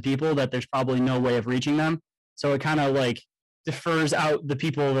types of people that there's probably no way of reaching them. So it kind of like defers out the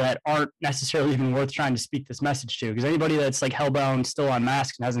people that aren't necessarily even worth trying to speak this message to. Because anybody that's like hellbound still on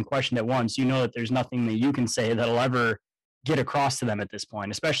masks and hasn't questioned it once, you know that there's nothing that you can say that'll ever get across to them at this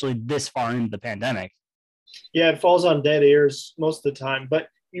point, especially this far into the pandemic. Yeah, it falls on dead ears most of the time, but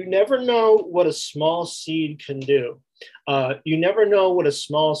you never know what a small seed can do. You never know what a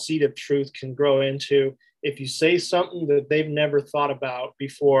small seed of truth can grow into if you say something that they've never thought about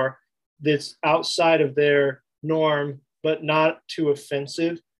before, that's outside of their norm, but not too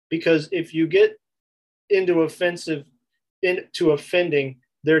offensive. Because if you get into offending,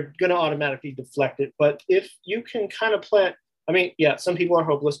 they're going to automatically deflect it. But if you can kind of plant, I mean, yeah, some people are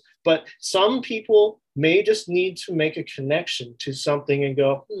hopeless, but some people may just need to make a connection to something and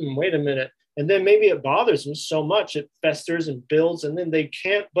go, wait a minute. And then maybe it bothers them so much, it festers and builds, and then they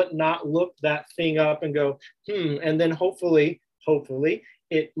can't but not look that thing up and go, and then hopefully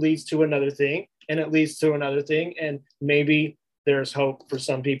it leads to another thing, and it leads to another thing, and maybe there's hope for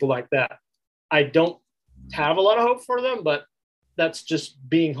some people like that. I don't have a lot of hope for them, but that's just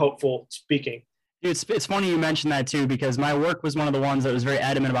being hopeful speaking. It's funny you mentioned that too, because my work was one of the ones that was very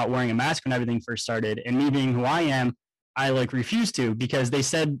adamant about wearing a mask when everything first started. And me being who I am, I like refused to, because they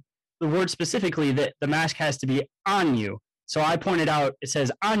said the word specifically that the mask has to be on you. So I pointed out, it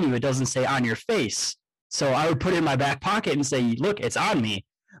says on you, it doesn't say on your face. So I would put it in my back pocket and say, look, it's on me.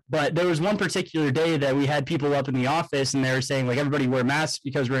 But there was one particular day that we had people up in the office and they were saying like, everybody wear masks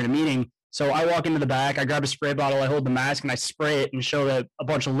because we're in a meeting. So I walk into the back, I grab a spray bottle, I hold the mask and I spray it and show that a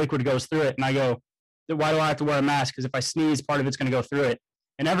bunch of liquid goes through it. And I go, why do I have to wear a mask? Because if I sneeze, part of it's going to go through it.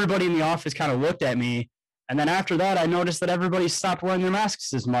 And everybody in the office kind of looked at me. And then after that, I noticed that everybody stopped wearing their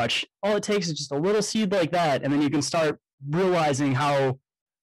masks as much. All it takes is just a little seed like that. And then you can start realizing how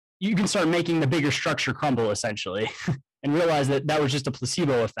you can start making the bigger structure crumble, essentially, and realize that that was just a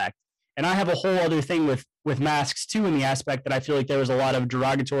placebo effect. And I have a whole other thing with masks, too, in the aspect that I feel like there was a lot of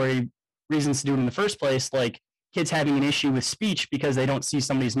derogatory reasons to do it in the first place, like kids having an issue with speech because they don't see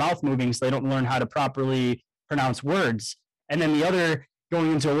somebody's mouth moving, so they don't learn how to properly pronounce words. And then the other,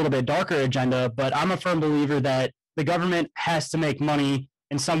 going into a little bit darker agenda, but I'm a firm believer that the government has to make money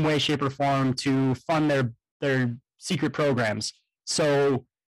in some way, shape, or form to fund their secret programs. So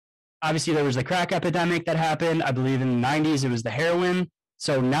obviously there was the crack epidemic that happened. I believe in the 90s, it was the heroin.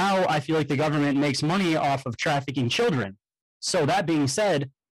 So now I feel like the government makes money off of trafficking children. So that being said,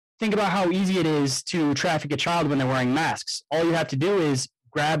 think about how easy it is to traffic a child when they're wearing masks. All you have to do is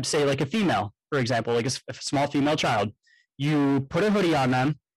grab, say, like a female, for example, like a small female child. You put a hoodie on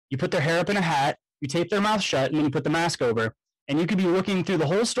them, you put their hair up in a hat, you tape their mouth shut, and then you put the mask over. And you could be looking through the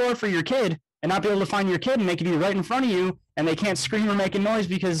whole store for your kid and not be able to find your kid, and they could be right in front of you, and they can't scream or make a noise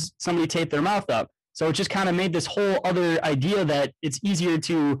because somebody taped their mouth up. So it just kind of made this whole other idea that it's easier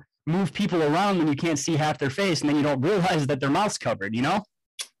to move people around when you can't see half their face, and then you don't realize that their mouth's covered, you know?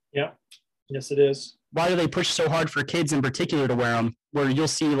 Yeah. Yes, it is. Why do they push so hard for kids in particular to wear them, where you'll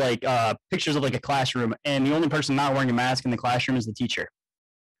see like pictures of like a classroom and the only person not wearing a mask in the classroom is the teacher?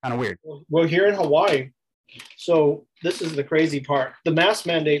 Kind of weird. Well, here in Hawaii, so this is the crazy part. The mask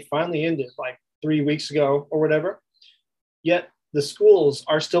mandate finally ended like 3 weeks ago or whatever. Yet the schools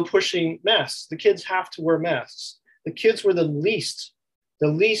are still pushing masks. The kids have to wear masks. The kids were the least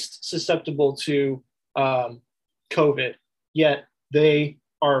susceptible to COVID, yet they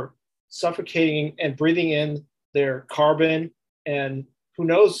are suffocating and breathing in their carbon, and who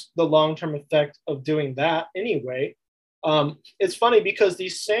knows the long-term effect of doing that anyway. It's funny because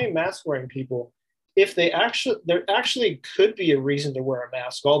these same mask wearing people, if there actually could be a reason to wear a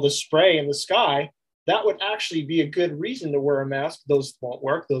mask, all the spray in the sky, that would actually be a good reason to wear a mask. Those won't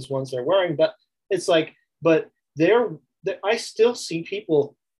work, those ones they're wearing, but it's like, but I still see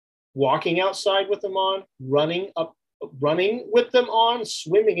people walking outside with them on, running up running with them on,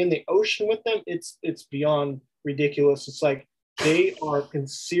 swimming in the ocean with them, it's beyond ridiculous. It's like they are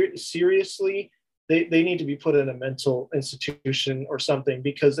seriously, they need to be put in a mental institution or something,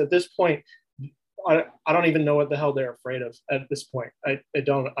 because at this point, I don't even know what the hell they're afraid of at this point. I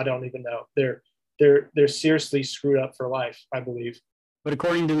don't even know. They're seriously screwed up for life, I believe. But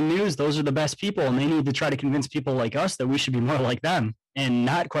according to the news, those are the best people, and they need to try to convince people like us that we should be more like them and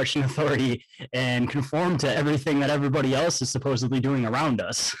not question authority and conform to everything that everybody else is supposedly doing around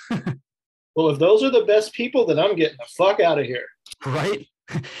us. Well, if those are the best people, then I'm getting the fuck out of here. Right?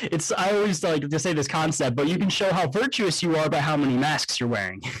 I always like to say this concept, but you can show how virtuous you are by how many masks you're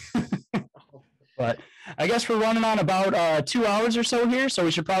wearing. But I guess we're running on about 2 hours or so here, so we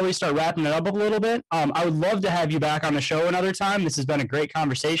should probably start wrapping it up a little bit. I would love to have you back on the show another time. This has been a great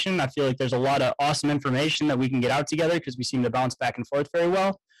conversation. I feel like there's a lot of awesome information that we can get out together because we seem to bounce back and forth very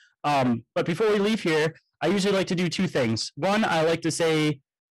well. But before we leave here, I usually like to do two things. One, I like to say,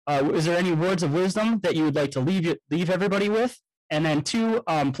 is there any words of wisdom that you would like to leave everybody with? And then two,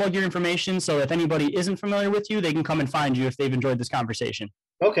 plug your information so if anybody isn't familiar with you, they can come and find you if they've enjoyed this conversation.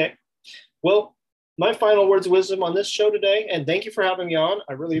 Okay. Well, my final words of wisdom on this show today, and thank you for having me on.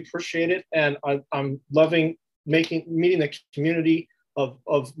 I really appreciate it. And I'm loving meeting the community of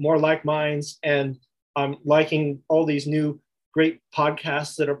more like minds. And I'm liking all these new great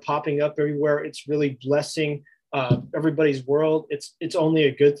podcasts that are popping up everywhere. It's really blessing everybody's world. It's only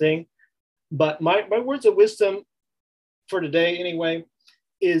a good thing. But my words of wisdom for today anyway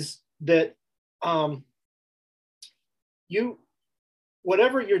is that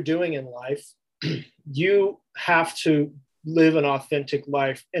whatever you're doing in life, you have to live an authentic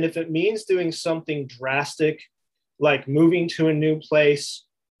life. And if it means doing something drastic, like moving to a new place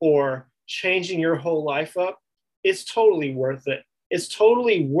or changing your whole life up, it's totally worth it. It's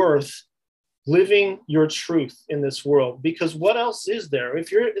totally worth living your truth in this world, because what else is there?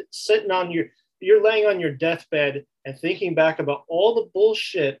 If you're you're laying on your deathbed and thinking back about all the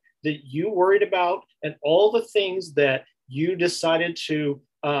bullshit that you worried about and all the things that you decided to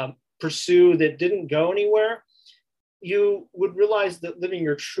pursue that didn't go anywhere, you would realize that living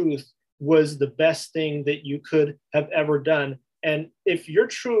your truth was the best thing that you could have ever done. And if your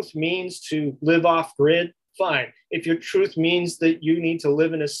truth means to live off grid, fine. If your truth means that you need to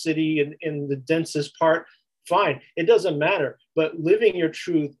live in a city in the densest part, fine. It doesn't matter. But living your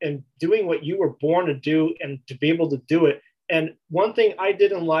truth and doing what you were born to do and to be able to do it. And one thing I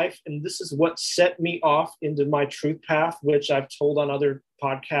did in life, and this is what set me off into my truth path, which I've told on other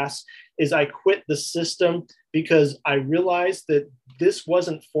podcasts, is I quit the system because I realized that this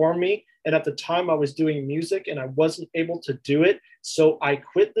wasn't for me. And at the time I was doing music and I wasn't able to do it. So I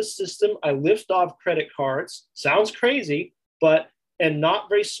quit the system. I lived off credit cards. Sounds crazy, and not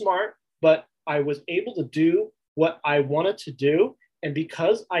very smart, but I was able to do what I wanted to do. And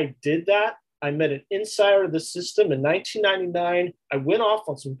because I did that, I met an insider of the system in 1999. I went off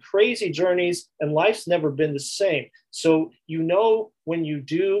on some crazy journeys and life's never been the same. So, when you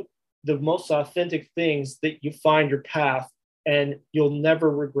do the most authentic things that you find your path and you'll never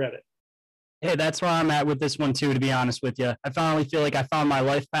regret it. Hey, that's where I'm at with this one too, to be honest with you. I finally feel like I found my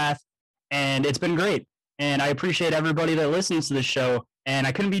life path and it's been great. And I appreciate everybody that listens to this show. And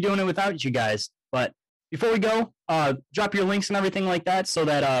I couldn't be doing it without you guys. But before we go, drop your links and everything like that so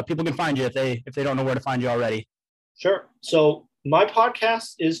that people can find you if they don't know where to find you already. Sure. So my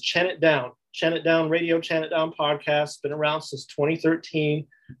podcast is Chant It Down. Chant It Down Radio, Chant It Down podcast. Been around since 2013.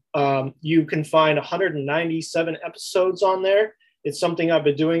 You can find 197 episodes on there. It's something I've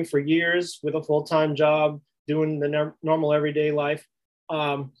been doing for years with a full-time job, doing the normal everyday life.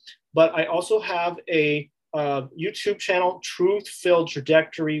 But I also have a YouTube channel, Truth-Filled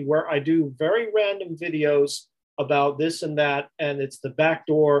Trajectory, where I do very random videos about this and that, and it's the back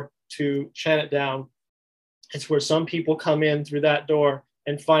door to Chant It Down. It's where some people come in through that door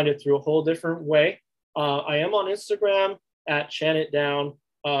and find it through a whole different way. I am on Instagram at Chant It Down.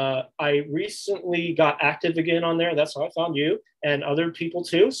 I recently got active again on there. That's how I found you and other people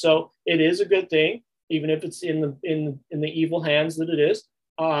too. So it is a good thing, even if it's in the evil hands that it is.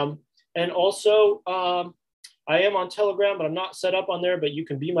 And also, I am on Telegram, but I'm not set up on there, but you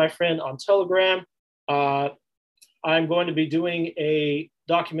can be my friend on Telegram. I'm going to be doing a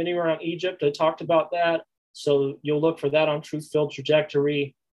documentary around Egypt. I talked about that. So you'll look for that on Truth-Filled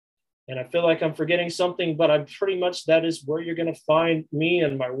Trajectory. And I feel like I'm forgetting something, but I'm pretty much, that is where you're going to find me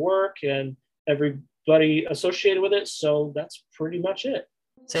and my work and everybody associated with it. So that's pretty much it.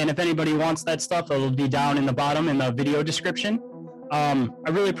 Saying if anybody wants that stuff, it'll be down in the bottom in the video description. I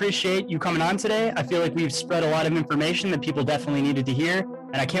really appreciate you coming on today. I feel like we've spread a lot of information that people definitely needed to hear,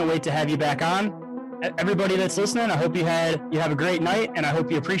 and I can't wait to have you back on. everybody that's listening, I hope you have a great night, and I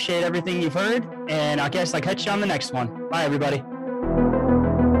hope you appreciate everything you've heard. And I guess I'll catch you on the next one. Bye, everybody.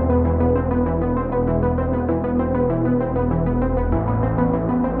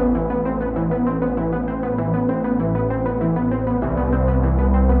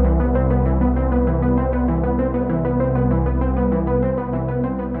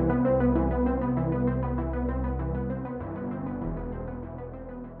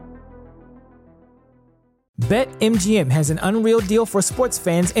 BetMGM has an unreal deal for sports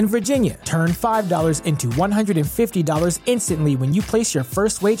fans in Virginia. Turn $5 into $150 instantly when you place your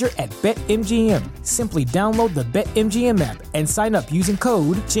first wager at BetMGM. Simply download the BetMGM app and sign up using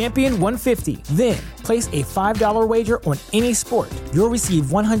code Champion150. Then, place a $5 wager on any sport. You'll receive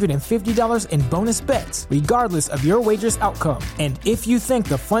 $150 in bonus bets, regardless of your wager's outcome. And if you think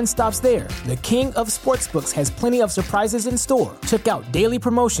the fun stops there, the king of sportsbooks has plenty of surprises in store. Check out daily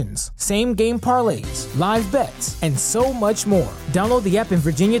promotions, same-game parlays, live bets, and so much more. Download the app in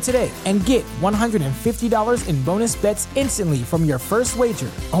Virginia today and get $150 in bonus bets instantly from your first wager.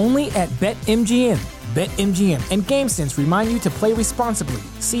 Only at BetMGM. BetMGM and GameSense remind you to play responsibly.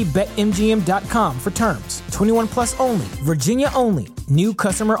 See BetMGM.com for terms. 21 plus only. Virginia only. New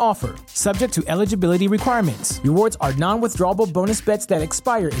customer offer. Subject to eligibility requirements. Rewards are non-withdrawable bonus bets that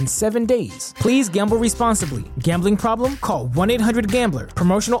expire in 7 days. Please gamble responsibly. Gambling problem? Call 1-800-GAMBLER.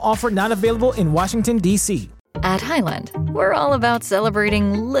 Promotional offer not available in Washington, D.C. At Highland, we're all about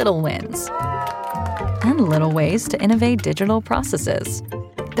celebrating little wins and little ways to innovate digital processes.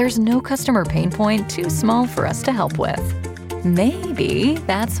 There's no customer pain point too small for us to help with. Maybe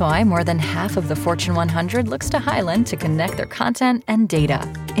that's why more than half of the Fortune 100 looks to Highland to connect their content and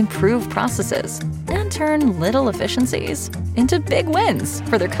data, improve processes, and turn little efficiencies into big wins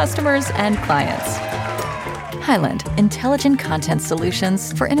for their customers and clients. Highland, intelligent content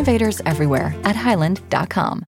solutions for innovators everywhere at highland.com.